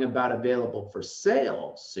talking about available for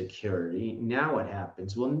sale security, now what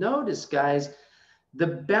happens? Well, notice, guys, the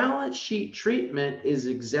balance sheet treatment is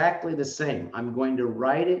exactly the same. I'm going to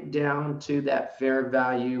write it down to that fair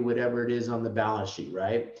value, whatever it is on the balance sheet,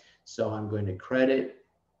 right? So I'm going to credit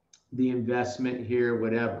the investment here,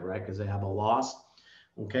 whatever, right? Because I have a loss.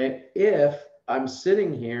 Okay. If I'm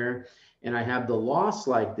sitting here and I have the loss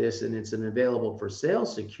like this and it's an available for sale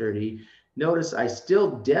security, notice I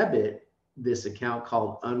still debit this account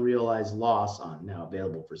called unrealized loss on now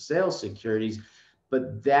available for sale securities,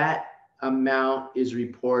 but that amount is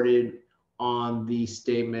reported on the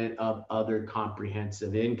statement of other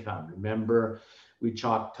comprehensive income. Remember, we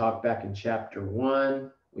talked back in chapter 1,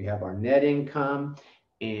 we have our net income,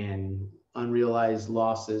 and unrealized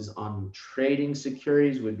losses on trading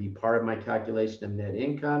securities would be part of my calculation of net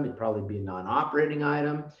income. It'd probably be a non-operating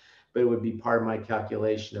item, but it would be part of my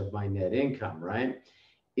calculation of my net income, right?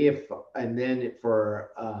 And then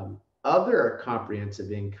for other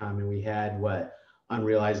comprehensive income, and we had what?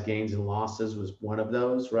 Unrealized gains and losses was one of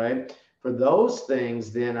those, right? For those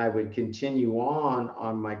things, then I would continue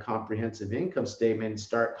on my comprehensive income statement and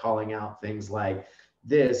start calling out things like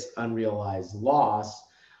this unrealized loss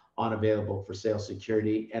on available for sale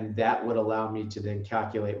security. And that would allow me to then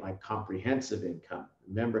calculate my comprehensive income.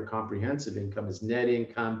 Remember, comprehensive income is net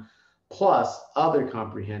income plus other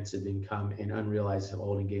comprehensive income, and unrealized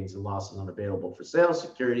holding gains and losses on available for sale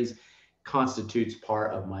securities constitutes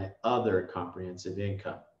part of my other comprehensive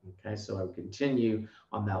income. Okay, so I would continue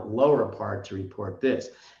on that lower part to report this.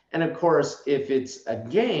 And of course, if it's a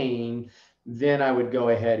gain, then I would go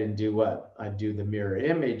ahead and do what? I'd do the mirror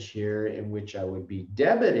image here, in which I would be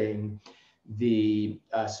debiting the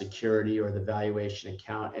security or the valuation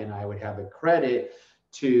account, and I would have a credit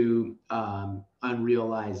to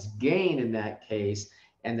unrealized gain in that case,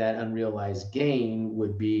 and that unrealized gain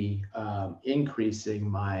would be increasing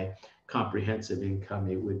my comprehensive income.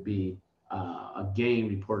 It would be a gain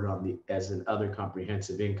reported on as an other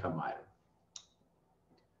comprehensive income item.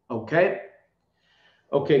 Okay.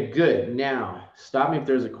 Okay, good. Now, stop me if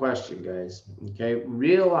there's a question, guys. Okay,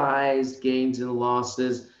 realized gains and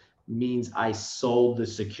losses means I sold the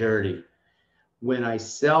security. When I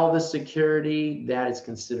sell the security, that is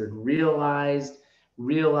considered realized.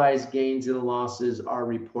 Realized gains and losses are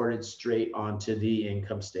reported straight onto the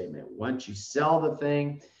income statement. Once you sell the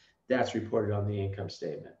thing, that's reported on the income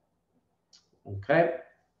statement. Okay.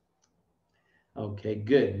 Okay,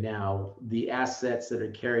 good. Now, the assets that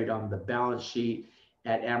are carried on the balance sheet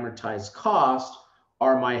at amortized cost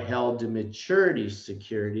are my held to maturity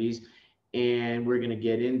securities. And we're going to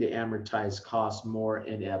get into amortized cost more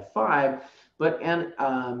in F5. But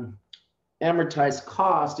amortized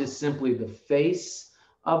cost is simply the face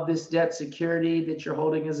of this debt security that you're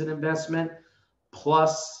holding as an investment,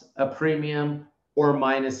 plus a premium or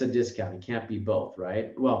minus a discount. It can't be both,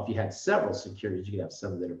 right? Well, if you had several securities, you could have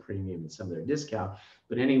some that are premium and some that are discount.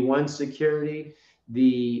 But any one security,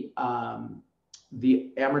 the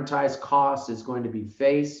amortized cost is going to be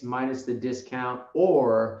face minus the discount,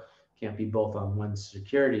 or can't be both on one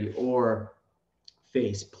security, or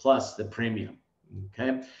face plus the premium.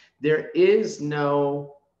 Okay, there is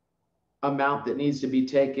no amount that needs to be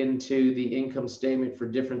taken to the income statement for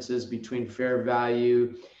differences between fair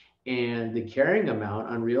value and the carrying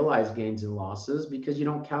amount, unrealized gains and losses, because you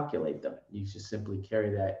don't calculate them. You just simply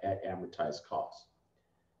carry that at amortized cost.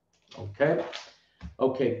 Okay.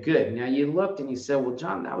 Okay, good. Now you looked and you said, well,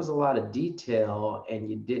 John, that was a lot of detail and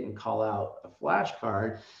you didn't call out a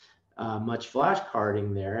flashcard, much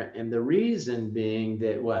flashcarding there. And the reason being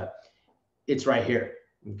that what? It's right here.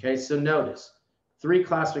 Okay, so notice 3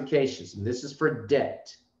 classifications, and this is for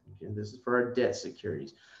debt. Okay, this is for our debt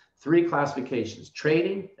securities. 3 classifications: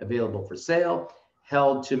 trading, available for sale,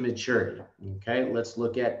 held to maturity. Okay, let's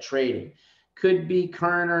look at trading. Could be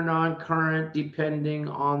current or non-current depending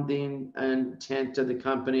on the intent of the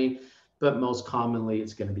company, but most commonly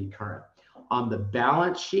it's going to be current. On the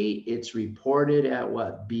balance sheet, it's reported at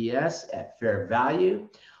what? BS, at fair value.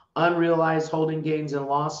 Unrealized holding gains and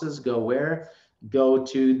losses go where? Go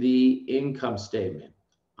to the income statement,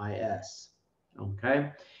 IS.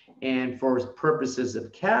 Okay. And for purposes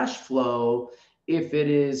of cash flow, if it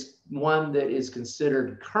is one that is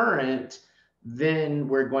considered current, then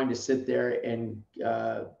we're going to sit there and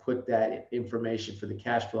put that information for the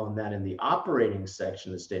cash flow and that in the operating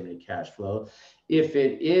section of the statement of cash flow. If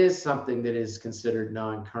it is something that is considered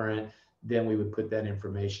non-current, then we would put that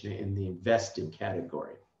information in the investing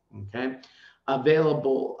category. Okay.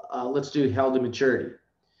 Available, let's do held to maturity.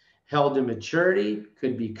 Held to maturity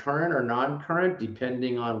could be current or non-current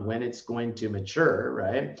depending on when it's going to mature,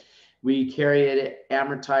 right? We carry it at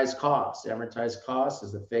amortized cost. Amortized cost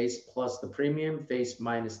is the face plus the premium, face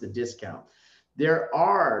minus the discount. There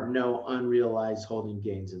are no unrealized holding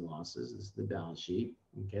gains and losses. This is the balance sheet.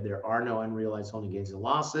 Okay, there are no unrealized holding gains and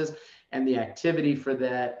losses, and the activity for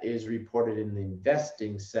that is reported in the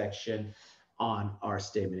investing section on our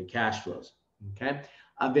statement of cash flows. Okay,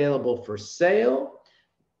 available for sale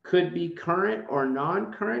could be current or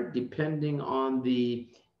non-current depending on the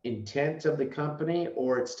intent of the company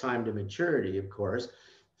or its time to maturity, of course.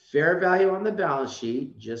 Fair value on the balance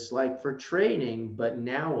sheet, just like for trading, but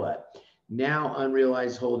now what? Now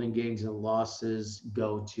unrealized holding gains and losses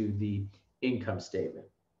go to the income statement.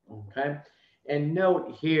 Okay, and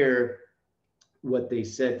note here what they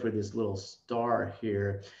said for this little star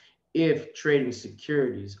here. If trading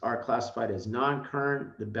securities are classified as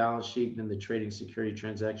non-current, the balance sheet, then the trading security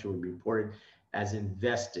transaction would be reported as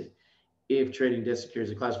invested. If trading debt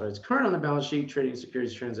securities are classified as current on the balance sheet, trading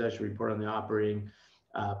securities transaction report on the operating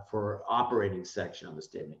for operating section on the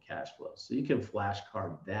statement of cash flow. So you can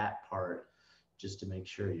flashcard that part just to make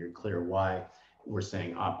sure you're clear why we're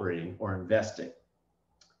saying operating or investing.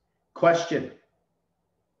 Question.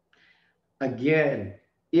 Again,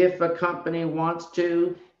 if a company wants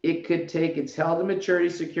to, it could take its held to maturity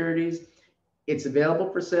securities, it's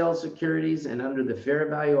available for sale securities, and under the fair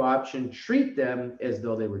value option, treat them as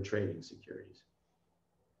though they were trading securities.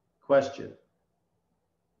 Question.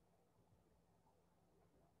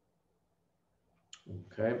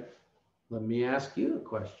 Okay, let me ask you a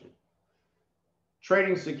question.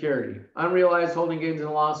 Trading security, unrealized holding gains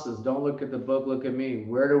and losses. Don't look at the book, look at me.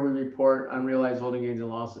 Where do we report unrealized holding gains and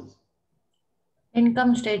losses?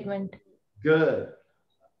 Income statement. Good.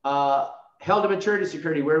 Held to maturity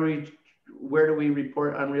security, where do we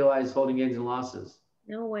report unrealized holding gains and losses?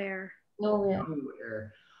 Nowhere.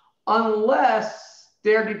 Nowhere. Unless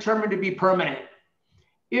they're determined to be permanent.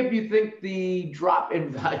 If you think the drop in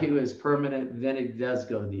value is permanent, then it does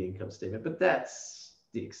go to the income statement, but that's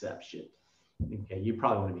the exception. Okay, you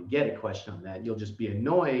probably won't even get a question on that. You'll just be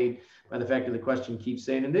annoyed by the fact that the question keeps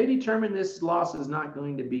saying, and they determine this loss is not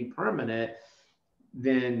going to be permanent,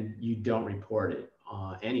 then you don't report it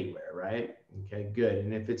anywhere, right? Okay, good.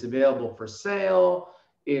 And if it's available for sale,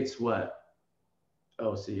 it's what?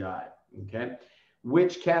 OCI, okay?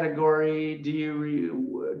 Which category do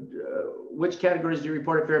you, which categories do you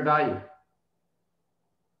report at fair value?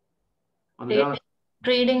 On the balance?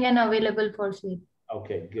 Trading and available for sale.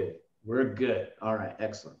 Okay, good. We're good. All right,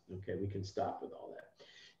 excellent. Okay, we can stop with all that.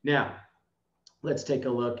 Now, let's take a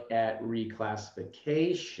look at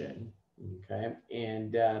reclassification. Okay,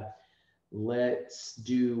 and let's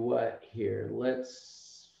do what here?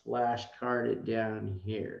 Let's flashcard it down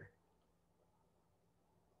here.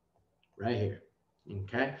 Right here.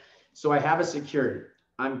 Okay, so I have a security.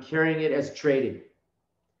 I'm carrying it as trading.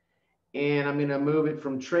 And I'm going to move it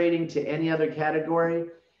from trading to any other category.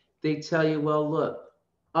 They tell you, well, look,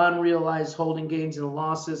 unrealized holding gains and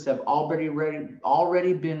losses have already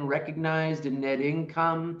been recognized in net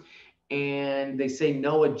income, and they say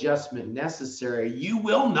no adjustment necessary. You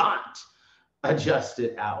will not adjust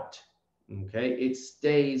it out. Okay, it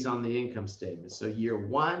stays on the income statement. So year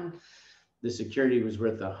one, the security was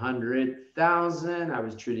worth 100,000. I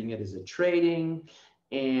was treating it as a trading,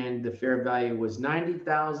 and the fair value was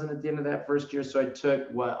 90,000 at the end of that first year. So I took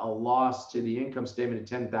what, a loss to the income statement of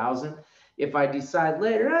 10,000. If I decide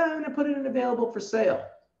later, I'm going to put it in available for sale,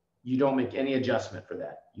 you don't make any adjustment for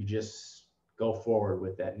that. You just go forward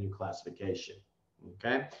with that new classification.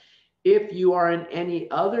 Okay. If you are in any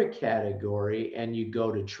other category and you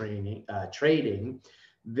go to trading,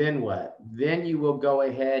 then what? Then you will go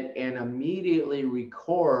ahead and immediately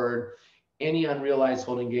record any unrealized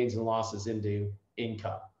holding gains and losses into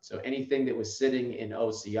income. So anything that was sitting in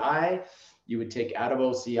OCI, you would take out of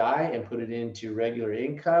OCI and put it into regular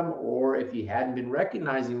income. Or if you hadn't been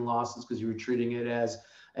recognizing losses because you were treating it as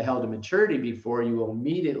a held to maturity before, you will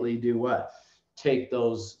immediately do what? Take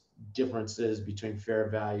those differences between fair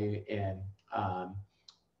value and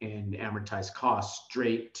amortized costs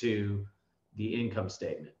straight to the income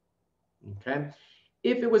statement. Okay.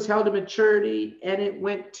 If it was held to maturity and it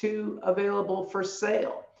went to available for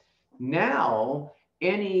sale, now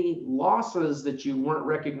any losses that you weren't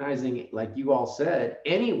recognizing, like you all said,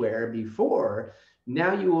 anywhere before,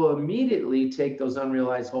 now you will immediately take those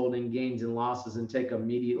unrealized holding gains and losses and take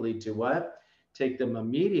immediately to what? Take them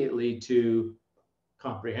immediately to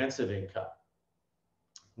comprehensive income.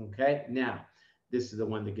 Okay, now this is the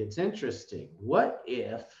one that gets interesting. What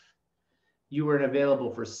if you were available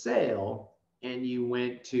for sale and you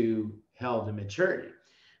went to held to maturity?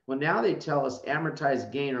 Well, now they tell us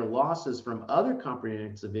amortized gain or losses from other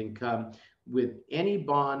comprehensive income with any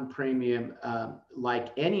bond premium, like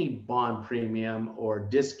any bond premium or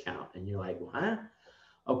discount. And you're like, what?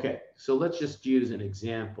 Okay, so let's just use an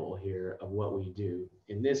example here of what we do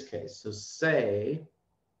in this case. So say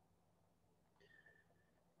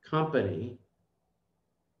company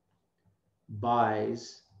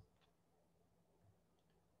buys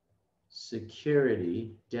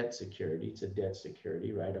security, debt security, it's a debt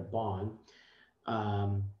security, right? A bond.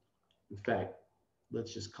 In fact,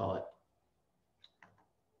 let's just call it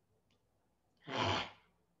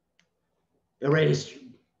erased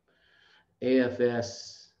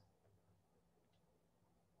AFS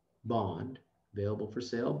bond, available for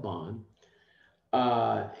sale bond,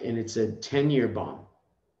 and it's a 10-year bond.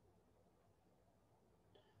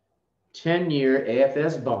 10-year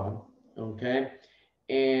AFS bond, okay?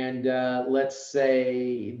 And let's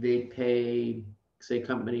say they pay, say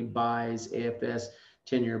company buys AFS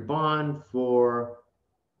 10-year bond for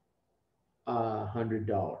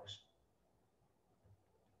 $100.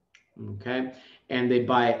 Okay, and they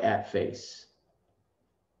buy it at face.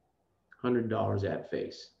 $100 at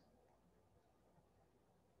face.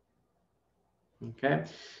 Okay,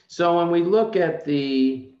 so when we look at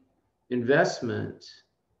the investment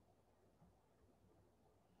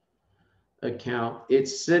account,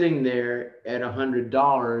 it's sitting there at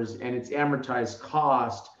 $100 and its amortized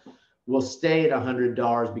cost will stay at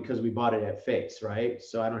 $100 because we bought it at face, right?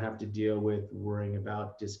 So I don't have to deal with worrying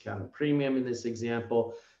about discounted premium in this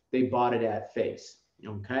example. They bought it at face,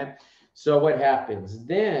 okay? So what happens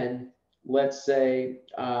then, let's say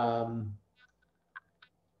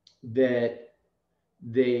that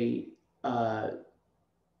they are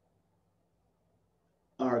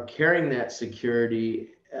carrying that security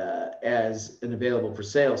as an available for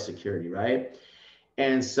sale security, right?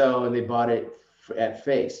 And so, and they bought it at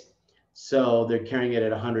face. So they're carrying it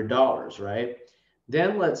at $100, right?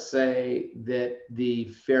 Then let's say that the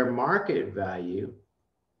fair market value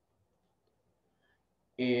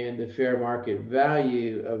and the fair market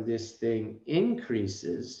value of this thing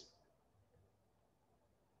increases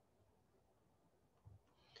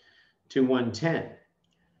to 110,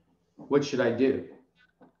 what should I do?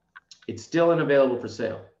 It's still unavailable for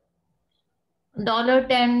sale.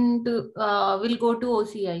 $10 to will go to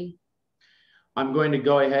OCI. I'm going to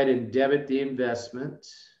go ahead and debit the investment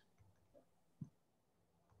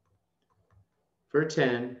for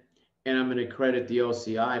 10, and I'm going to credit the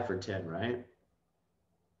OCI for 10, right?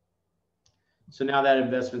 So now that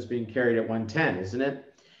investment's being carried at 110, isn't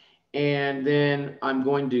it? And then I'm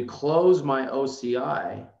going to close my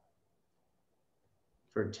OCI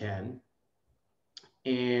for 10.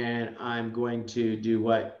 And I'm going to do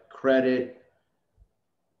what? Credit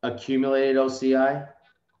accumulated OCI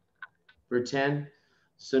for 10.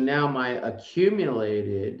 So now my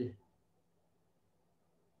accumulated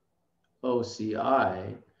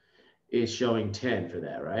OCI is showing 10 for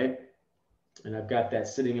that, right? And I've got that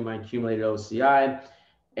sitting in my accumulated OCI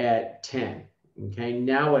at 10. Okay,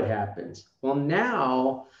 now what happens? Well,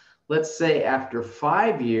 now let's say after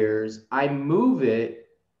 5 years, I move it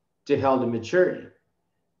to held to maturity.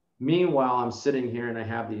 Meanwhile, I'm sitting here and I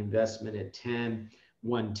have the investment at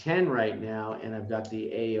 110 right now, and I've got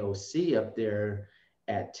the AOC up there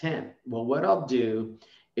at 10. Well, what I'll do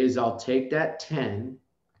is I'll take that 10,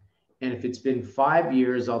 and if it's been 5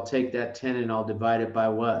 years, I'll take that 10 and I'll divide it by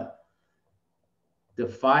what? The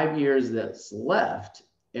 5 years that's left.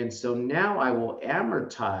 And so now I will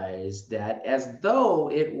amortize that as though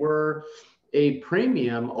it were a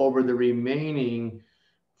premium over the remaining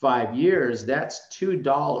 5 years. That's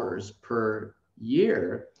 $2 per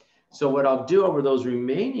year. So what I'll do over those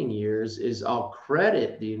remaining years is I'll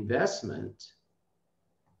credit the investment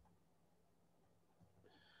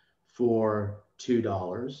for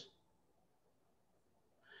 $2,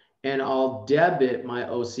 and I'll debit my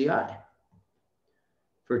OCI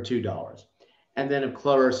for $2. And then of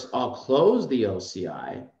course, I'll close the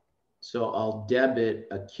OCI. So I'll debit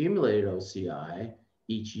accumulated OCI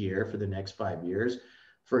each year for the next 5 years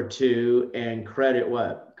for 2, and credit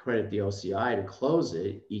what? Credit the OCI to close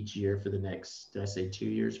it each year for the next, did I say 2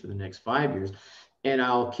 years? For the next 5 years. And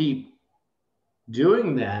I'll keep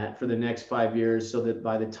doing that for the next 5 years so that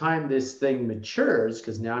by the time this thing matures,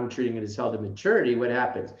 because now I'm treating it as held to maturity, what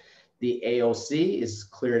happens? The AOC is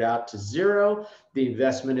cleared out to 0. The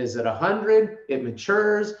investment is at 100. It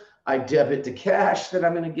matures. I debit the cash that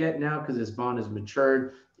I'm going to get now because this bond has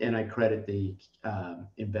matured, and I credit the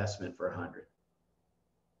investment for 100.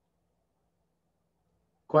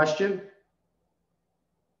 Question?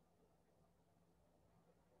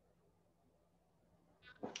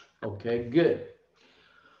 Okay, good.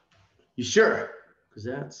 You sure? Because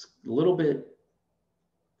that's a little bit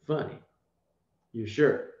funny. You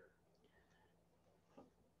sure?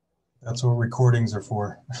 That's what recordings are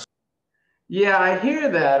for. Yeah, I hear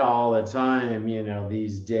that all the time, you know,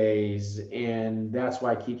 these days. And that's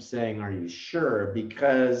why I keep saying, are you sure?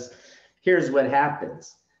 Because here's what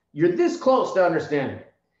happens. You're this close to understanding it.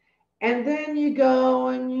 And then you go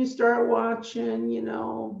and you start watching, you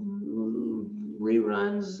know,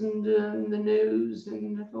 reruns and the news,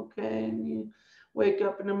 and okay, and you wake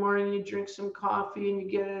up in the morning and you drink some coffee and you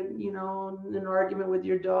get a, you know, an argument with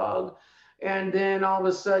your dog. And then all of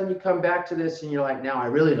a sudden you come back to this and you're like, now I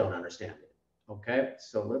really don't understand it. Okay,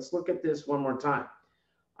 so let's look at this one more time.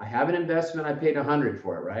 I have an investment, I paid 100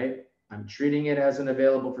 for it, right? I'm treating it as an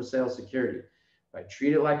available for sale security. If I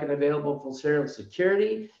treat it like an available for sale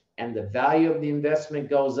security and the value of the investment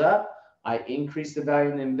goes up, I increase the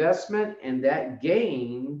value of the investment, and that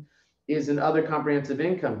gain is an other comprehensive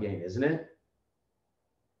income gain, isn't it?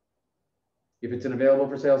 If it's an available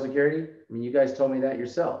for sale security, I mean, you guys told me that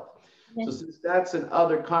yourself. Yes. So since that's an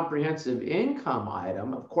other comprehensive income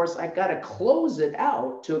item, of course, I got to close it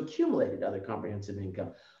out to accumulated other comprehensive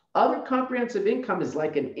income. Other comprehensive income is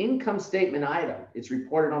like an income statement item. It's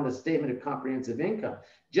reported on the statement of comprehensive income,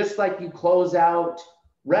 just like you close out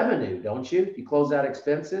revenue, don't you? You close out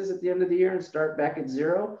expenses at the end of the year and start back at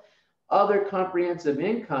 0. Other comprehensive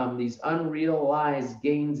income, these unrealized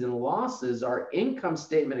gains and losses, are income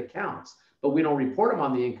statement accounts, but we don't report them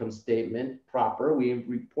on the income statement proper. We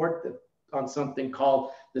report them on something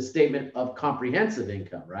called the statement of comprehensive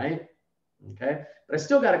income, right? Okay, but I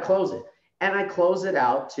still got to close it. And I close it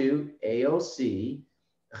out to AOC,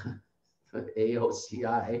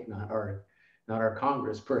 AOCI, not our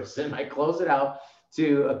congressperson. I close it out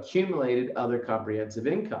to accumulated other comprehensive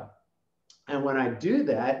income. And when I do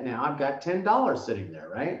that, now I've got $10 sitting there,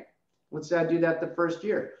 right? Let's say I do that the first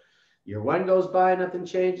year. Year 1 goes by, nothing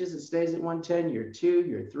changes. It stays at 110. Year 2,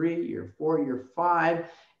 year 3, year 4, year 5.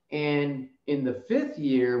 And in the 5th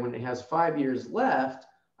year, when it has 5 years left,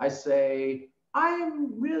 I say,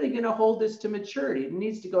 I'm really going to hold this to maturity. It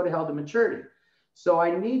needs to go to held to maturity. So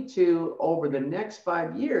I need to, over the next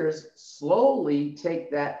 5 years, slowly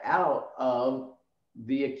take that out of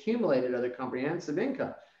the accumulated other comprehensive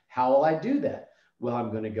income. How will I do that? Well,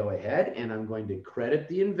 I'm going to go ahead and I'm going to credit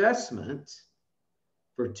the investment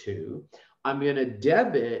for 2. I'm going to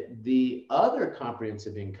debit the other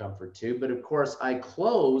comprehensive income for 2. But of course, I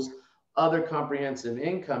close other comprehensive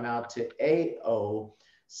income out to AOCI,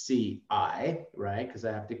 right? Because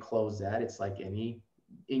I have to close that. It's like any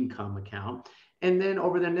income account. And then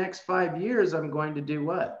over the next 5 years, I'm going to do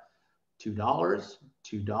what? $2,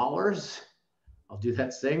 $2. I'll do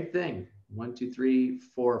that same thing. 1, 2, 3,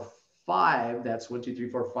 4, 5. That's 1, 2, 3,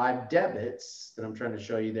 4, 5 debits that I'm trying to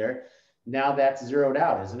show you there. Now that's zeroed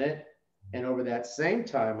out, isn't it? And over that same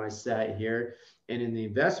time, I sat here and in the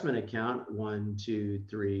investment account, 1, 2,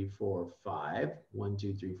 3, 4, 5, 1,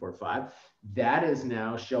 2, 3, 4, 5, that is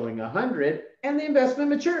now showing 100 and the investment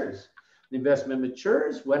matures. The investment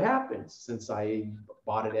matures, what happens? Since I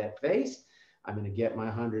bought it at face, I'm going to get my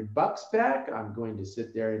 $100 back. I'm going to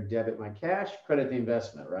sit there and debit my cash, credit the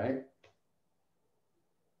investment, right?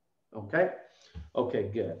 Okay. Okay,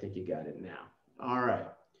 good. I think you got it now. All right.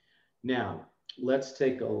 Now, let's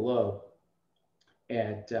take a look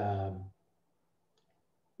at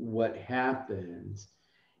what happens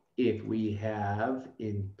if we have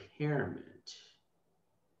impairment.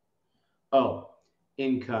 Oh,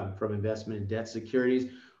 income from investment in debt securities.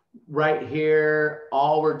 Right here,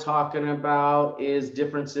 all we're talking about is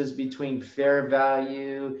differences between fair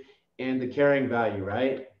value and the carrying value,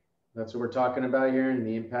 right? That's what we're talking about here, and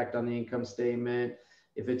the impact on the income statement.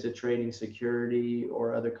 If it's a trading security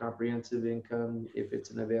or other comprehensive income, if it's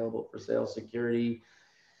an available for sale security,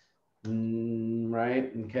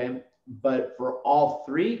 right? Okay. But for all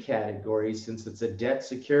 3 categories, since it's a debt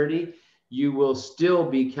security, you will still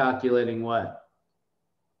be calculating what?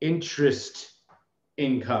 Interest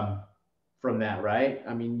income from that, right?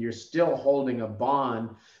 I mean, you're still holding a bond.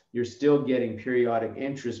 You're still getting periodic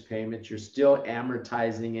interest payments. You're still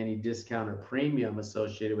amortizing any discount or premium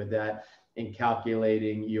associated with that and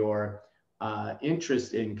calculating your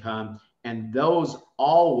interest income. And those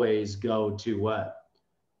always go to what?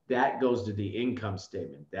 That goes to the income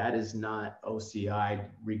statement. That is not OCI,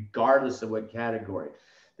 regardless of what category.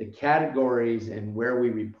 The categories and where we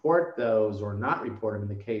report those or not report them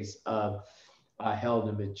in the case of held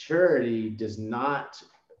to maturity does not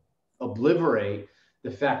obliterate the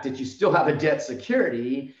fact that you still have a debt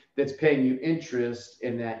security that's paying you interest,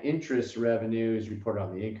 and that interest revenue is reported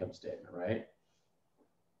on the income statement, right?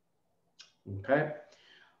 Okay.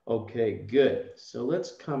 Okay, good. So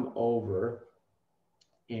let's come over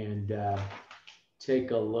and take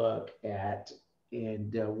a look at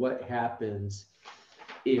what happens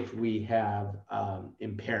if we have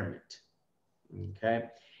impairment. Okay.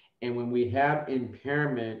 And when we have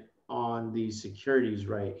impairment on these securities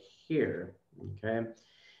right here, okay,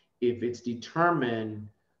 if it's determined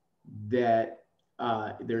that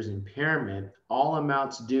there's impairment, all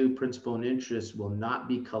amounts due, principal and interest will not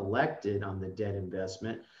be collected on the debt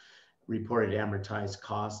investment, reported amortized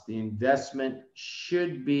cost. The investment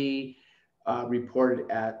should be reported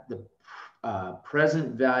at the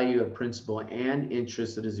present value of principal and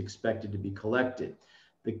interest that is expected to be collected.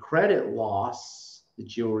 The credit loss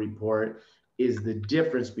that you'll report is the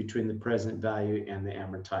difference between the present value and the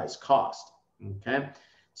amortized cost. Okay,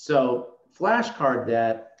 so flashcard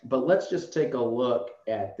that, but let's just take a look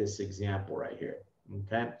at this example right here.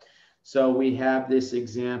 Okay, so we have this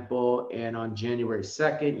example, and on January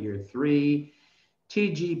 2nd, year 3,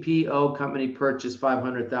 TGPO company purchased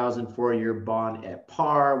 500,000 4-year bond at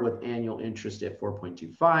par with annual interest at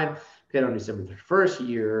 4.25, paid on December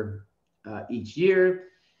 31st each year.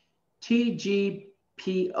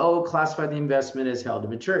 TGPO classified the investment as held to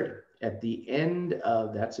maturity. At the end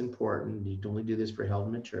of, that's important, you only do this for held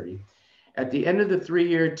to maturity. At the end of the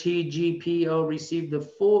 3-year, TGPO received the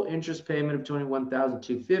full interest payment of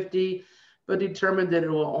 $21,250, but determined that it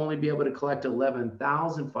will only be able to collect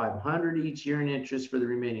 $11,500 each year in interest for the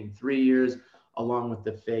remaining 3 years, along with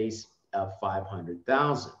the face of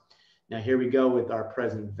 $500,000. Now here we go with our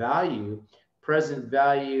present value. Present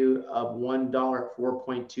value of $1 at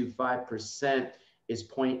 4.25% is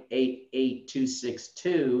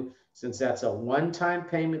 0.88262. Since that's a one-time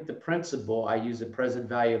payment to principal, I use the present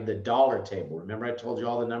value of the dollar table. Remember I told you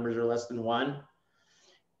all the numbers are less than 1?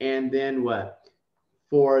 And then what?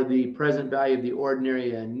 For the present value of the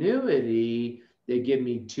ordinary annuity, they give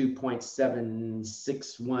me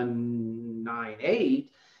 2.76198.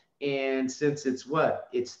 And since it's what?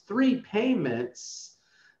 It's 3 payments,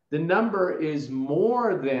 the number is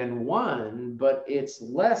more than 1, but it's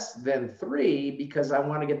less than 3 because I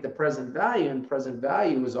want to get the present value, and present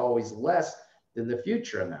value is always less than the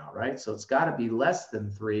future amount, right? So it's got to be less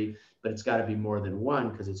than 3, but it's got to be more than 1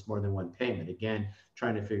 because it's more than one payment. Again,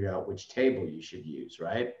 trying to figure out which table you should use,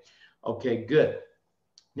 right? Okay, good.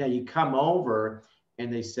 Now you come over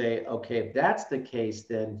and they say, okay, if that's the case,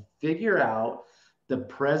 then figure out the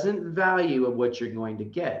present value of what you're going to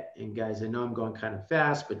get. And guys, I know I'm going kind of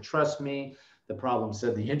fast, but trust me, the problem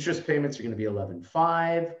said the interest payments are going to be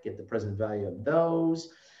 11.5, get the present value of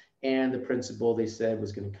those. And the principal, they said,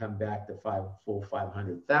 was going to come back to full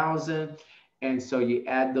 500,000. And so you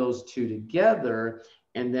add those two together,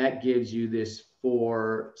 and that gives you this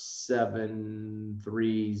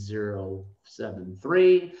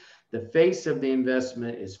 473073. The face of the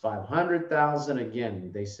investment is 500,000.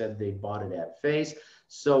 Again, they said they bought it at face.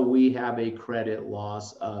 So we have a credit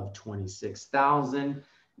loss of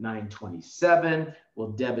 26,927.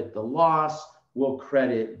 We'll debit the loss. We'll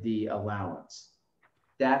credit the allowance.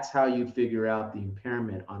 That's how you figure out the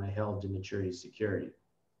impairment on a held to maturity security.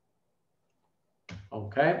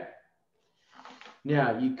 Okay.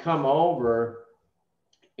 Now you come over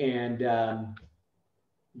and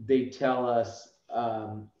they tell us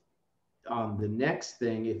on the next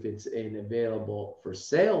thing, if it's an available for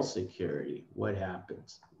sale security, what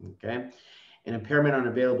happens? Okay. An impairment on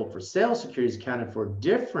available for sale security is accounted for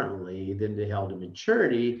differently than the held to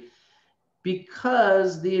maturity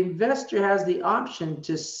because the investor has the option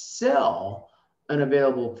to sell an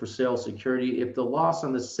available for sale security if the loss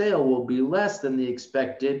on the sale will be less than the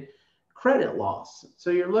expected credit loss. So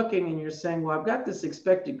you're looking and you're saying, well, I've got this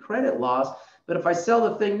expected credit loss, but if I sell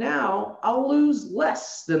the thing now, I'll lose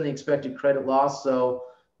less than the expected credit loss. So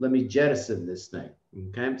let me jettison this thing.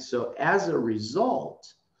 Okay. So as a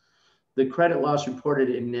result, the credit loss reported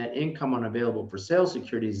in net income on available for sale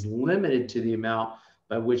securities is limited to the amount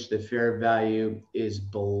by which the fair value is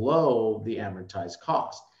below the amortized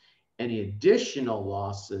cost. Any additional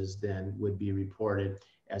losses then would be reported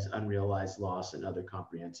as unrealized loss and other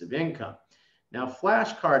comprehensive income. Now,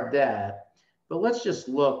 flashcard that, but let's just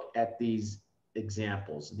look at these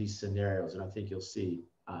examples, these scenarios, and I think you'll see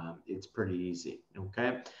it's pretty easy,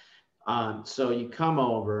 okay? So you come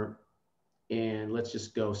over and let's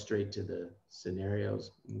just go straight to the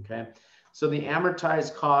scenarios, okay? So the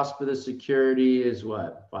amortized cost for the security is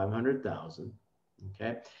what? 500,000,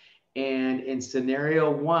 okay? And in scenario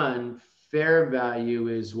 1, fair value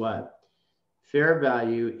is what? Fair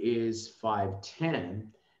value is 510.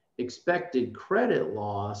 Expected credit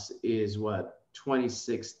loss is what?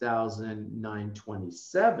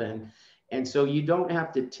 26,927. And so you don't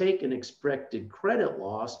have to take an expected credit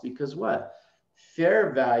loss because what?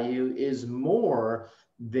 Fair value is more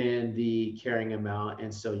than the carrying amount.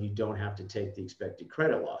 And so you don't have to take the expected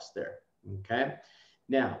credit loss there. Okay.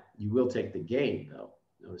 Now you will take the gain though.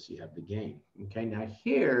 Notice you have the gain. Okay. Now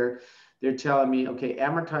here they're telling me, okay,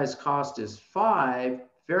 amortized cost is 5.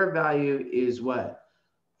 Fair value is what?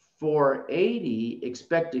 480.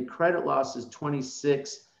 Expected credit loss is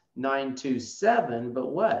 26,927.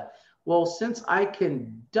 But what? Well, since I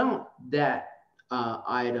can dump that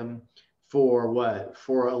item for what?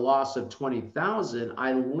 For a loss of 20,000,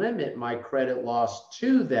 I limit my credit loss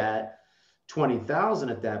to that 20,000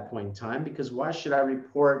 at that point in time, because why should I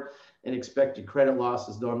report an expected credit loss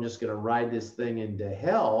as though I'm just going to ride this thing into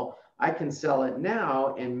hell? I can sell it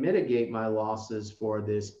now and mitigate my losses for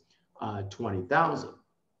this 20,000.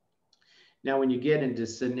 Now, when you get into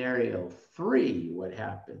scenario 3, what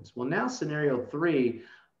happens? Well, now scenario 3,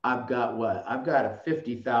 I've got what? I've got a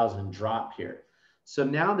 50,000 drop here. So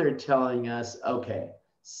now they're telling us, okay,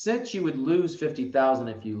 since you would lose 50,000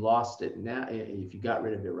 if you lost it now, if you got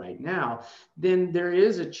rid of it right now, then there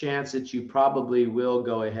is a chance that you probably will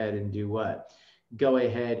go ahead and do what? Go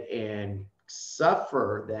ahead and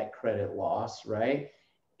suffer that credit loss, right?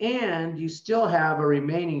 And you still have a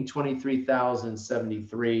remaining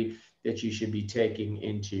 23,073 that you should be taking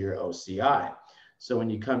into your OCI. So when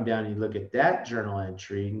you come down and you look at that journal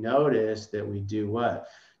entry, notice that we do what?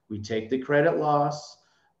 We take the credit loss,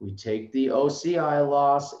 we take the OCI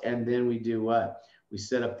loss, and then we do what? We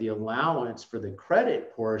set up the allowance for the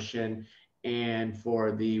credit portion and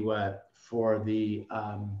for the what? For the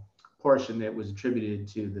portion that was attributed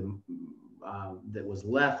to the that was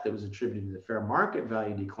left, that was attributed to the fair market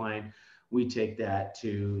value decline, we take that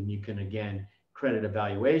to, and you can again credit a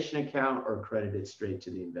valuation account or credit it straight to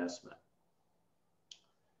the investment.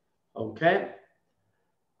 Okay.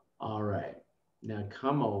 All right. Now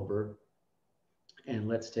come over and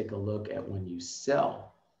let's take a look at when you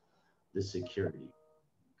sell the security.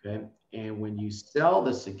 Okay. And when you sell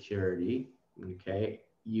the security, okay,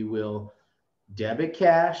 you will debit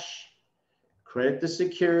cash, credit the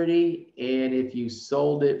security, and if you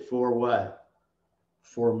sold it for what?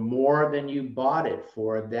 For more than you bought it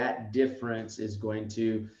for, that difference is going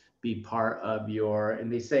to be part of your,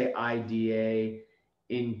 and they say IDA,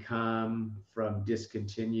 income from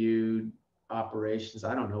discontinued operations.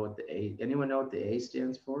 I don't know what the A, anyone know what the A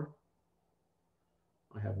stands for?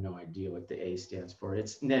 I have no idea what the A stands for.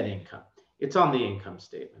 It's net income. It's on the income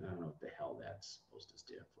statement. I don't know what the hell that's supposed to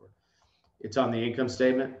stand for. It's on the income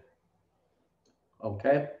statement.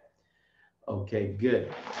 Okay. Okay,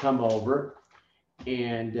 good. Come over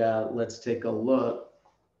and let's take a look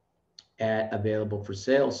at available for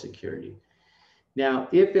sale security. Now,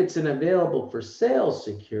 if it's an available for sale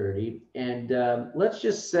security, and let's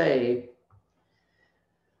just say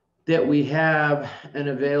that we have an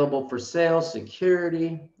available for sale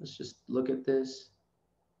security. Let's just look at this.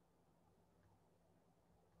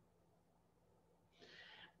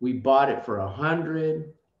 We bought it for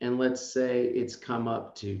 100, and let's say it's come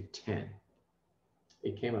up to 10.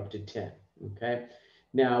 It came up to 10, okay?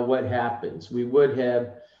 Now what happens? We would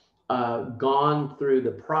have gone through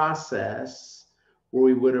the process where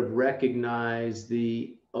we would have recognized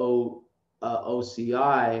the OCI.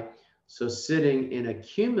 So sitting in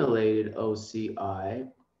accumulated OCI,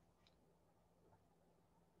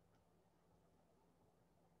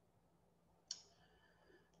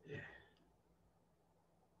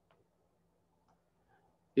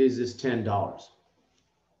 is this $10.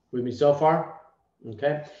 With me so far?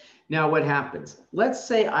 Okay. Now what happens? Let's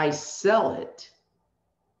say I sell it.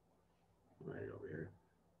 Right over here.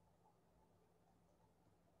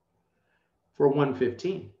 For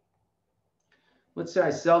 115. Let's say I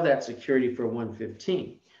sell that security for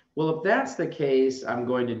 115. Well, if that's the case, I'm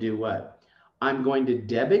going to do what? I'm going to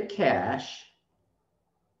debit cash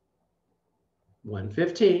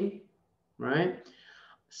 115, right?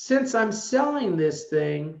 Since I'm selling this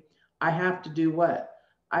thing, I have to do what?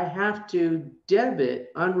 I have to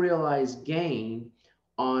debit unrealized gain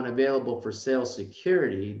on available for sale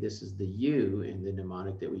security. This is the U in the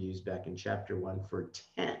mnemonic that we used back in chapter 1 for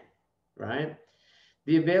 10, right?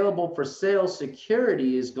 The available for sale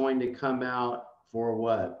security is going to come out for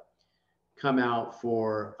what? Come out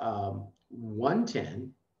for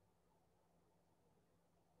 110,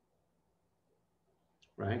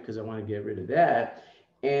 right? Because I want to get rid of that.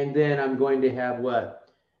 And then I'm going to have what?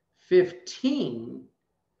 15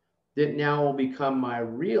 that now will become my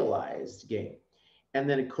realized gain. And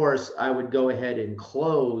then of course I would go ahead and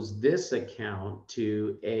close this account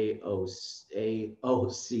to AOCI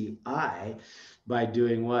by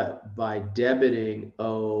doing what? By debiting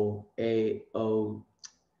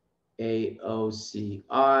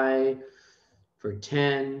AOCI for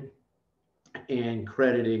 10 and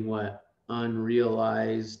crediting what?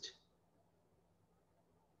 Unrealized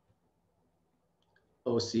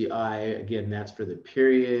OCI. Again, that's for the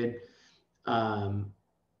period.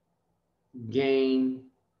 Gain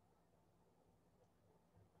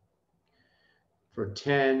for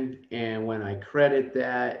 10, and when I credit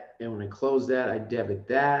that and when I close that, I debit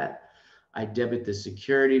that. I debit the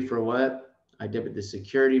security for what? I debit the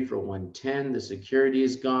security for 110. The security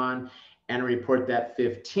is gone, and I report that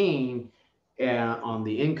 15 on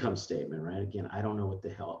the income statement, right? Again, I don't know what the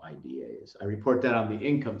hell IDA is. I report that on the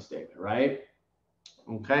income statement, right?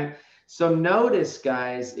 Okay. So notice,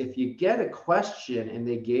 guys, if you get a question and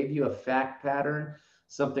they gave you a fact pattern,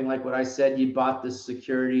 something like what I said, you bought the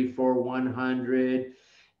security for 100,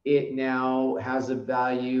 it now has a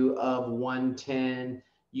value of 110,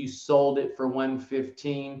 you sold it for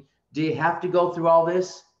 115. Do you have to go through all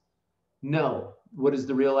this? No. What is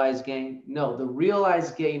the realized gain? No, the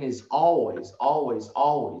realized gain is always, always,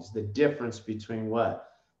 always the difference between what?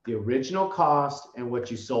 The original cost and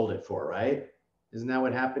what you sold it for, right? Isn't that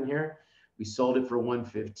what happened here? We sold it for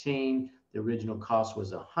 115. The original cost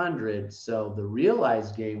was 100. So the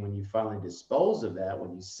realized gain when you finally dispose of that,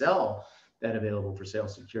 when you sell that available for sale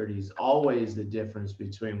security, is always the difference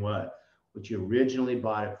between what you originally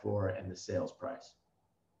bought it for and the sales price.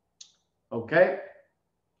 Okay?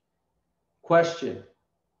 Question.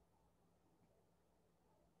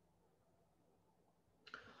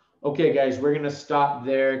 Okay, guys, we're going to stop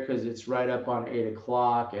there because it's right up on 8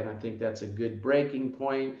 o'clock. And I think that's a good breaking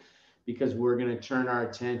point because we're going to turn our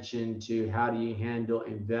attention to how do you handle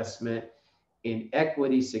investment in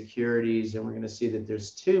equity securities. And we're going to see that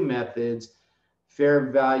there's two methods: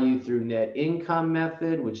 fair value through net income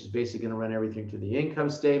method, which is basically going to run everything through the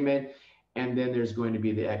income statement. And then there's going to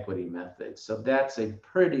be the equity method. So that's a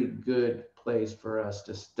pretty good place for us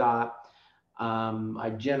to stop.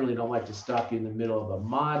 I generally don't like to stop you in the middle of a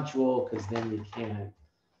module because then you can't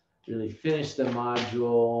really finish the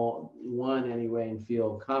module 1 anyway and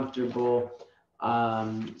feel comfortable.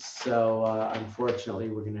 Unfortunately,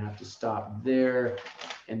 we're going to have to stop there,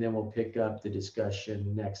 and then we'll pick up the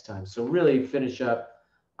discussion next time. So really finish up,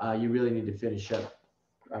 you really need to finish up,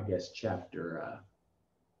 I guess, chapter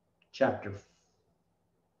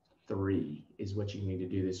 3 is what you need to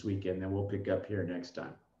do this weekend. Then we'll pick up here next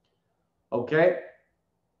time. Okay.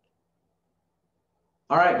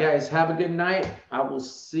 All right, guys, have a good night. I will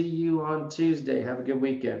see you on Tuesday. Have a good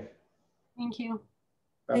weekend. Thank you.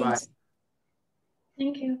 Bye-bye. Thanks.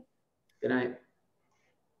 Thank you. Good night.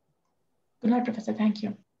 Good night, Professor. Thank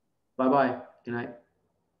you. Bye-bye. Good night.